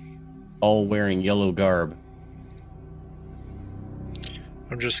cultists, all wearing yellow garb.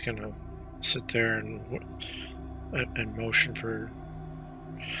 I'm just gonna sit there and motion for,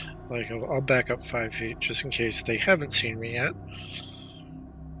 like, I'll back up 5 feet just in case they haven't seen me yet,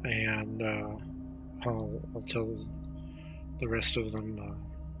 and I'll tell the rest of them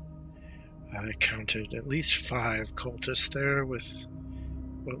I counted at least 5 cultists there with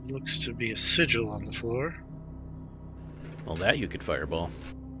what looks to be a sigil on the floor. Well, that you could fireball.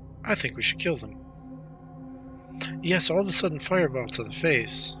 I think we should kill them. Yes, all of a sudden fireball to the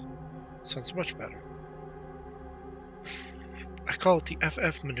face. Sounds much better. I call it the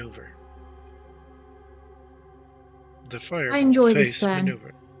FF maneuver. The fireball I enjoy face this plan.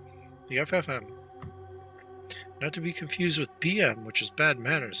 maneuver. The FFM. Not to be confused with BM, which is bad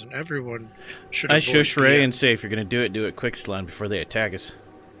manners, and everyone should I avoid shush Ray BM. and say, if you're going to do it quick, Slon, before they attack us.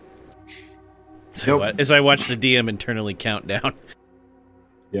 Yep. As I watch the DM internally count down.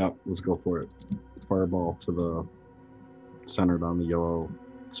 Yeah, let's go for it. Fireball to the centered on the yellow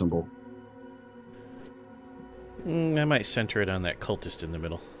symbol. I might center it on that cultist in the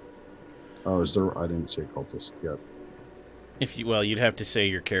middle. Oh, is there? I didn't see a cultist yet. Well, you'd have to say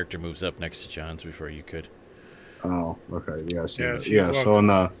your character moves up next to John's before you could. Oh, okay. Yeah, I see Yeah, that. if you Yeah, walk- so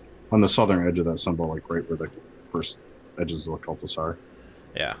on the southern edge of that symbol, like right where the first edges of the cultists are,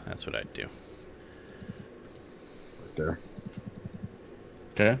 Yeah, that's what I'd do. right there.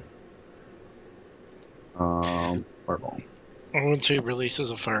 Okay. Fireball. Once he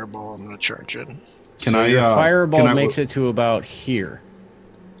releases a fireball, I'm going to charge in. Can So I? your fireball can I- makes it to about here,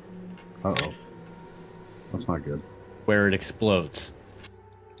 Uh-oh. That's not good. where it explodes.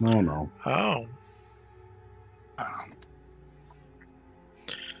 No. Oh.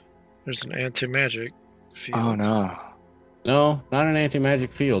 There's an anti-magic field. Oh no. No, not an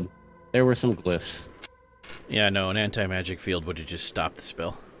anti-magic field. There were some glyphs. Yeah, no, an anti-magic field would have just stopped the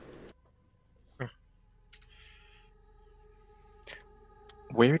spell.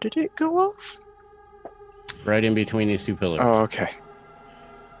 Where did it go off? Right in between these two pillars. Oh, okay.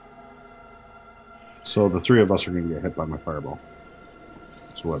 So the three of us are going to get hit by my fireball.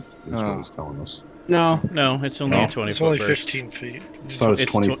 That's what Oh. he's telling us. No. No, it's only No. a 20-foot It's only burst. 15 feet. I thought it's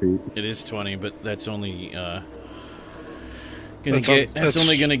 20 feet. It is 20, but that's only That's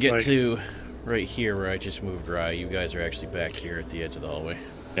only gonna get like- to right here where I just moved Rye. You guys are actually back here at the edge of the hallway.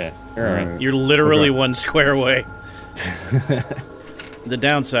 Okay. You're all right. You're literally Okay. one square away. The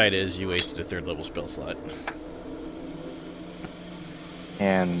downside is you wasted a 3rd level spell slot.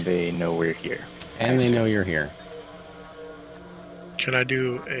 And they know we're here. And they know you're here. Can I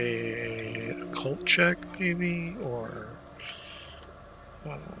do a occult check, maybe? Or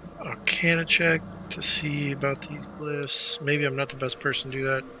a arcana check to see about these glyphs? Maybe I'm not the best person to do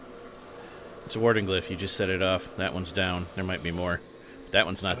that. It's a warding glyph. You just set it off. That one's down. There might be more. That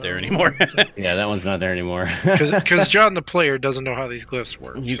one's not there anymore. Yeah, that one's not there anymore. Because John the player doesn't know how these glyphs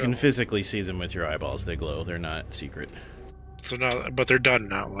work. You so. can physically see them with your eyeballs. They glow. They're not secret. So now, but they're done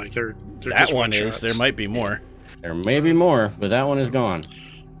now. Like they're That just one is. one-shots. There might be more. There may be more, but that one is gone.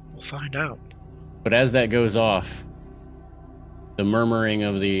 We'll find out. But as that goes off, The murmuring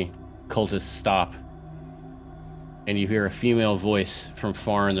of the cultists stop, and you hear a female voice from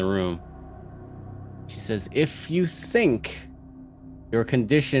far in the room. She says, "If you think your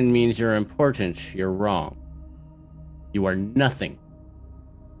condition means you're important, you're wrong. You are nothing.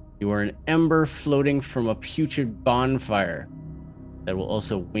 You are an ember floating from a putrid bonfire that will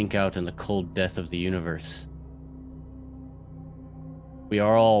also wink out in the cold death of the universe. We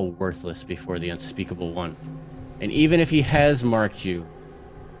are all worthless before the unspeakable one. And even if he has marked you,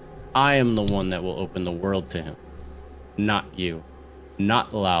 I am the one that will open the world to him. Not you.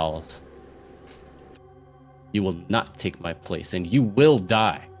 Not Lowell's. You will not take my place, and you will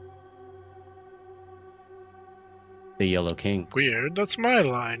die." The Yellow King Weird, that's my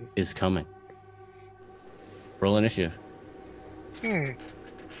line. is coming. Roll initiative.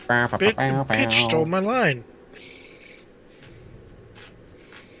 Bitch stole my line.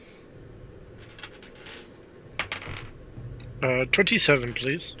 Uh, 27,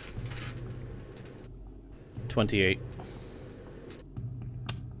 please. 28.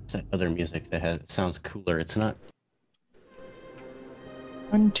 It's that other music that sounds cooler. It's not.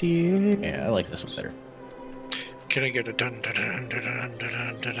 20. Yeah, I like this one better. Can I get a dun dun dun dun dun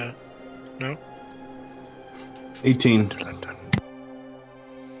dun dun dun? No? 18.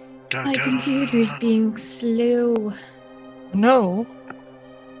 Dun, My dun. computer's being slow. No.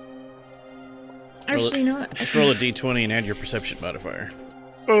 Actually, no. Just roll a d20 and add your perception modifier.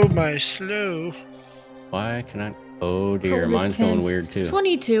 Oh, my slow. Why can I? Oh dear, Rolled a mine's 10. going weird too.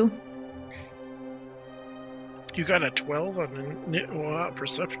 22. You got a 12 on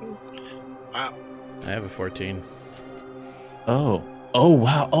perception? Wow. I have a 14. Oh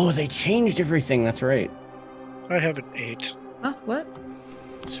wow. Oh, they changed everything. That's right. I have an 8. Huh? What?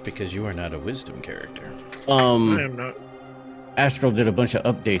 It's because you are not a wisdom character. I am not. Astral did a bunch of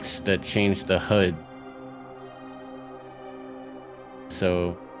updates that changed the HUD.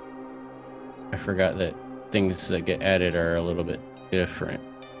 So I forgot that things that get added are a little bit different.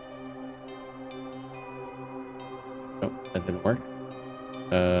 Oh, that didn't work.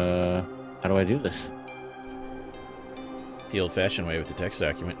 How do I do this? The old-fashioned way with the text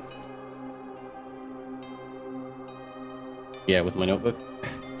document. Yeah, with my notebook.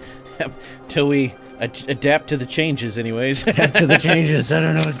 Till we adapt to the changes, anyways. After the changes, I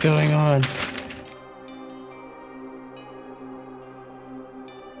don't know what's going on.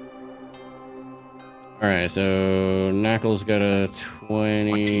 Alright, so Knuckles got a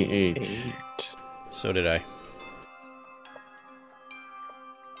 28. So did I.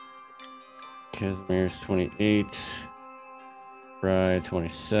 Casimir's 28. Fry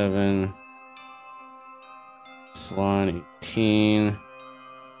 27. Slan 18.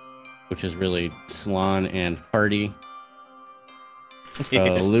 Which is really Slan and Party.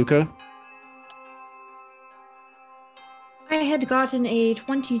 Luca. I had gotten a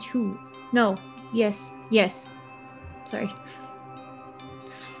 22. No. Yes. Sorry.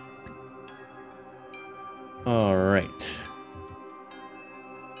 Alright.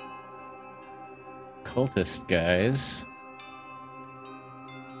 Cultist guys.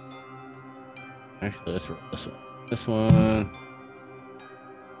 Actually, let's roll this one. This one.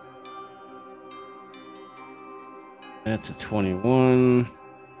 That's a 21.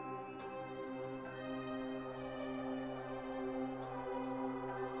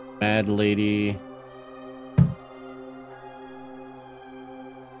 Mad Lady.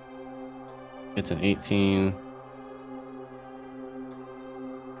 It's an 18.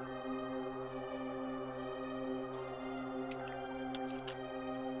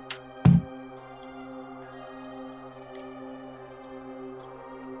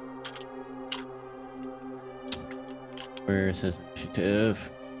 Where is his initiative?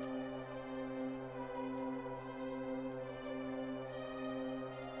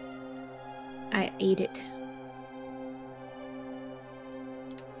 I ate it.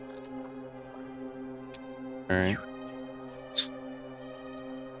 Alright.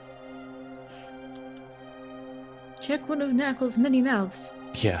 Check one of Knuckles' many mouths.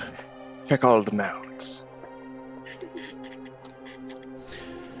 Yeah. Check all the mouths.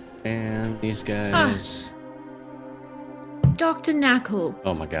 And these guys. Dr. Knuckle,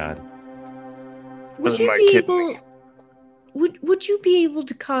 Oh my god. would With you my be kidney. able would you be able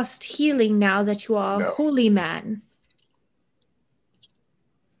to cast healing now that you are a No. holy man?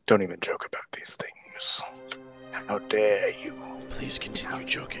 Don't even joke about these things. How dare you? Please continue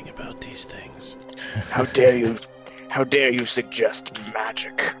joking about these things. How dare you? How dare you suggest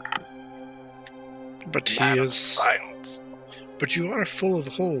magic? But he Man of is. silence. But you are full of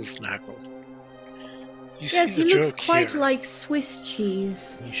holes, Knuckle. You Yes, see he the looks joke quite here. like Swiss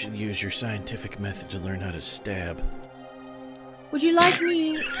cheese. You should use your scientific method to learn how to stab. Would you like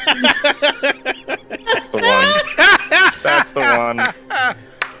me? That's the one. That's the one.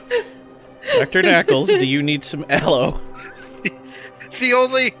 Dr. Knackles, do you need some aloe? The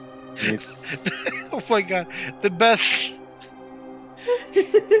only... It's, Oh my god. The best...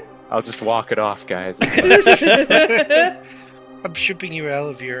 I'll just walk it off, guys. I'm shipping you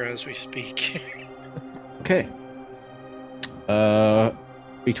aloe vera as we speak. Okay.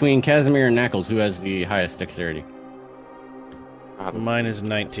 Between Casimir and Knackles, who has the highest dexterity? Mine is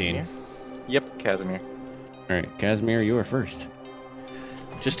 19. Yep, Casimir. All right, Casimir, you are first.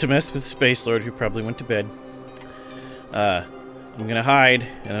 Just to mess with Space Lord, who probably went to bed. I'm gonna hide,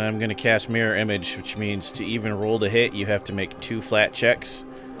 and I'm gonna cast Mirror Image, which means to even roll to hit, you have to make 2 flat checks,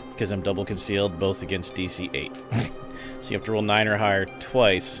 because I'm double concealed, both against DC 8. So you have to roll 9 or higher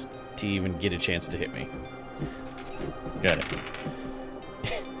twice to even get a chance to hit me. Got it.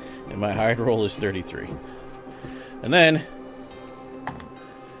 And my hide roll is 33. And then,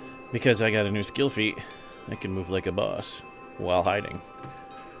 because I got a new skill feat, I can move like a boss while hiding.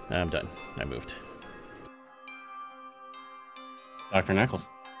 I'm done. I moved. Dr. Knackles.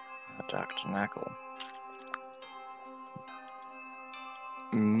 Dr. Knackle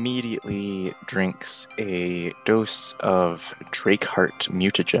immediately drinks a dose of Drakeheart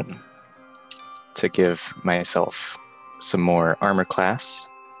mutagen to give myself some more armor class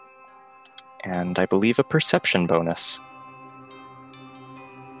and I believe a perception bonus.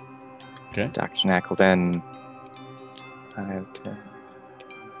 Okay. Dr. Knackle then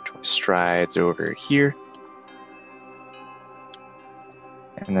strides over here.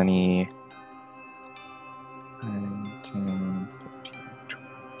 And then he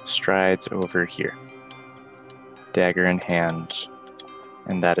strides over here. Dagger in hand.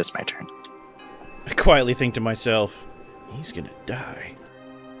 And that is my turn. I quietly think to myself, he's gonna die.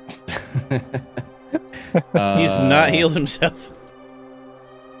 He's not healed himself.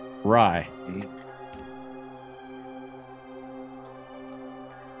 Rye.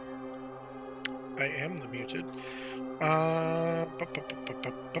 I am the muted.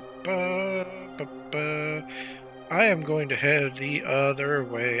 I am going to head the other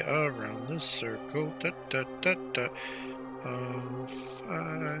way around this circle. 5,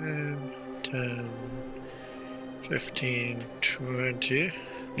 10, 15, 20.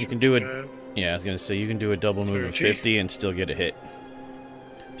 You can do it. Yeah, I was gonna say you can do a double move of 50 and still get a hit.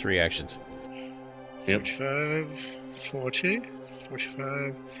 3 actions. 45, 40,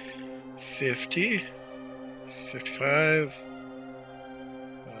 45, 50, 55,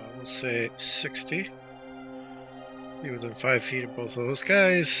 we'll say 60. Be within 5 feet of both of those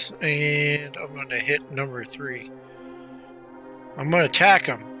guys, and I'm going to hit number 3. I'm going to attack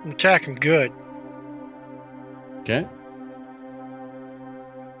him. I'm going to attack him good. Okay.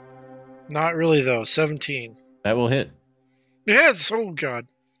 Not really, though. 17. That will hit. Yes! Oh, God.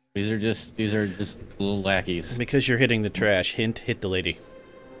 These are just little lackeys. Because you're hitting the trash. Hint, hit the lady.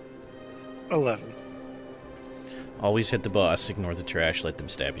 11. Always hit the boss, ignore the trash, let them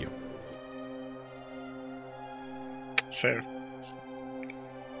stab you. Fair.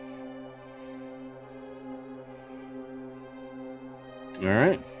 All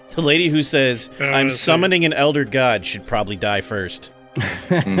right. The lady who says, I'm summoning an elder god should probably die first.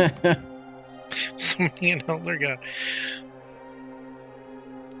 Summoning an elder god.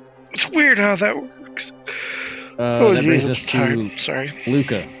 It's weird how that works. That brings us to Sorry.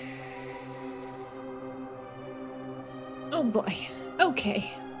 Luca. Oh boy.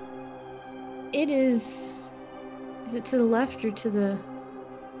 Okay. It is... Is it to the left or to the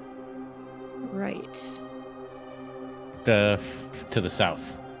right? To the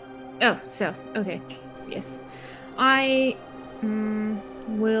south. Oh, south. Okay. Yes. I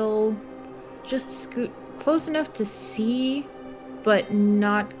will just scoot close enough to see, but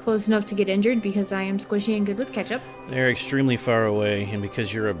not close enough to get injured because I am squishy and good with ketchup. They're extremely far away, and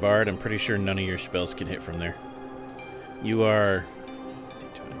because you're a bard, I'm pretty sure none of your spells can hit from there. You are...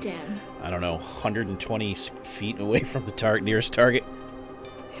 Damn. I don't know, 120 feet away from the nearest target.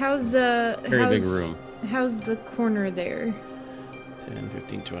 How's big room. How's the corner there? 10,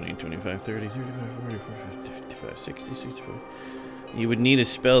 15, 20, 25, 30, 35, 40, 50, 55, 60, 65. You would need a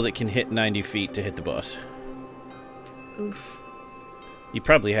spell that can hit 90 feet to hit the boss. Oof. You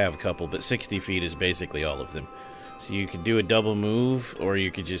probably have a couple, but 60 feet is basically all of them. So you could do a double move, or you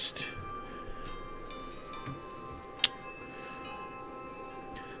could just...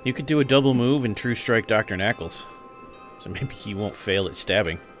 You could do a double move and true strike Dr. Knackles. So maybe he won't fail at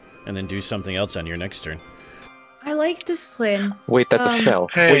stabbing. And then do something else on your next turn. I like this plan. Wait, that's a spell.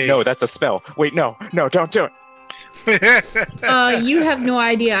 Hey. Wait, no, that's a spell. Wait, no, don't do it. You have no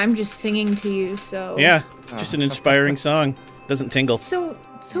idea. I'm just singing to you, so... Yeah, just an inspiring song. Doesn't tingle.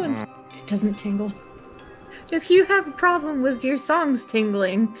 It doesn't tingle. If you have a problem with your songs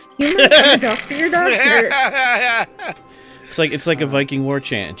tingling, you might need to talk to your doctor. It's like a Viking war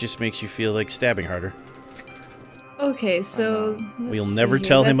chant. It just makes you feel like stabbing harder. Okay, so We'll never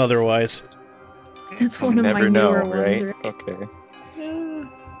tell him otherwise. That's one of my Never newer know, ones, right? right?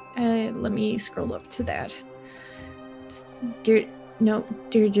 Okay. Let me scroll up to that. Dirge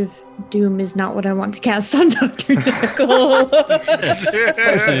of Doom is not what I want to cast on Dr. Nickel. Of course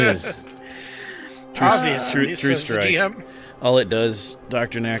it is. Obviously, True says the strike. DM. All it does,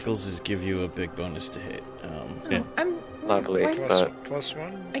 Dr. Knackles, is give you a big bonus to hit. Yeah. Lovely. why- But Plus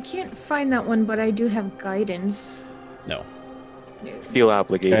one. I can't find that one, but I do have guidance. No. feel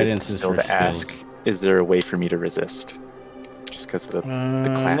obligated Guidance is still for to ask, is there a way for me to resist? Just because of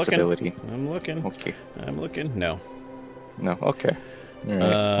the class ability. I'm looking. Okay. No. No, okay. All right.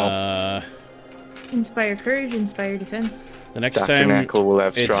 Well, Inspire courage, inspire defense. The next Dr. time Knackle will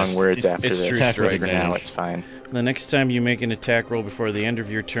have it's- strong words after it's this. true but strike. for now, it's fine. The next time you make an attack roll before the end of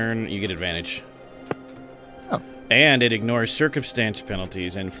your turn, you get advantage. Oh. And it ignores circumstance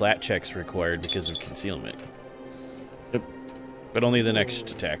penalties and flat checks required because of concealment. Yep. But only the next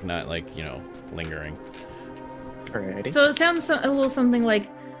attack, not lingering. Alrighty. So it sounds a little something like,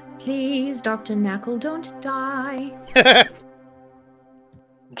 "Please, Dr. Knackle, don't die."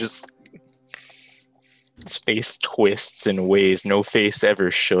 Just his face twists in ways no face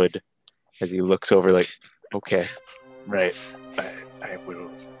ever should as he looks over like, okay, right, I will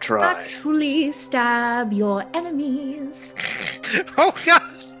try. Actually stab your enemies Oh god.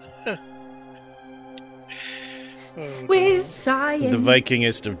 Oh, with science. The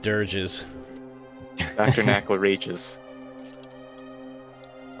Vikingest of dirges. Dr. Knackle rages.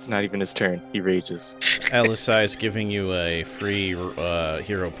 It's not even his turn. He rages. Alisai is giving you a free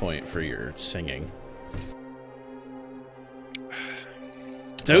hero point for your singing.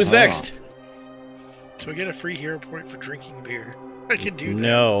 So who's next? So I get a free hero point for drinking beer. I can do that.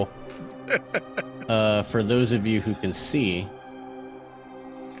 No. For those of you who can see,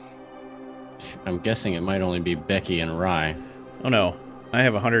 I'm guessing it might only be Becky and Rye. Oh no. I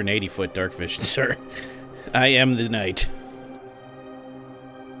have 180-foot dark vision, sir. I am the knight.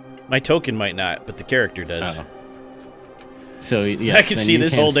 My token might not, but the character does. Oh. So yeah, I can see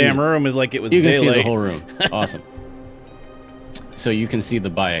this whole damn room like it was You can daylight. see the whole room. Awesome. So you can see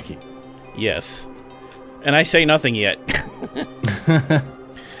the Bayaki. Yes. And I say nothing yet.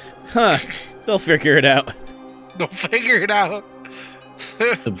 Huh. They'll figure it out. They'll figure it out.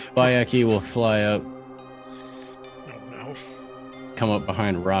 The Bayaki will fly up, Oh no. come up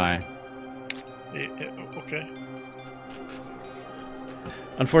behind Rye. Okay.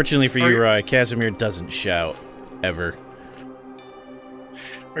 Unfortunately for you, Casimir doesn't shout. Ever.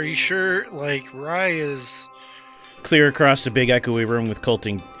 Are you sure, like, Rye is... Clear across the big echoey room with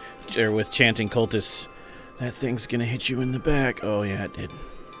chanting cultists. That thing's gonna hit you in the back. Oh yeah, it did.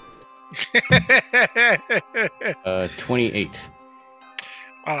 28.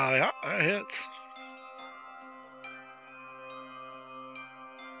 Yeah, that hits.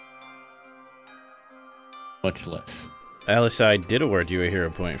 Much less. Alisai did award you a hero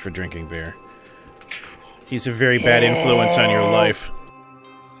point for drinking beer. He's a very bad influence on your life.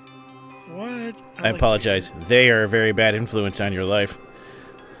 What? I apologize. They are a very bad influence on your life.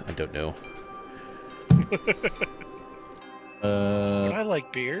 I don't know. But I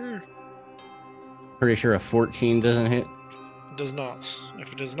like beer. Pretty sure a 14 doesn't hit. It does not.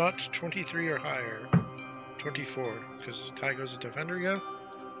 If it is not 23 or higher, 24. Because Tygo's a defender, yeah?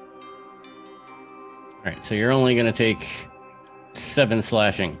 Alright, so you're only going to take 7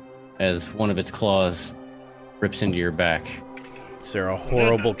 slashing as one of its claws rips into your back. Is there a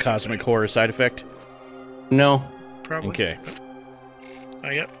horrible cosmic horror side effect? No, Probably. Okay.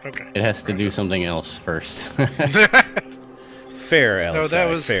 Yep, okay. it has to do something else first. Fair, Alisai. No, that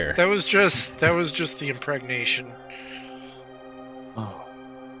was fair. that was just the impregnation. Oh.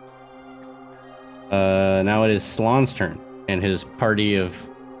 Now it is Slan's turn, and his party of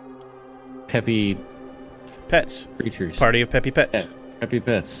peppy Pets. creatures. Party of peppy pets. Yeah, peppy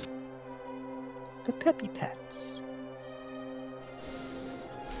pets. The Peppy Pets.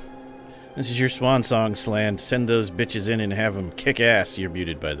 This is your swan song, Slan. Send those bitches in and have them kick ass. You're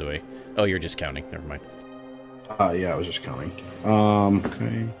muted, by the way. Oh, you're just counting. Never mind. Yeah, I was just counting.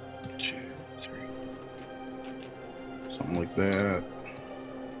 Okay. 2, 3. Something like that.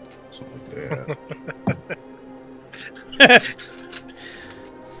 Something like that.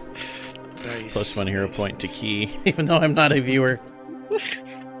 Nice. Plus 1 hero nice, point to nice. key, even though I'm not a viewer.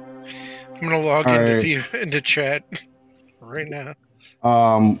 I'm gonna log into chat right now.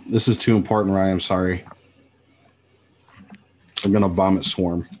 This is too important, Ryan. I'm sorry. I'm gonna vomit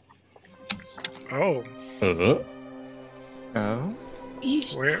swarm. Oh, Oh. You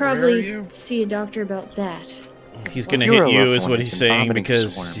should Where are probably you? see a doctor about that. He's gonna You're hit a you, loved is one what who's he's been saying, vomiting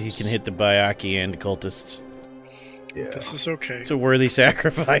because swarms. he can hit the Bayaki and cultists. Yeah. this is okay. It's a worthy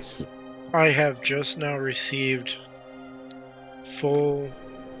sacrifice. I have just now received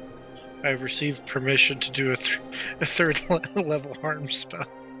I've received permission to do a third level harm spell.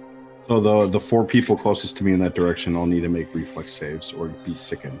 So the 4 people closest to me in that direction all need to make reflex saves or be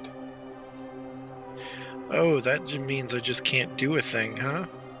sickened. Oh, that means I just can't do a thing, huh?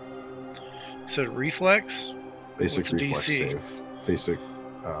 So reflex? Basic What's reflex DC? save. Basic.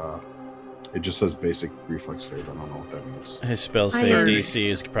 It just says basic reflex save. I don't know what that means. His spell I save am- DC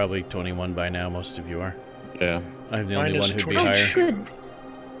is probably 21 by now. Most of you are. Yeah. I'm the Mine only is one who'd be 20. higher. Good.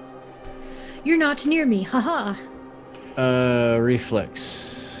 You're not near me, haha.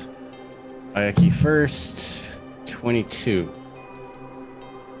 Reflex. Ayaki first. 22.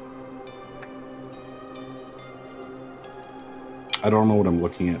 I don't know what I'm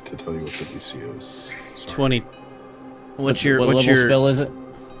looking at to tell you what the DC is. Sorry. 20. What's your what level spell is it?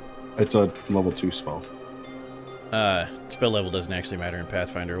 It's a level 2 spell. spell level doesn't actually matter in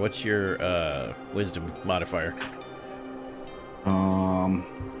Pathfinder. What's your wisdom modifier?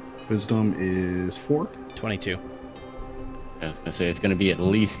 Wisdom is 4. 22. I was gonna say it's gonna be at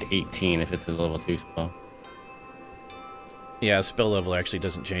least 18 if it's a level 2 spell. Yeah, spell level actually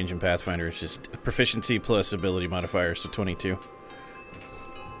doesn't change in Pathfinder. It's just proficiency plus ability modifier, so 22.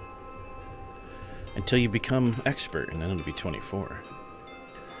 Until you become expert, and then it'll be 24.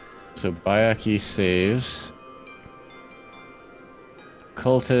 So Bayaki saves.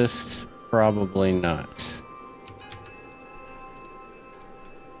 Cultists, probably not.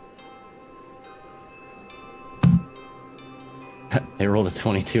 They rolled a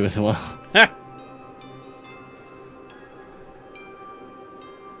 22 as well. Ha!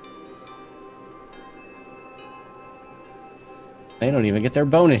 They don't even get their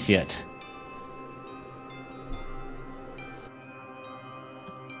bonus yet.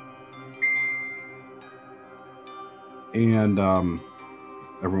 And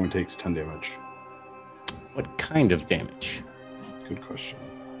everyone takes 10 damage. What kind of damage? Good question.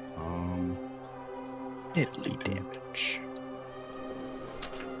 Deadly damage.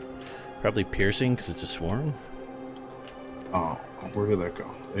 Probably piercing, because it's a swarm. Oh, where did that go?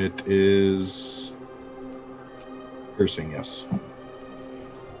 It is piercing, yes.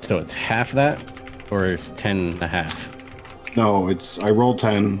 So it's half that, or it's 10 and a half? No, it's I roll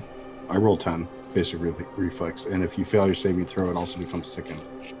 10. I roll 10, basic reflex, and if you fail your saving throw, it also becomes sickened.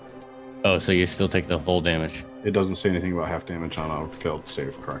 Oh, so you still take the full damage. It doesn't say anything about half damage on a failed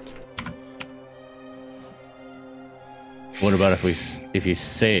save, correct? What about if you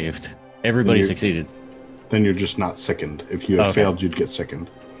saved? Everybody You- succeeded. Then you're just not sickened. If you had Okay. failed, you'd get sickened.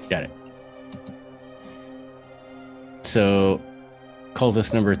 Got it. So,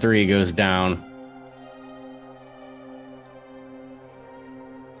 cultist number 3 goes down.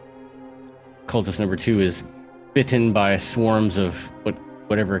 Cultist number 2 is bitten by swarms of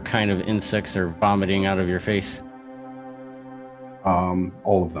whatever kind of insects are vomiting out of your face.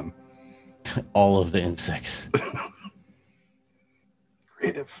 All of them. All of the insects.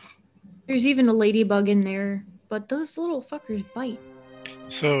 Creative. There's even a ladybug in there, but those little fuckers bite.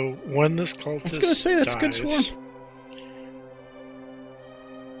 So when this cultist I was gonna say that's a good dies- swarm.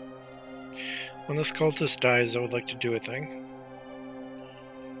 When this cultist dies, I would like to do a thing.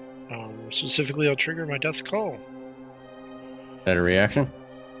 Specifically, I'll trigger my death's call. Is that a reaction?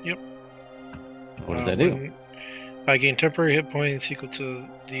 Yep. What does that do? When I gain temporary hit points equal to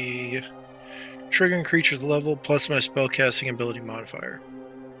the triggering creature's level plus my spellcasting ability modifier.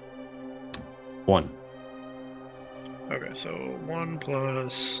 1. Okay, so 1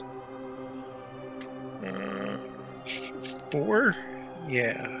 plus 4?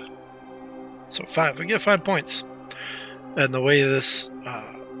 Yeah. So 5. I get 5 points. And the way this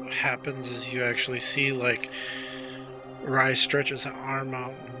happens is you actually see, like, Rai stretches her arm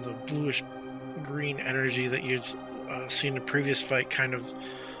out, and the bluish green energy that you've seen in the previous fight kind of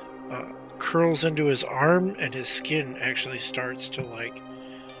curls into his arm, and his skin actually starts to, like,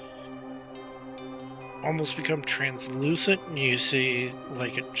 almost become translucent, and you see,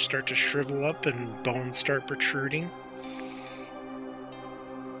 like, it start to shrivel up and bones start protruding.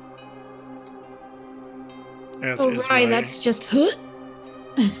 As Oh, is right, my- that's just.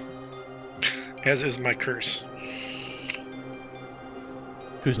 as is my curse.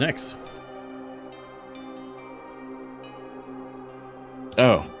 Who's next?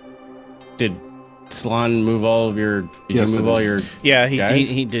 Oh. Did Salon move all of your? Did Yes, you move I all did. your? Yeah, guys?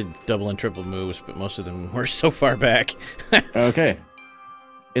 he did double and triple moves, but most of them were so far back. Okay.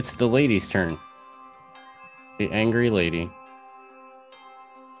 It's the lady's turn. The angry lady.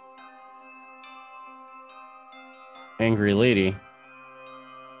 Angry lady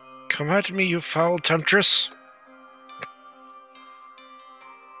Come at me, you foul temptress.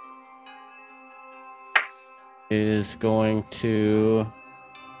 is going to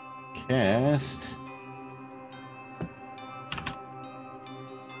cast.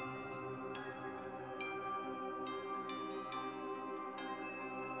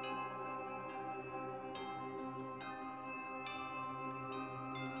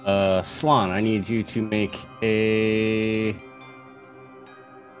 Slon, I need you to make a.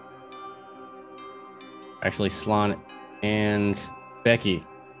 Actually, Slon and Becky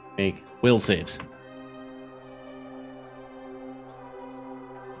make will saves.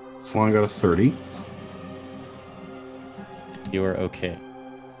 Salon got a 30. You are okay.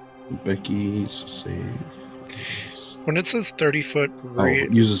 Becky's save. When it says 30-foot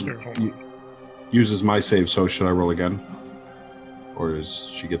Uses my save, so should I roll again? Or does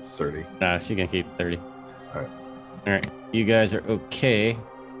she get the 30? Nah, she can keep 30. Alright. Alright, you guys are okay.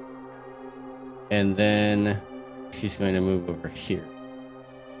 And then she's going to move over here.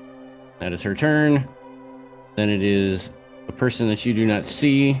 That is her turn. Then it is a person that you do not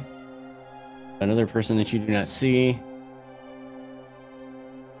see. Another person that you do not see.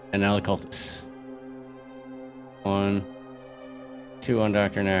 And now the cultists. 1, 2 on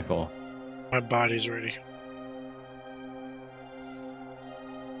Dr. Knackle. My body's ready.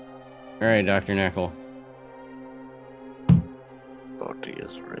 Alright, Dr. Knackle. Body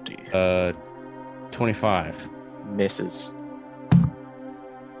is ready. 25. Misses.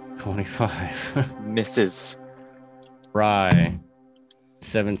 25. Misses. Rye.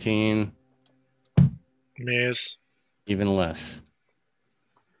 17. Miss. Even less.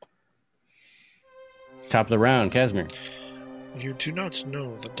 Top of the round, Casimir. You do not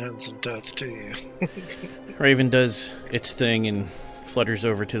know the dance of death, do you? Raven does its thing and flutters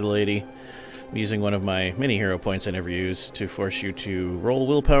over to the lady. I'm using one of my many hero points I never use to force you to roll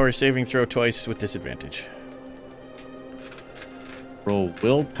willpower saving throw twice with disadvantage. Roll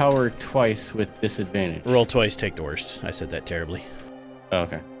willpower twice with disadvantage. Roll twice, take the worst. I said that terribly. Oh,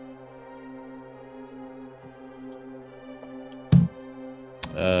 okay.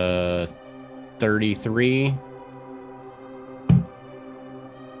 33.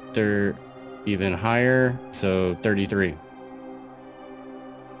 They're even higher, so 33.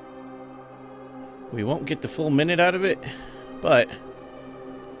 We won't get the full minute out of it, but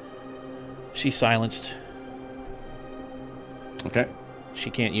she's silenced. Okay, She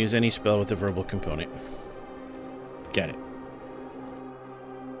can't use any spell with a verbal component. get it.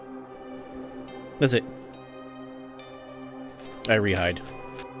 That's it. I rehide.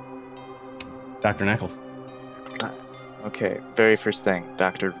 Dr. Knackle. Okay, very first thing,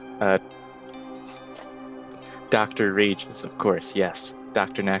 Dr. Rages, of course, yes.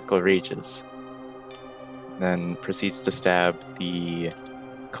 Dr. Knackle rages. Then proceeds to stab the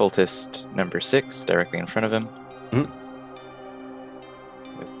cultist number 6 directly in front of him. Mhm.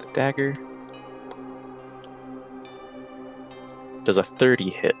 With the dagger. Does a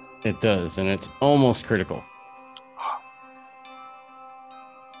 30 hit? It does, and it's almost critical.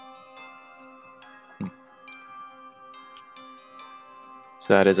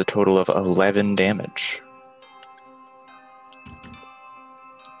 So that is a total of 11 damage.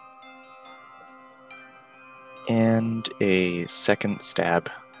 And a second stab.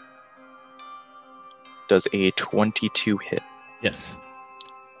 Does a 22 hit? Yes.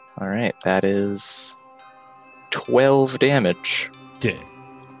 Alright, that is 12 damage. Did.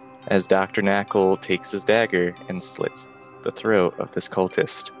 As Dr. Knackle takes his dagger and slits the throat of this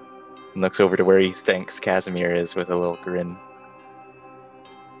cultist. And looks over to where he thinks Casimir is with a little grin.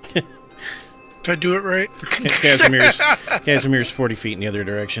 Did I do it right? Casimir's 40 feet in the other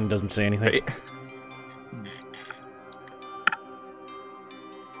direction, doesn't say anything. Right.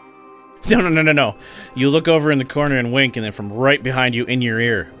 No. You look over in the corner and wink, and then from right behind you in your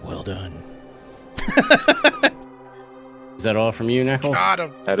ear, well done. Is that all from you, Knackle? Got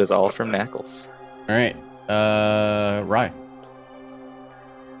him. That is all from Knackles. All right. Rye.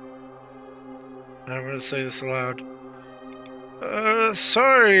 I'm going to say this aloud.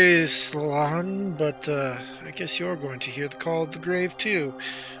 Sorry, Salon, but I guess you're going to hear the call of the grave too.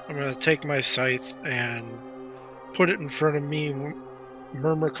 I'm going to take my scythe and put it in front of me,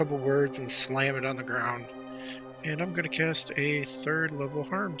 murmur a couple words, and slam it on the ground. And I'm going to cast a 3rd level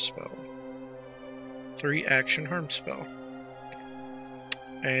harm spell. 3 action harm spell.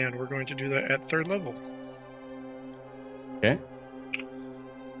 And we're going to do that at 3rd level. Okay.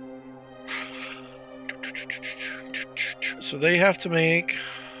 So they have to make,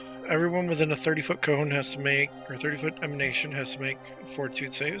 everyone within a 30-foot cone has to make, or 30-foot emanation has to make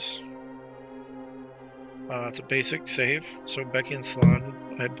fortitude saves. It's a basic save, so Becky and Salon,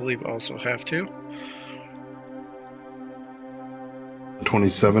 I believe, also have to.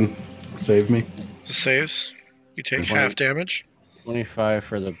 27 save me. Saves. You take 20. half damage. 25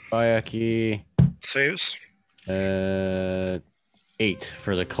 for the Bayaki. Saves. 8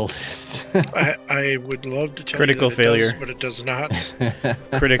 for the cultist. I would love to tell Critical you that failure. it does, but it does not.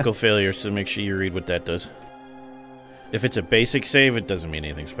 Critical failure, so make sure you read what that does. If it's a basic save, it doesn't mean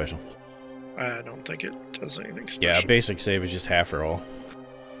anything special. I don't think it does anything special. Yeah, a basic save is just half or all.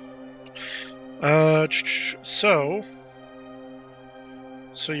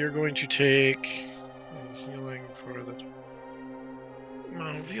 So you're going to take healing for the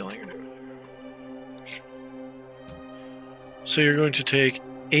healing. So you're going to take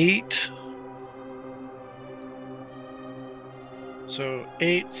 8. So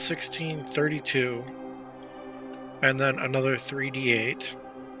 8, 16, 32, and then another 3d8.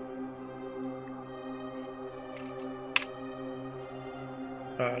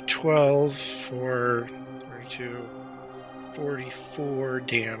 Uh, 12 for 32, 44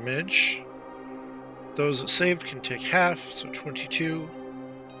 damage. Those that saved can take half, so 22.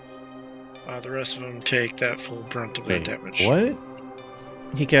 The rest of them take that full brunt of that damage. What?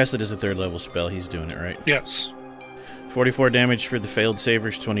 He cast it as a 3rd level spell. He's doing it right. Yes. 44 damage for the failed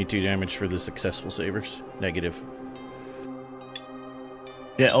savers, 22 damage for the successful savers. Negative.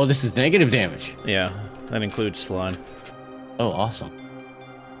 Yeah, oh, this is negative damage. Yeah, that includes Salon. Oh, awesome.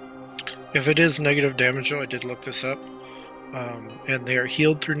 If it is negative damage, though, I did look this up, and they are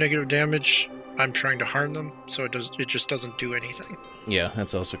healed through negative damage, I'm trying to harm them, so it just doesn't do anything. Yeah,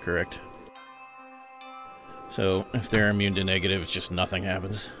 that's also correct. So, if they're immune to negative, it's just nothing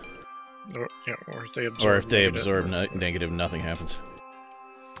happens. Or if they absorb negative, nothing happens.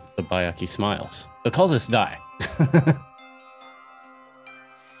 The Bayaki smiles. The cultists die.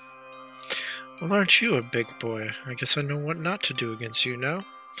 Well, aren't you a big boy? I guess I know what not to do against you now.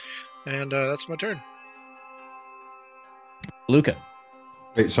 And that's my turn. Luca.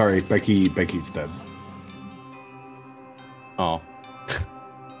 Wait, sorry, Becky's dead. Oh.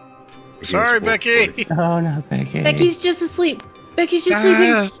 Sorry, Becky! Oh, no, Becky. Becky's just asleep. Becky's just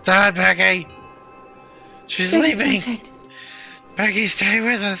sleeping. Not Becky! She's Becky's sleeping! so tired. Becky, stay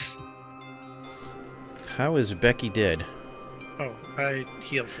with us! How is Becky dead? Oh, I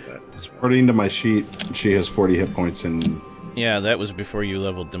healed for that as well. According to my sheet, she has 40 hit points and... Yeah, that was before you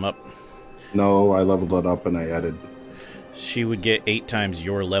leveled them up. No, I leveled it up and I added... She would get 8 times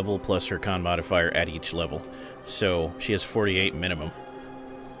your level plus her con modifier at each level. So, she has 48 minimum.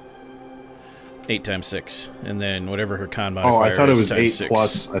 8 times 6. And then whatever her con modifier is. Oh, I thought it was 8 6.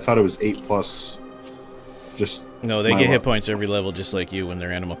 plus. I thought it was 8 plus. Just... No, they get hit points every level just like you when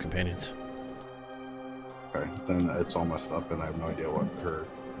they're animal companions. Okay, then it's all messed up and I have no idea what her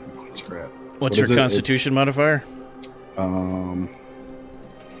hit points are at. What's her constitution modifier?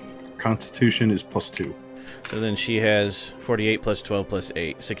 Constitution is +2. So then she has 48 plus 12 plus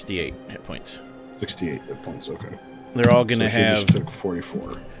 8, 68 hit points. 68 hit points, okay. They're all going to so have... she just took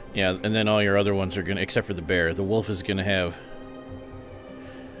 44. Yeah, and then all your other ones are going to... Except for the bear. The wolf is going to have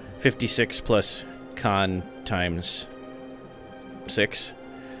 56 plus con times 6.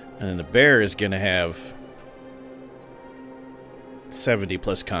 And then the bear is going to have 70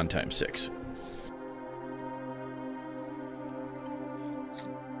 plus con times 6.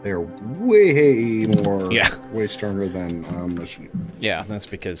 They're way more... Yeah. Way stronger than the sheep. Yeah, that's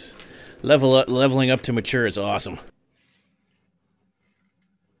because leveling up to mature is awesome.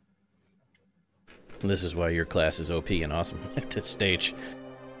 And this is why your class is OP and awesome at this stage.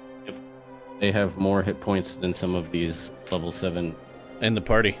 They have more hit points than some of these level 7. And the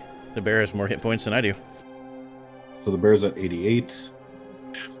party. The bear has more hit points than I do. So the bear's at 88.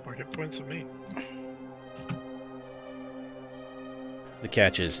 More hit points than me. The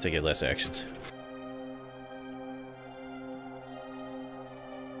catch is to get less actions.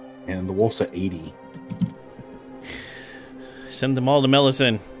 And the wolf's at 80. Send them all to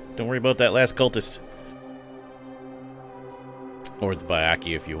Melisyn. Don't worry about that last cultist. Or the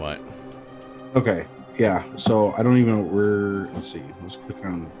Bayaki if you want. Okay, yeah. So I don't even know where... Let's see. Let's click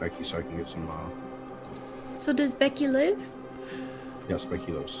on Becky so I can get some... So does Becky live? Yes,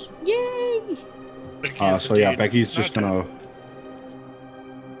 Becky lives. Yay! So yeah, Becky's just gonna...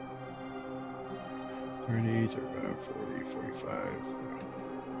 30, 35, 40, 45...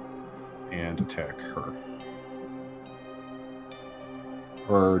 And attack her.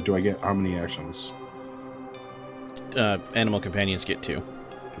 Or do I get how many actions? Animal companions get 2.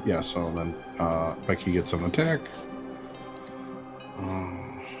 Yeah, so then Becky gets an attack.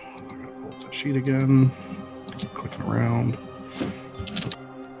 I'm going to pull up that sheet again. Keep clicking around.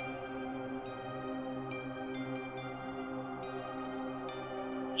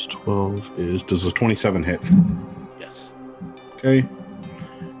 It's 12 is... Does a 27 hit? Yes. Okay.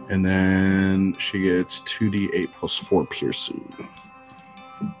 And then she gets 2d8 plus 4 piercing.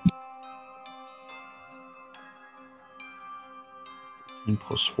 And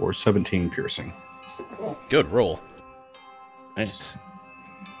plus 4, 17 piercing. Good roll. Nice.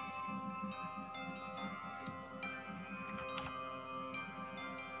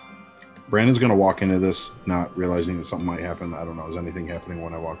 Brandon's going to walk into this not realizing that something might happen. I don't know. Is anything happening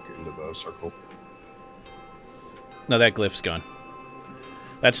when I walk into the circle? No, that glyph's gone.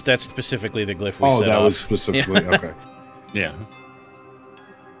 That's specifically the glyph we set off. Oh, that was specifically... Yeah. Okay. Yeah.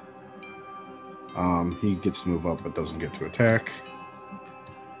 He gets to move up but doesn't get to attack.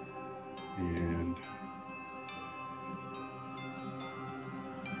 And...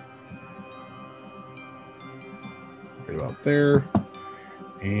 right about there.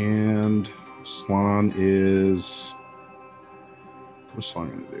 And Slan is... What's Slan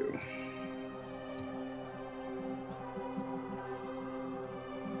going to do?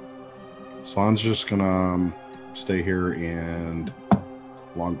 Slan's just going to stay here and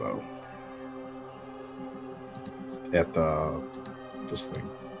longbow. At this thing.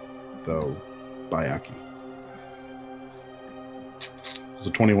 The Bayaki. It's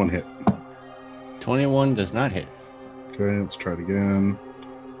a 21 hit. 21 does not hit. Okay, let's try it again.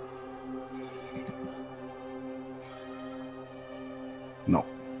 No.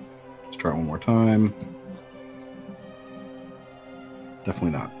 Let's try it one more time.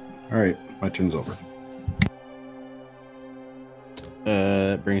 Definitely not. Alright, my turn's over.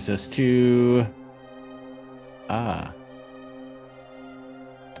 That brings us to...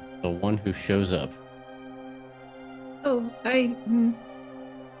 the one who shows up. Oh,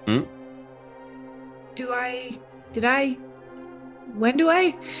 Hmm? Did I? When do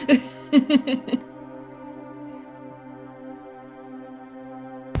I?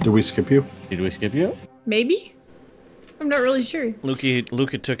 Did we skip you? Did we skip you? Maybe? I'm not really sure.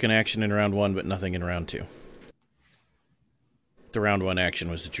 Luca took an action in round 1, but nothing in round 2. The round 1 action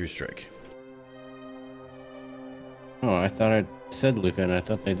was the true strike. Oh, I thought I said Luca, and I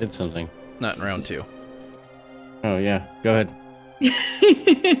thought they did something. Not in round 2. Oh, yeah. Go ahead.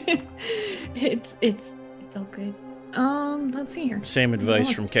 It's all good. Let's see here. Same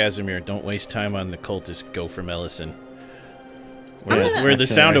advice from Casimir. Don't waste time on the cultist. Go from Ellison. Where the Actually,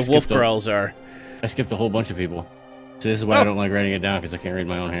 sound I of wolf skipped growls are. I skipped a whole bunch of people. So this is why I don't like writing it down, because I can't read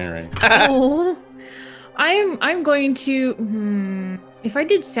my own handwriting. Oh, I'm going to. If I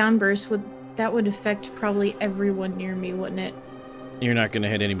did sound burst, that would affect probably everyone near me, wouldn't it? You're not going to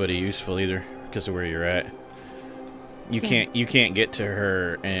hit anybody useful either, because of where you're at. You can't get to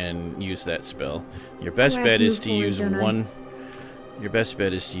her and use that spell. Your best bet is to use one. Your best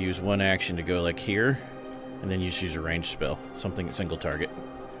bet is to use one action to go like here, and then you just use a ranged spell, something single target.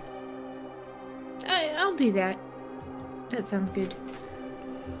 I'll do that. That sounds good.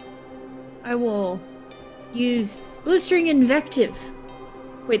 I will use Blistering Invective.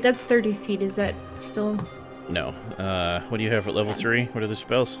 Wait, that's 30 feet. Is that still... No. What do you have at level 3? What are the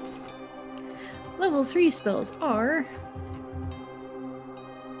spells? Level 3 spells are...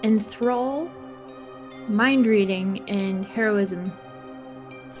 Enthrall, Mind Reading, and Heroism.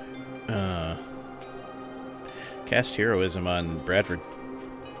 Cast Heroism on Bradford.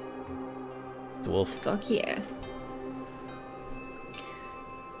 The wolf. Fuck yeah.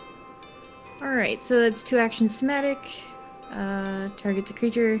 Alright, so that's 2 actions somatic. Target the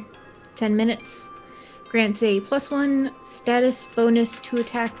creature, 10 minutes. Grants a +1 status bonus to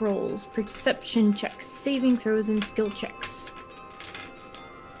attack rolls, perception checks, saving throws, and skill checks.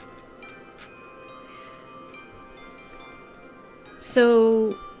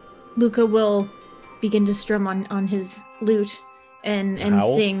 So Luca will begin to strum on his lute and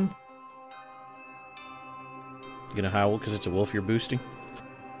Howl? sing. You gonna howl because it's a wolf you're boosting?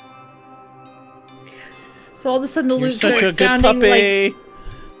 So all of a sudden the You're lute such a starts good sounding puppy! like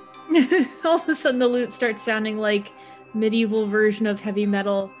all of a sudden the lute starts sounding like medieval version of heavy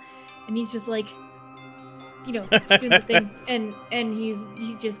metal, and he's just like, you know, doing the thing, and he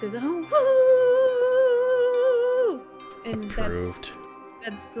just goes, oh, woo! And Approved.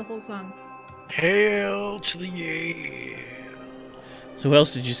 that's the whole song. Hail to the yeah. So who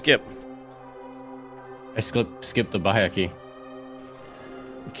else did you skip? I skipped the Bayaki.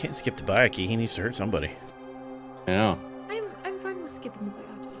 You can't skip the Bayaki. He needs to hurt somebody. I know. I'm fine with skipping the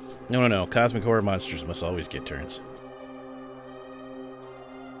Bayaki. No. Cosmic horror monsters must always get turns.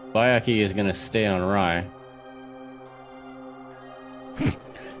 Bayaki is going to stay on Rye.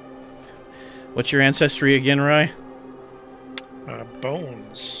 What's your ancestry again, Rye?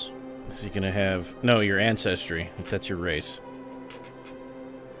 Bones. Is he going to have... No, your ancestry. That's your race.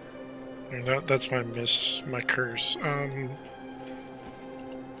 That's my curse. We're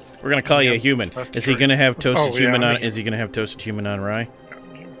going to call you a human. Is he going to have toasted human on... Is he going to have toasted human on Rye?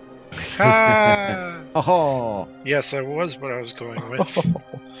 Oh. Yes, I was what I was going with.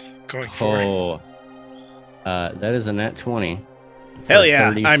 Going for. That is a nat 20. Hell yeah.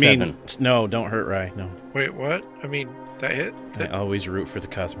 37. I mean, no, don't hurt Rye. No. Wait, what? I mean, that hit? I always root for the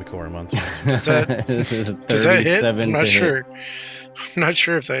cosmic horror monsters. Does that hit? I'm not sure. I'm not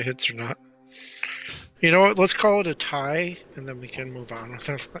sure if that hits or not. You know what? Let's call it a tie, and then we can move on with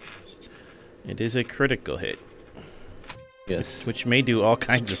our fights. It is a critical hit. Yes. Which may do all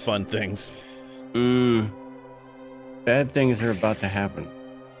kinds of fun things. Bad things are about to happen.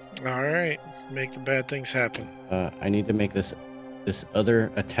 All right. Make the bad things happen. I need to make this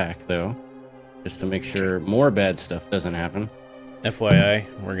other attack, though, just to make sure more bad stuff doesn't happen. FYI,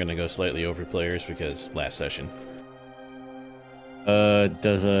 we're going to go slightly over players because last session.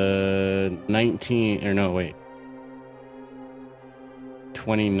 Does a 19... Or no, wait.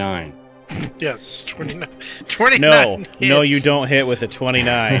 29. Yes, 29. 29 No, hits. no, you don't hit with a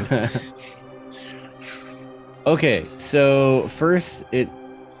 29. Okay, so first it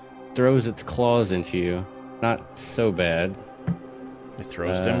throws its claws into you. Not so bad. It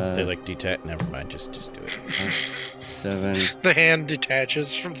throws them. They like detach. Never mind. Just do it. 7. The hand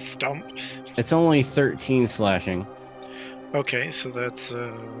detaches from the stump. It's only 13 slashing. Okay, so that's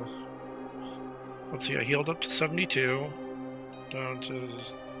let's see. I healed up to 72, down to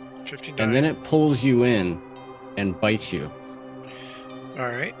 59. And then it pulls you in and bites you. All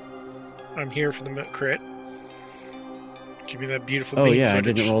right, I'm here for the crit. Give me that beautiful. Oh beam yeah, footage.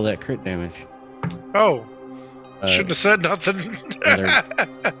 I didn't roll that crit damage. Oh, shouldn't have said nothing.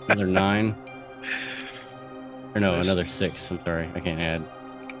 Another 9. Or no, another 6. I'm sorry, I can't add.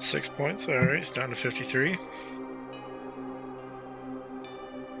 6 points. All right, it's down to 53.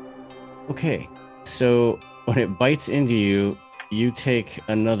 Okay, so when it bites into you, you take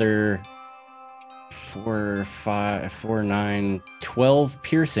another 4, 5, 4, 9, 12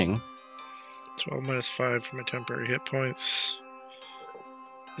 piercing. 12 minus 5 for my temporary hit points.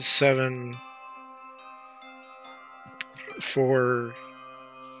 7 for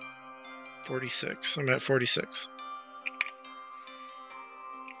 46. I'm at 46.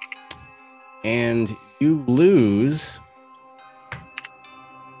 And you lose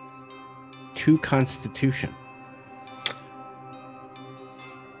 2 constitution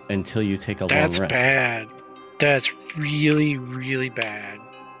until you take a long rest. That's bad. That's really, really bad.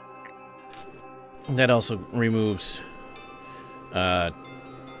 That also removes 12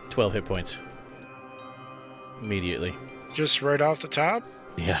 hit points immediately. Just right off the top?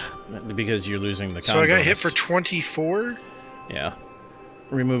 Yeah. Because you're losing the con So I got bonus. hit for 24? Yeah.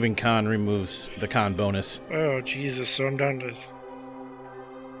 Removing con removes the con bonus. Oh, Jesus. So I'm down to...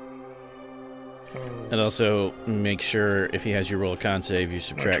 And also make sure if he has you roll a con save, you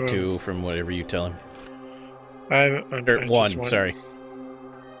subtract 2 from whatever you tell him. I 1, sorry.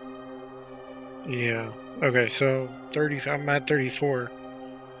 Yeah. Okay, so 30. I'm at 34.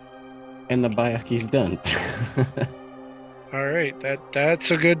 And the Bayaki's done. All right,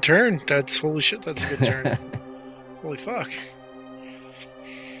 that's a good turn. Holy shit, that's a good turn. Holy fuck.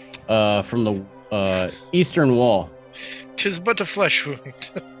 From the eastern wall, 'Tis but a flesh wound.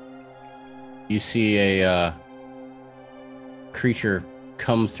 you see a creature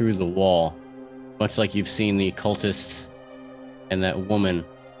come through the wall, much like you've seen the cultists and that woman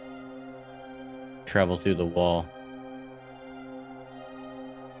travel through the wall.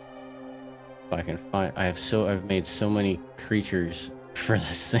 If I can find, I've made so many creatures for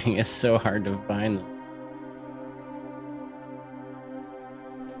this thing. It's so hard to find them.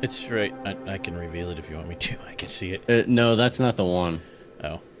 It's right. I can reveal it if you want me to. I can see it. No, that's not the one.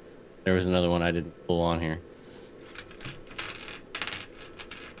 Oh. There was another one I didn't pull on here.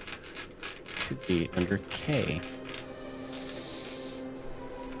 Should be under K.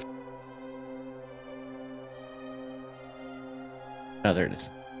 Oh, there it is.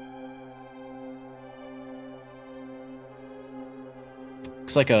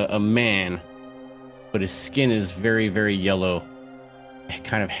 Looks like a man, but his skin is very, very yellow. It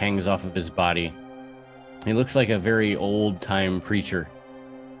kind of hangs off of his body. He looks like a very old-time preacher.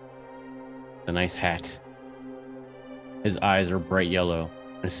 A nice hat. His eyes are bright yellow.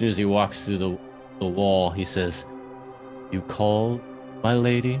 As soon as he walks through the wall, he says, "You called My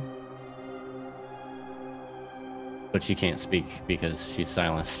lady. But she can't speak because she's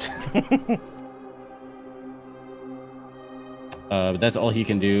silenced. But that's all he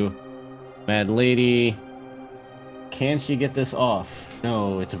can do. Mad lady. Can she get this off?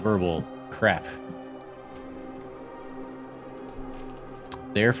 No, it's verbal. Crap.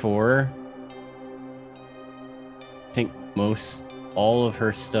 Therefore, I think all of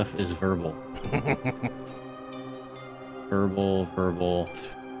her stuff is verbal. Verbal. That's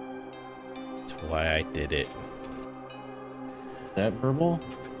why I did it. Is that verbal?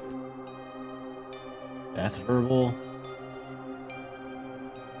 That's verbal.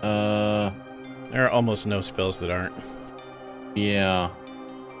 There are almost no spells that aren't. Yeah.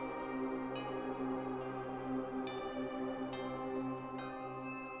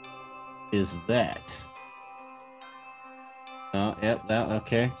 Is that? Yep, that,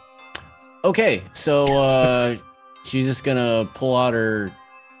 okay. Okay, so, she's just gonna pull out her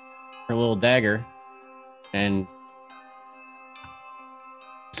little dagger and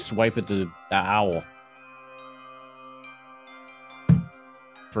swipe at the owl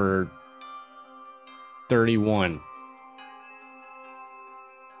for 31.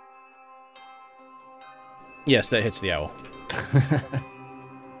 Yes, that hits the owl.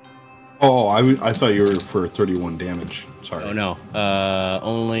 Oh, I thought you were for 31 damage. Sorry. Oh no,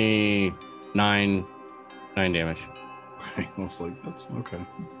 only 9 damage. I was like, that's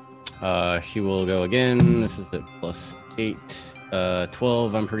okay. She will go again. This is at plus 8.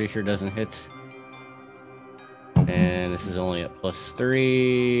 12, I'm pretty sure doesn't hit. And this is only at plus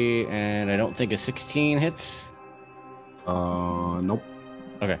 3. And I don't think a 16 hits. Nope.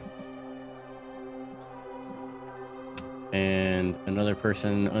 Okay. And another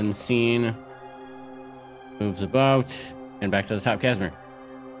person unseen moves about and back to the top, Casimir.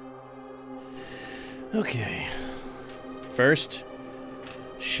 Okay. First,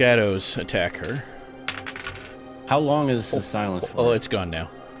 shadows attack her. How long is the silence for? Oh, it's gone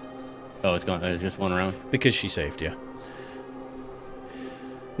now. Oh, it's gone. It's just one round? Because she saved, yeah.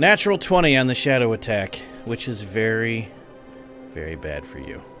 Natural 20 on the shadow attack, which is very, very bad for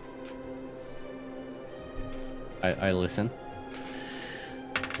you. I listen.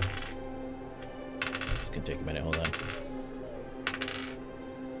 It's going to take a minute. Hold on.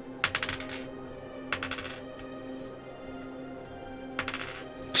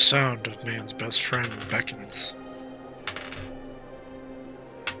 The sound of man's best friend beckons.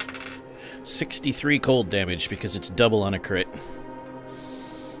 63 cold damage because it's double on a crit.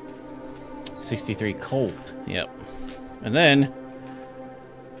 63 cold. Yep. And then,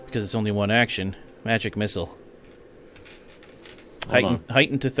 because it's only one action, magic missile.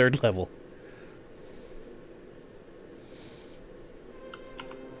 Heightened to 3rd level.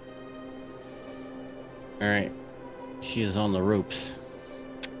 Alright. She is on the ropes.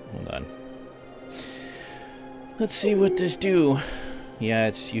 Hold on. Let's see what this do.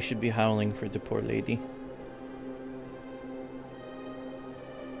 Yeah, you should be howling for the poor lady.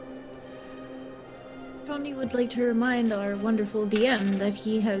 Tony would like to remind our wonderful DM that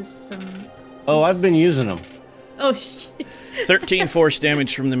he has some... Oh, I've been using them. Oh, shit. 13 force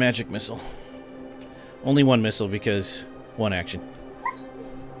damage from the magic missile. Only one missile because one action.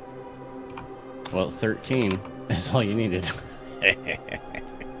 Well, 13 is all you needed. I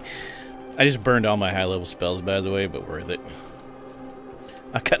just burned all my high-level spells, by the way, but worth it.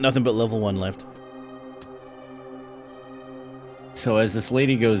 I've got nothing but level 1 left. So as this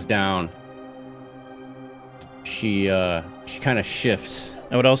lady goes down, she kind of shifts.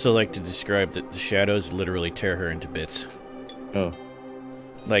 I would also like to describe that the shadows literally tear her into bits. Oh.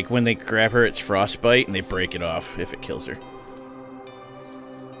 Like, when they grab her, it's frostbite, and they break it off if it kills her.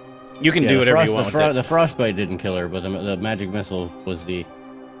 You can do whatever you want with it. The frostbite didn't kill her, but the magic missile was the...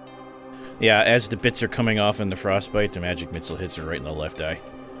 Yeah, as the bits are coming off in the frostbite, the magic missile hits her right in the left eye.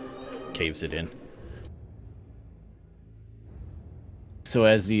 Caves it in. So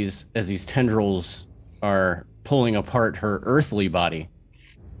as these tendrils are pulling apart her earthly body,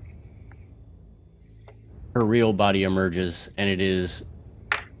 her real body emerges, and it is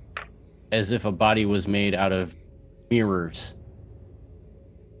as if a body was made out of mirrors.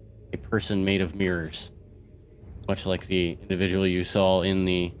 A person made of mirrors. Much like the individual you saw in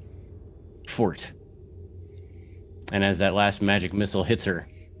the fort. And as that last magic missile hits her,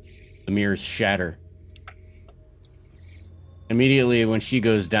 the mirrors shatter. Immediately when she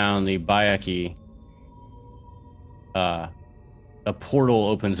goes down, the Bayaki, a portal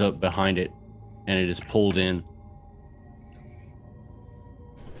opens up behind it, and it is pulled in.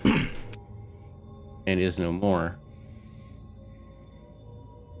 And is no more.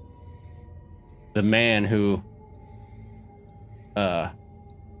 The man who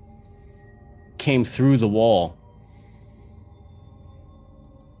came through the wall.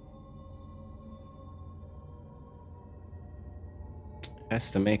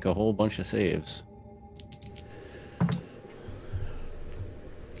 Has to make a whole bunch of saves.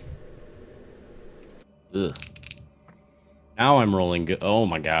 Ugh. Now I'm rolling good. Oh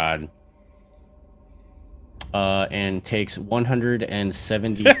my god. And takes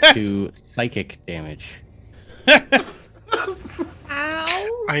 172 psychic damage. Ow.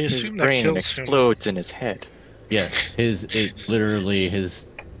 I His assume that brain kills explodes in his head. Yes, it literally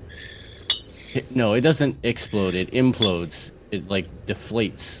no, it doesn't explode, it implodes. It like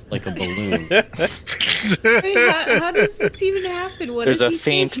deflates like a balloon. Wait, how does this even happen? What There's is a he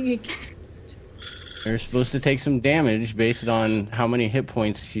faint- taking against? They're supposed to take some damage based on how many hit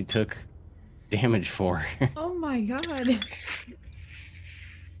points she took damage for. Oh my god.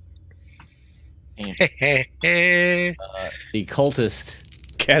 And him. The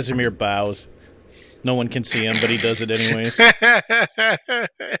cultist, Casimir bows. No one can see him, but he does it anyways.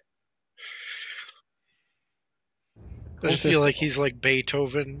 I just feel like he's like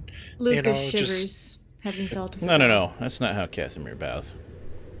Beethoven. Lucas know, shivers, just- having felt it. No. That's not how Casimir bows.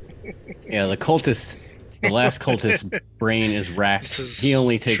 yeah, the last cultist's brain is racked. This is He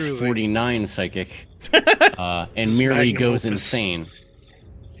only takes truly- 49 psychic, and This merely magnum goes opus. insane.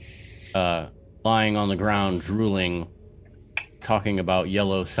 Lying on the ground, drooling, talking about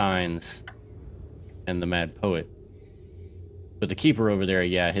yellow signs and the mad poet. But the keeper over there,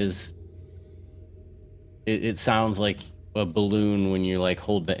 yeah, it sounds like a balloon when you like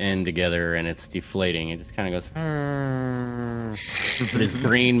hold the end together and it's deflating. It just kind of goes. But his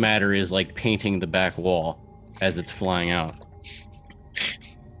brain matter is like painting the back wall as it's flying out.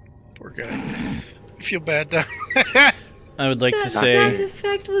 Poor guy. I feel bad now. I would like That to sound say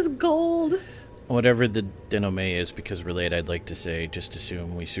effect was gold. whatever the denome is, because we're late, I'd like to say just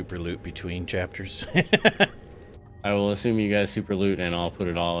assume we super loot between chapters. I will assume you guys super loot, and I'll put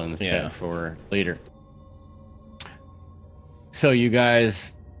it all in the Yeah. chat for later. So you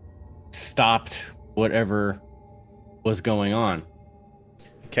guys stopped whatever was going on.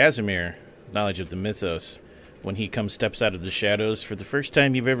 Casimir, knowledge of the mythos, when he steps out of the shadows for the first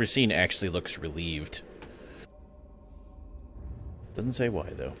time you've ever seen, actually looks relieved. Doesn't say why,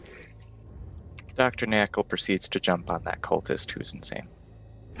 though. Dr. Knackle proceeds to jump on that cultist who's insane.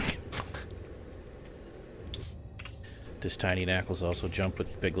 Does Tiny Knackles also jump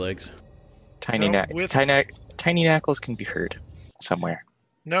with big legs? Tiny No, with- Tiny Knackles can be heard somewhere.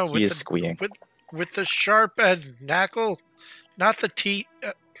 No, He is squealing. With the sharp end knackle, not the teeth.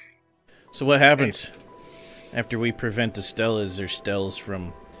 So what happens after we prevent the Stellas or Stells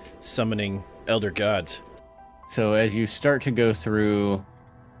from summoning Elder Gods? So as you start to go through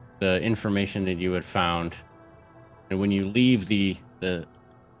the information that you had found, and when you leave the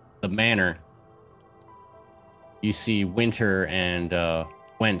manor, you see Winter and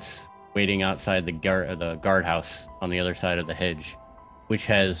Wentz waiting outside the guardhouse on the other side of the hedge, which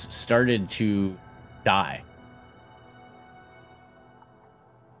has started to die.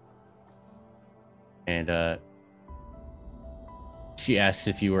 And she asks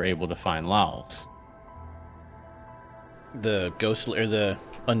if you were able to find Lowell's. The ghost or the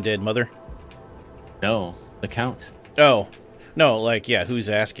undead mother? No, the Count. Oh, no, like, yeah, who's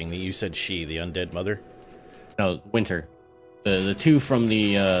asking? You said she, the undead mother? No, Winter. The two from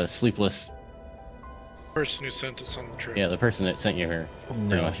the sleepless. Person who sent us on the trip. Yeah, the person that sent you here.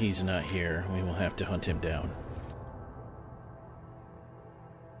 No, much. he's not here. We will have to hunt him down.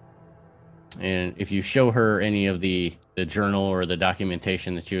 And if you show her any of the journal or the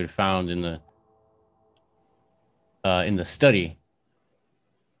documentation that you had found in the study,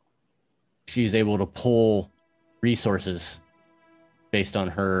 she's able to pull resources based on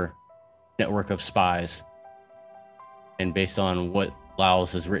her network of spies and based on what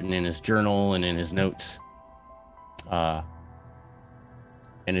Laos has written in his journal and in his notes, and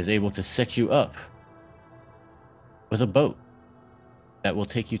is able to set you up with a boat that will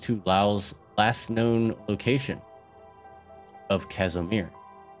take you to Lao's last known location of Kazomir.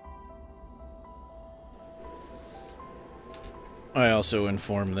 I also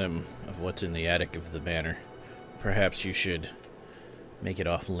inform them of what's in the attic of the manor. Perhaps you should make it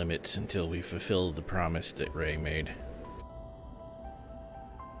off limits until we fulfill the promise that Ray made.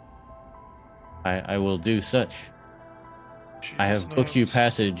 I will do such. She I does have booked you not.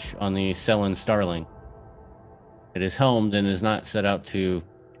 passage on the Selin Starling. It is helmed and is not set out to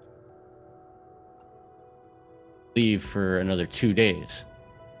leave for another 2 days.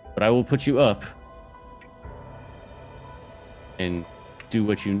 But I will put you up and do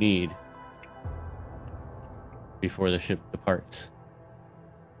what you need before the ship departs.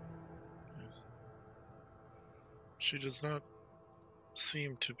 She does not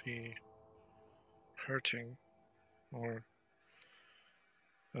seem to be hurting, or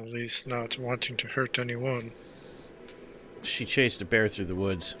at least not wanting to hurt anyone. She chased a bear through the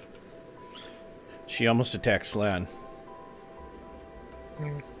woods. She almost attacked Slan.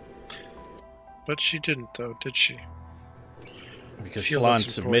 But she didn't, though, did she? Because Feel Slan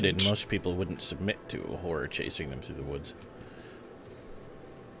that's submitted. important. Most people wouldn't submit to a horror chasing them through the woods.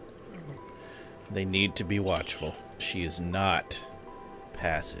 They need to be watchful. She is not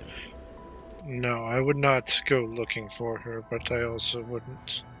passive. No, I would not go looking for her, but I also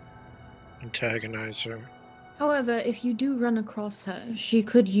wouldn't antagonize her. However, if you do run across her, she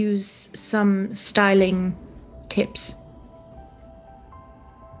could use some styling tips.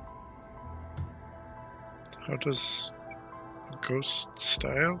 How does a ghost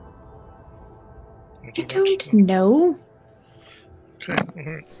style? I do not don't know. Okay.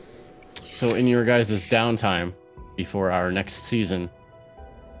 Alright. So in your guys' downtime before our next season,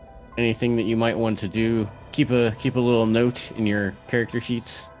 anything that you might want to do, keep a little note in your character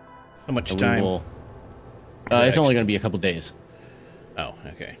sheets. How much and time? It's only going to be a couple days. Oh,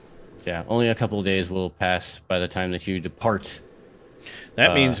 okay. Yeah, only a couple days will pass by the time that you depart.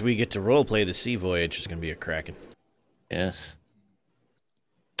 That means we get to roleplay the sea voyage. It's going to be a kraken. Yes.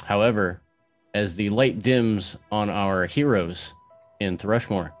 However, as the light dims on our heroes in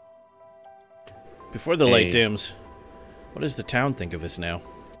Thrushmoor, Before the light dims, what does the town think of us now?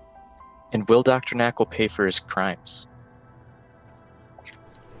 And will Dr. Knackle pay for his crimes?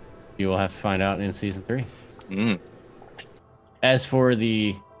 you will have to find out in season 3. Mm. As for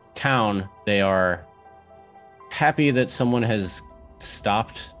the town, they are happy that someone has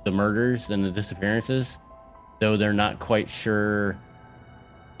stopped the murders and the disappearances, though they're not quite sure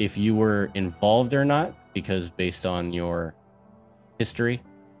if you were involved or not, because based on your history.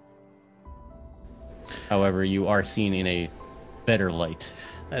 However, you are seen in a better light.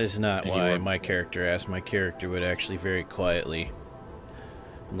 That is not And you why were- my character asked. My character would actually very quietly,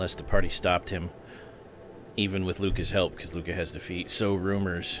 unless the party stopped him, even with Luca's help, because Luca has defeat, sow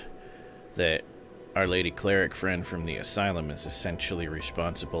rumors that our lady cleric friend from the asylum is essentially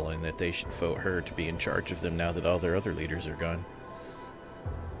responsible and that they should vote her to be in charge of them now that all their other leaders are gone.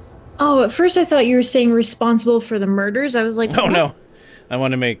 Oh, at first I thought you were saying responsible for the murders. I was like, Oh what? no, I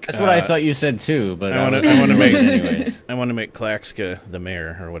want to make. That's what I thought you said too, but I want was to make. anyways. I want to make Klaxka the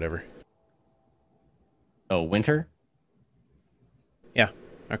mayor or whatever. Oh, Winter? Yeah,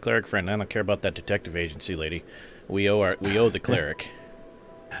 our cleric friend. I don't care about that detective agency lady. We owe the cleric.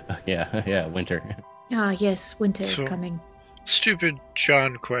 Yeah, Winter. Ah, yes, winter is So- coming. Stupid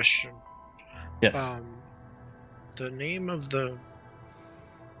John question. Yes. The name of the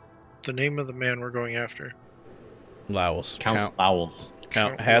man we're going after. Lowells. Count Owls.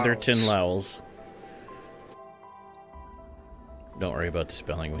 Count Count Hatherton Lowells. Lowells. Don't worry about the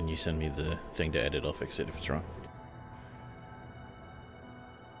spelling. When you send me the thing to edit, I'll fix it if it's wrong.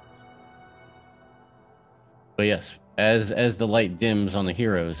 But yes, as the light dims on the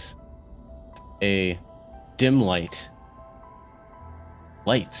heroes, a dim light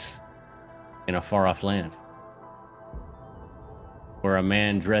lights in a far-off land, where a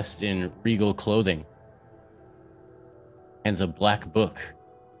man dressed in regal clothing hands a black book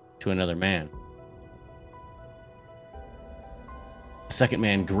to another man. The second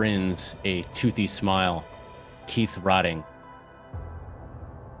man grins a toothy smile, teeth rotting,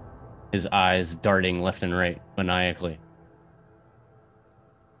 his eyes darting left and right maniacally.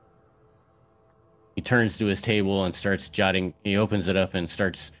 He turns to his table and starts jotting. He opens it up and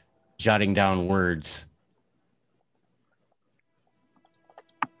starts jotting down words,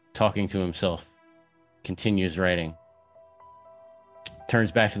 talking to himself, continues writing.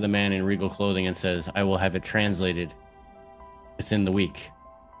 Turns back to the man in regal clothing and says, "I will have it translated within the week."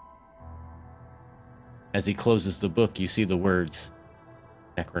 As he closes the book, you see the words,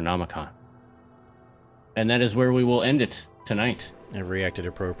 Necronomicon. And that is where we will end it tonight. I've reacted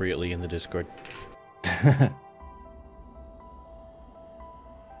appropriately in the Discord.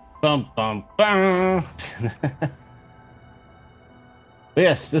 Bum, bum, bum. But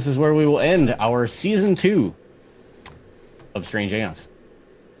yes, this is where we will end our season 2 of Strange Aeons.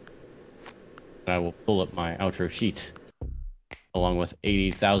 I will pull up my outro sheet along with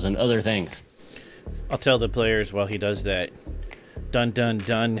 80,000 other things. I'll tell the players while he does that. Dun dun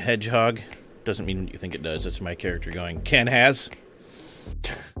dun hedgehog. Doesn't mean you think it does. It's my character going, Ken has.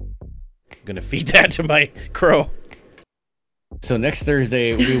 I'm gonna feed that to my crow. So next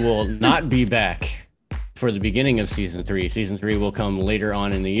Thursday, we will not be back for the beginning of Season 3. Season 3 will come later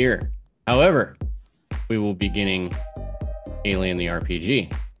on in the year. However, we will be beginning Alien the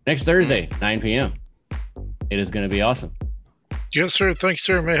RPG next Thursday, 9 p.m. It is going to be awesome. Yes, sir. Thank you,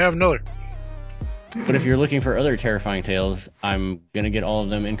 sir. May I have another? But if you're looking for other terrifying tales, I'm going to get all of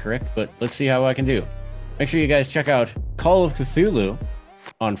them incorrect, but let's see how I can do. Make sure you guys check out Call of Cthulhu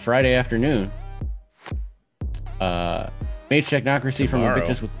on Friday afternoon. Mage Technocracy from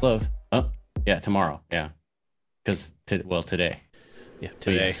Invictus with Love. Oh, yeah, tomorrow. Yeah. Because, today. Yeah,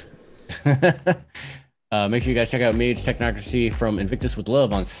 today. Yes. Make sure you guys check out Mage Technocracy from Invictus with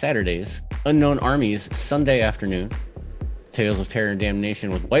Love on Saturdays. Unknown Armies, Sunday afternoon. Tales of Terror and Damnation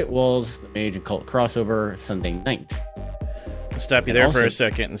with White Walls, the Mage and Cult crossover, Sunday night. I'll stop you there for a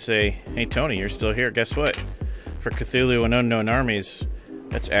second and say, hey, Tony, you're still here. Guess what? For Cthulhu and Unknown Armies,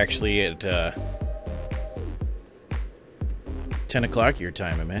 that's actually at 10 o'clock your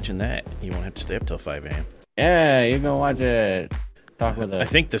time. Imagine that. You won't have to stay up till 5 a.m. Yeah, you can watch it. Talk with us. I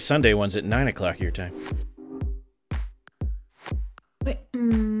think the Sunday one's at 9 o'clock your time. Wait,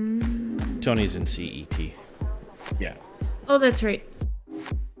 Tony's in CET. Yeah. Oh, that's right.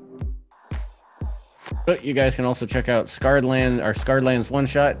 But you guys can also check out Scarred Lands one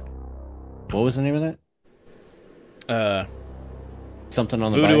shot. What was the name of that? Something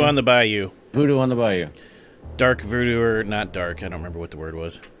on the Voodoo Bayou. on the Bayou. Voodoo on the Bayou. Dark voodoo or not dark. I don't remember what the word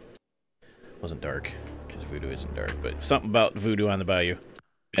was. It wasn't dark because voodoo isn't dark, but something about voodoo on the Bayou.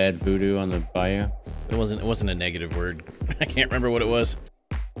 Bad voodoo on the Bayou. It wasn't a negative word. I can't remember what it was.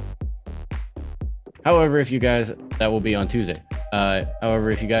 However, if you guys, that will be on Tuesday.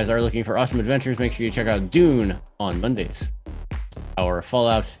 However, if you guys are looking for awesome adventures, make sure you check out Dune on Mondays. Our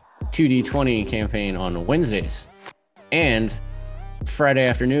Fallout 2D20 campaign on Wednesdays. And Friday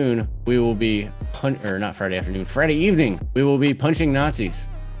afternoon, we will be, Friday evening, we will be punching Nazis.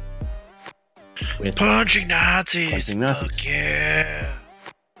 Punching Nazis. Punching Nazis. Fuck yeah.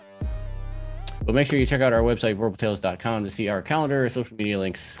 But make sure you check out our website, vorpaltales.com, to see our calendar, social media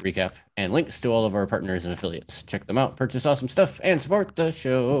links, recap, and links to all of our partners and affiliates. Check them out, purchase awesome stuff, and support the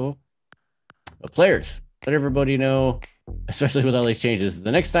show. But players, let everybody know, especially with all these changes,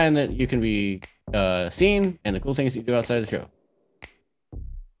 the next time that you can be seen and the cool things you do outside the show.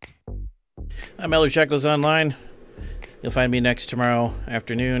 I'm Elder Shackles Online. You'll find me next tomorrow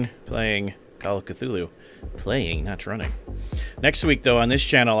afternoon playing Call of Cthulhu. Playing, not running. Next week, though, on this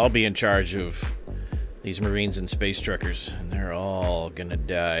channel, I'll be in charge of these Marines and space truckers, and they're all gonna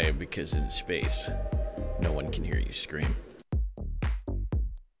die because in space, no one can hear you scream.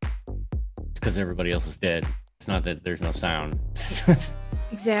 It's because everybody else is dead. It's not that there's no sound.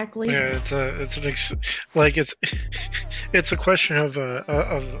 Exactly. Yeah, it's a question of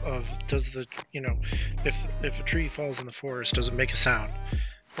does the if a tree falls in the forest, does it make a sound?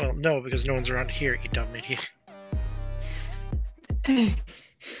 Well, no, because no one's around here, you dumb idiot.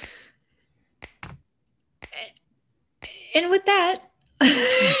 And with that,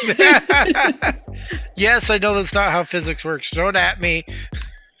 yes, I know that's not how physics works. Don't at me.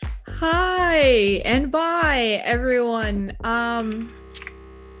 hi and bye, everyone.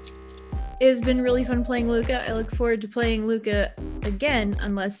 It has been really fun playing Luca. I look forward to playing Luca again,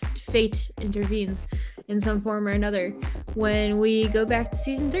 unless fate intervenes in some form or another, when we go back to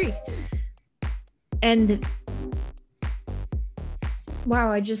season 3. And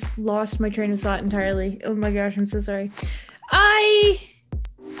wow, I just lost my train of thought entirely. Oh my gosh, I'm so sorry. I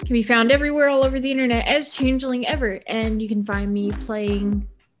can be found everywhere all over the internet as Changeling Ever, and you can find me playing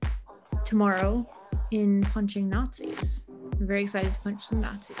tomorrow in Punching Nazis. I'm very excited to punch some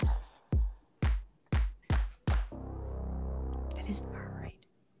Nazis. That is not right.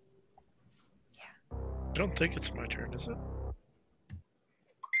 I don't think it's my turn, is it?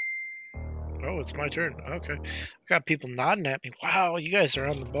 Oh, it's my turn. Okay. I've got people nodding at me. Wow, you guys are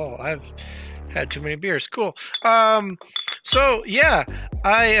on the ball. I've had too many beers. Cool. So, yeah,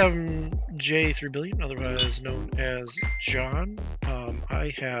 I am J3Billion, otherwise known as John.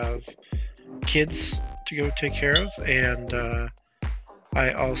 I have kids to go take care of, and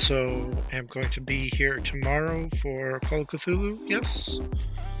I also am going to be here tomorrow for Call of Cthulhu, yes?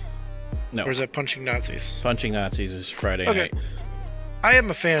 No. Or is that Punching Nazis? Punching Nazis is Friday night. I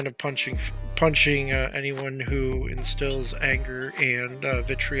am a fan of punching anyone who instills anger and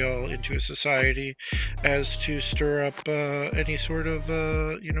vitriol into a society as to stir up any sort of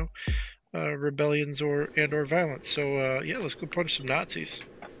rebellions or violence. So yeah, let's go punch some Nazis.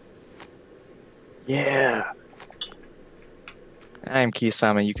 Yeah. I'm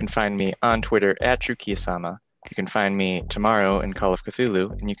Kisama. You can find me on Twitter at TrueKisama. You can find me tomorrow in Call of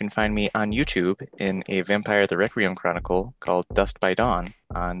Cthulhu, and you can find me on YouTube in a Vampire the Requiem Chronicle called Dust by Dawn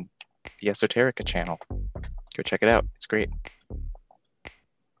on the Esoterica channel. Go check it out. It's great.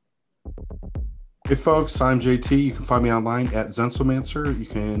 Hey folks, I'm JT. You can find me online at Zensomancer. You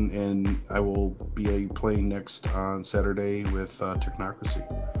can, and I will be playing next on Saturday with Technocracy.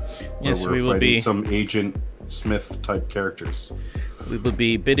 Yes, we're we will fighting be some Agent Smith type characters. We will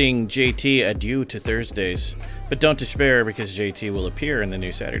be bidding JT adieu to Thursdays, but don't despair because JT will appear in the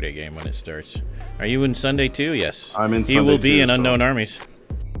new Saturday game when it starts. Are you in Sunday too? Yes, I'm in. He Sunday will be too, in Unknown Armies.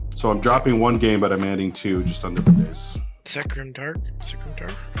 So I'm dropping one game, but I'm adding two, just on different days. Is that Grimdark? Is it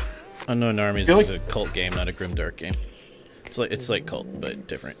Grimdark? Unknown Armies is a cult game, not a grimdark game. It's like cult, but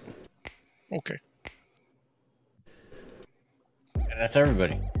different. Okay. And that's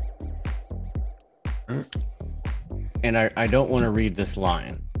everybody. And I don't want to read this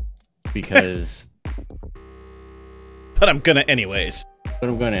line because But I'm gonna anyways. but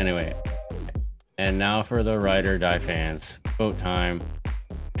I'm going to anyway. And now for the Ride or Die fans, vote time.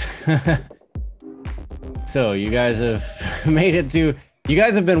 So you guys have made it to. You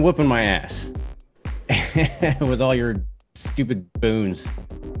guys have been whooping my ass with all your stupid boons,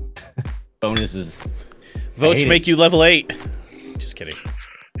 bonuses. Votes make you level 8. Just kidding.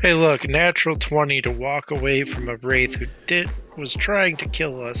 Hey, look, natural 20 to walk away from a wraith who was trying to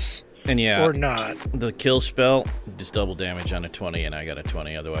kill us. And yeah, Or not. the kill spell just double damage on a 20, and I got a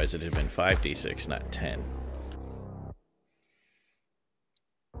 20. Otherwise, it had been 5d6, not 10.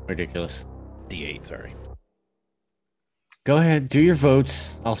 Ridiculous. D8, sorry. Go ahead, do your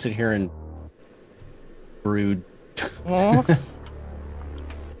votes. I'll sit here and brood.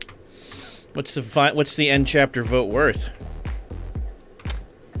 What's the end chapter vote worth?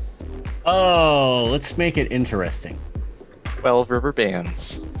 Oh, let's make it interesting. 12 rubber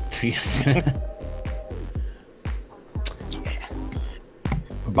bands. Yes. A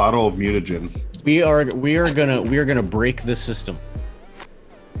bottle of mutagen. we are gonna break the system.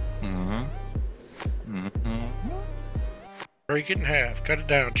 Break it in half. Cut it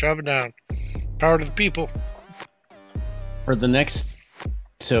down. Chop it down. Power to the people. For the next,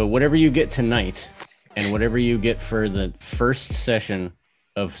 so whatever you get tonight, and whatever you get for the first session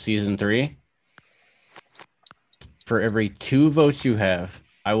of season 3, for every 2 votes you have,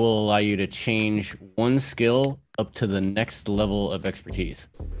 I will allow you to change 1 skill up to the next level of expertise.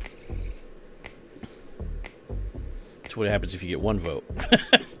 That's what happens if you get 1 vote.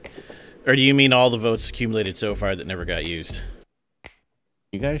 Or do you mean all the votes accumulated so far that never got used?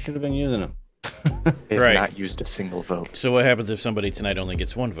 You guys should have been using them. They've Right. not used a single vote. So what happens if somebody tonight only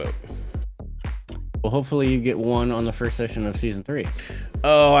gets 1 vote? Well, hopefully you get 1 on the first session of season 3.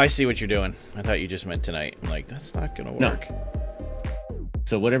 Oh, I see what you're doing. I thought you just meant tonight. I'm like, that's not gonna No. work.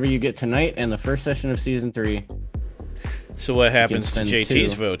 So whatever you get tonight and the first session of season 3. So what happens to spend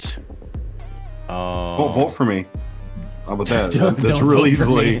JT's 2. votes? Don't vote for me. How about that? Don't That's vote real for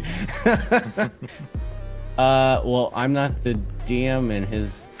easily. me. Well, I'm not the DM in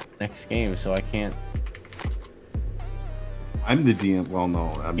his next game, so I can't. I'm the DM. Well,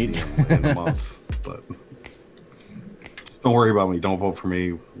 no, I'm the DM in a month. But just don't worry about me. Don't vote for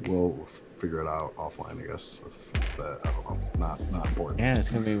me. We'll figure it out offline, I guess. If it's that, I don't know. Not important. Yeah, it's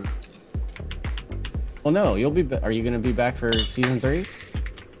gonna be. Well, no, you'll be. Are you gonna be back for season 3?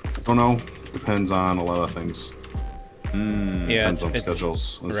 Don't know. Depends on a lot of things. Yeah, Depends on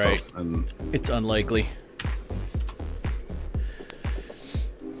schedules and right. stuff. And It's unlikely.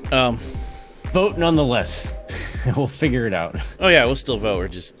 Vote nonetheless. We'll figure it out. Oh yeah, we'll still vote. We're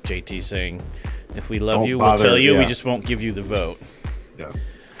just JT saying, if we love Don't you, bother, we'll tell you. We yeah. just won't give you the vote. yeah,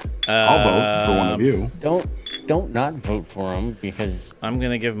 I'll vote for one of you. Don't not vote for him because I'm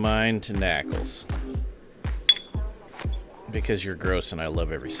gonna give mine to Knackles because you're gross and I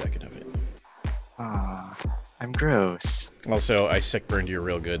love every second of it. Ah, I'm gross. Also, I sick burned you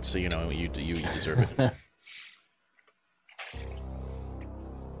real good, so you know you deserve it.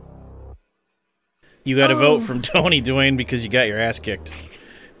 You got a vote from Tony Dwayne because you got your ass kicked.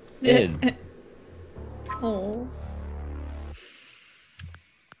 did. Oh.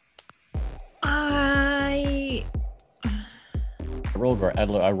 I I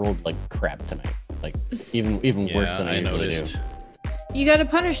rolled like crap tonight. Like even worse than I usually noticed. You gotta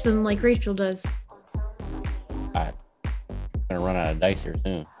punish them like Rachel does. do. I'm gonna run out of dice here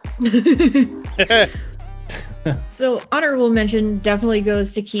soon. So, honorable mention definitely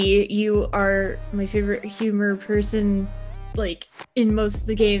goes to Key. You are my favorite humor person, like, in most of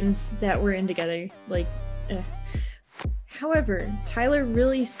the games that we're in together. Like, However, Tyler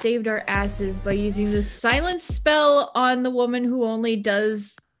really saved our asses by using the silence spell on the woman who only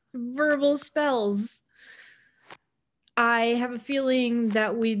does verbal spells. I have a feeling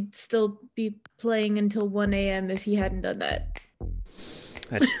that we'd still be playing until 1 a.m. if he hadn't done that.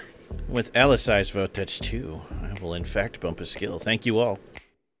 That's with Alisai's vote. That's 2. I will in fact bump a skill. Thank you all.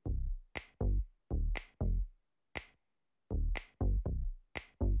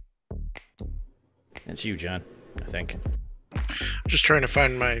 It's you, John, I think. Just trying to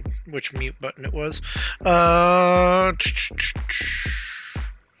find which mute button it was.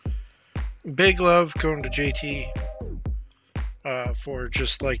 Big love going to JT for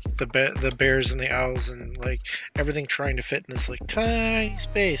just like the bears and the owls and like everything trying to fit in this like tiny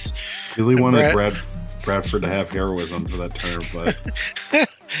space. Really wanted Bradford to have heroism for that term, but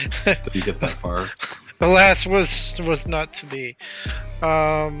didn't get that far. Alas, was not to be.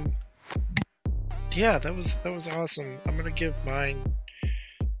 Yeah, that was awesome. I'm gonna give mine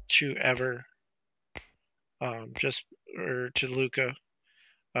to Ever, to Luca,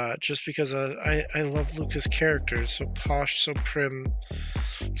 just because I love Luca's character. So posh, so prim,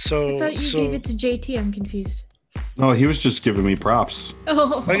 so. I thought you gave it to JT. I'm confused. No, he was just giving me props.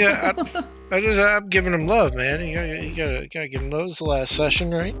 Oh. I'm giving him love, man. You gotta give him those the last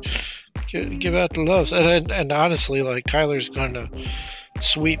session, right? Give out the loves, and honestly, like Tyler's going to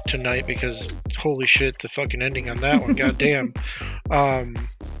sweep tonight because holy shit, the fucking ending on that one, goddamn.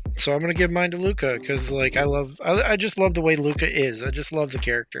 So I'm gonna give mine to Luca because like I just love the way Luca is. I just love the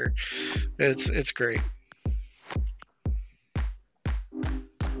character. It's great.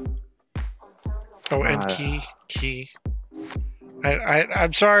 Oh, and Key.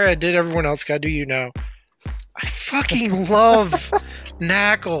 I'm sorry I did everyone else. Gotta do you now. I fucking love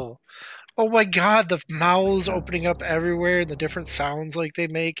Knackle. Oh my god, the mouths opening up everywhere and the different sounds like they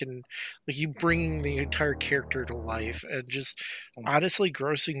make and like you bringing the entire character to life and just honestly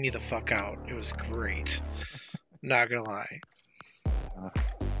grossing me the fuck out. It was great. Not gonna lie.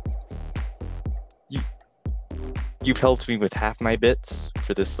 You've helped me with half my bits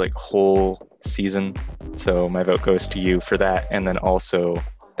for this like whole season, so my vote goes to you for that. And then also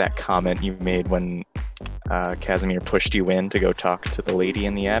that comment you made when Casimir pushed you in to go talk to the lady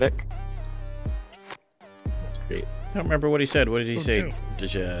in the attic. That's great. I don't remember what he said. What did he say,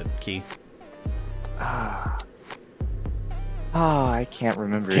 Key? I can't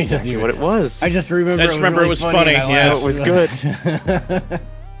remember exactly what it was. I just remember it was funny. Yes, it was good.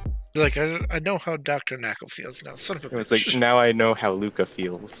 Like, I know how Dr. Knackle feels now. Son of a bitch. It was like, now I know how Luca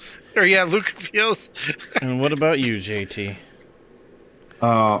feels. Or yeah, Luca feels. And what about you, JT?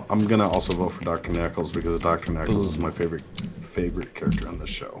 I'm gonna also vote for Dr. Knackles because Dr. Knackles is my favorite character on this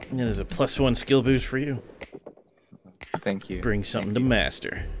show. It is a +1 skill boost for you. Thank you. Bring something to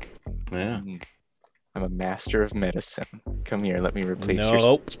master. Yeah. I'm a master of medicine. Come here, let me replace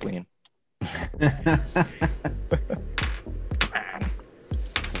your spleen.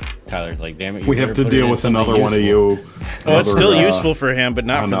 Tyler's like, damn it. We have to deal with another one of you. Oh, it's still useful for him, but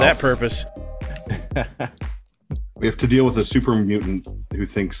not for that purpose. We have to deal with a super mutant who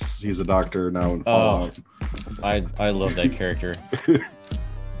thinks he's a doctor now in Fallout. I love that character.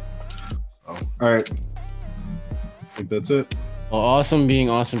 All right. I think that's it. Well, awesome being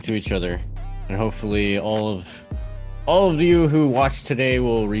awesome to each other. And hopefully all of you who watched today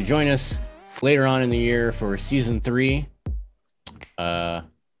will rejoin us later on in the year for season 3.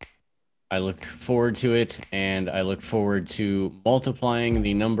 I look forward to it, and I look forward to multiplying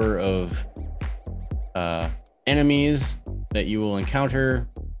the number of enemies that you will encounter.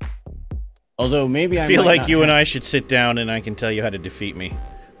 Although maybe I feel like you and I should sit down and I can tell you how to defeat me,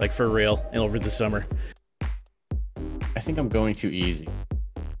 like for real, over the summer. I think I'm going too easy.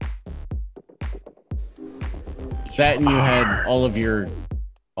 That and you had all of your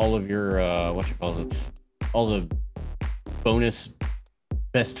what you call it, all the bonus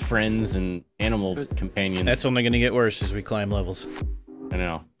best friends and animal companions. That's only going to get worse as we climb levels. I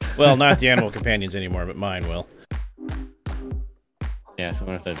know. Well, not the animal companions anymore, but mine will. Yeah, so I'm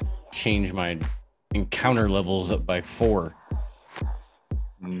gonna have to change my encounter levels up by 4.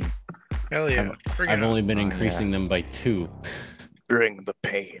 Hell yeah. I've only been increasing them by 2. Bring the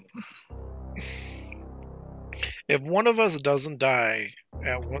pain. If one of us doesn't die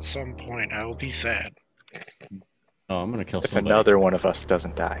at some point, I will be sad. Oh, I'm gonna kill if somebody. Another one of us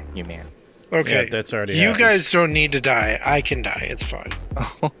doesn't die, you man. Okay, yeah, that's already You happened. guys don't need to die. I can die. It's fine.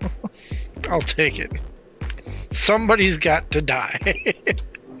 I'll take it. Somebody's got to die.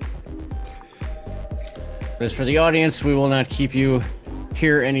 As for the audience, we will not keep you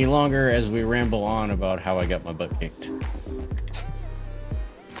here any longer as we ramble on about how I got my butt kicked.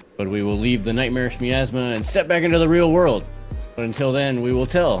 But we will leave the nightmarish miasma and step back into the real world. But until then, we will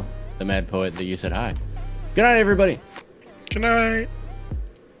tell the mad poet that you said hi. Good night, everybody. Good night.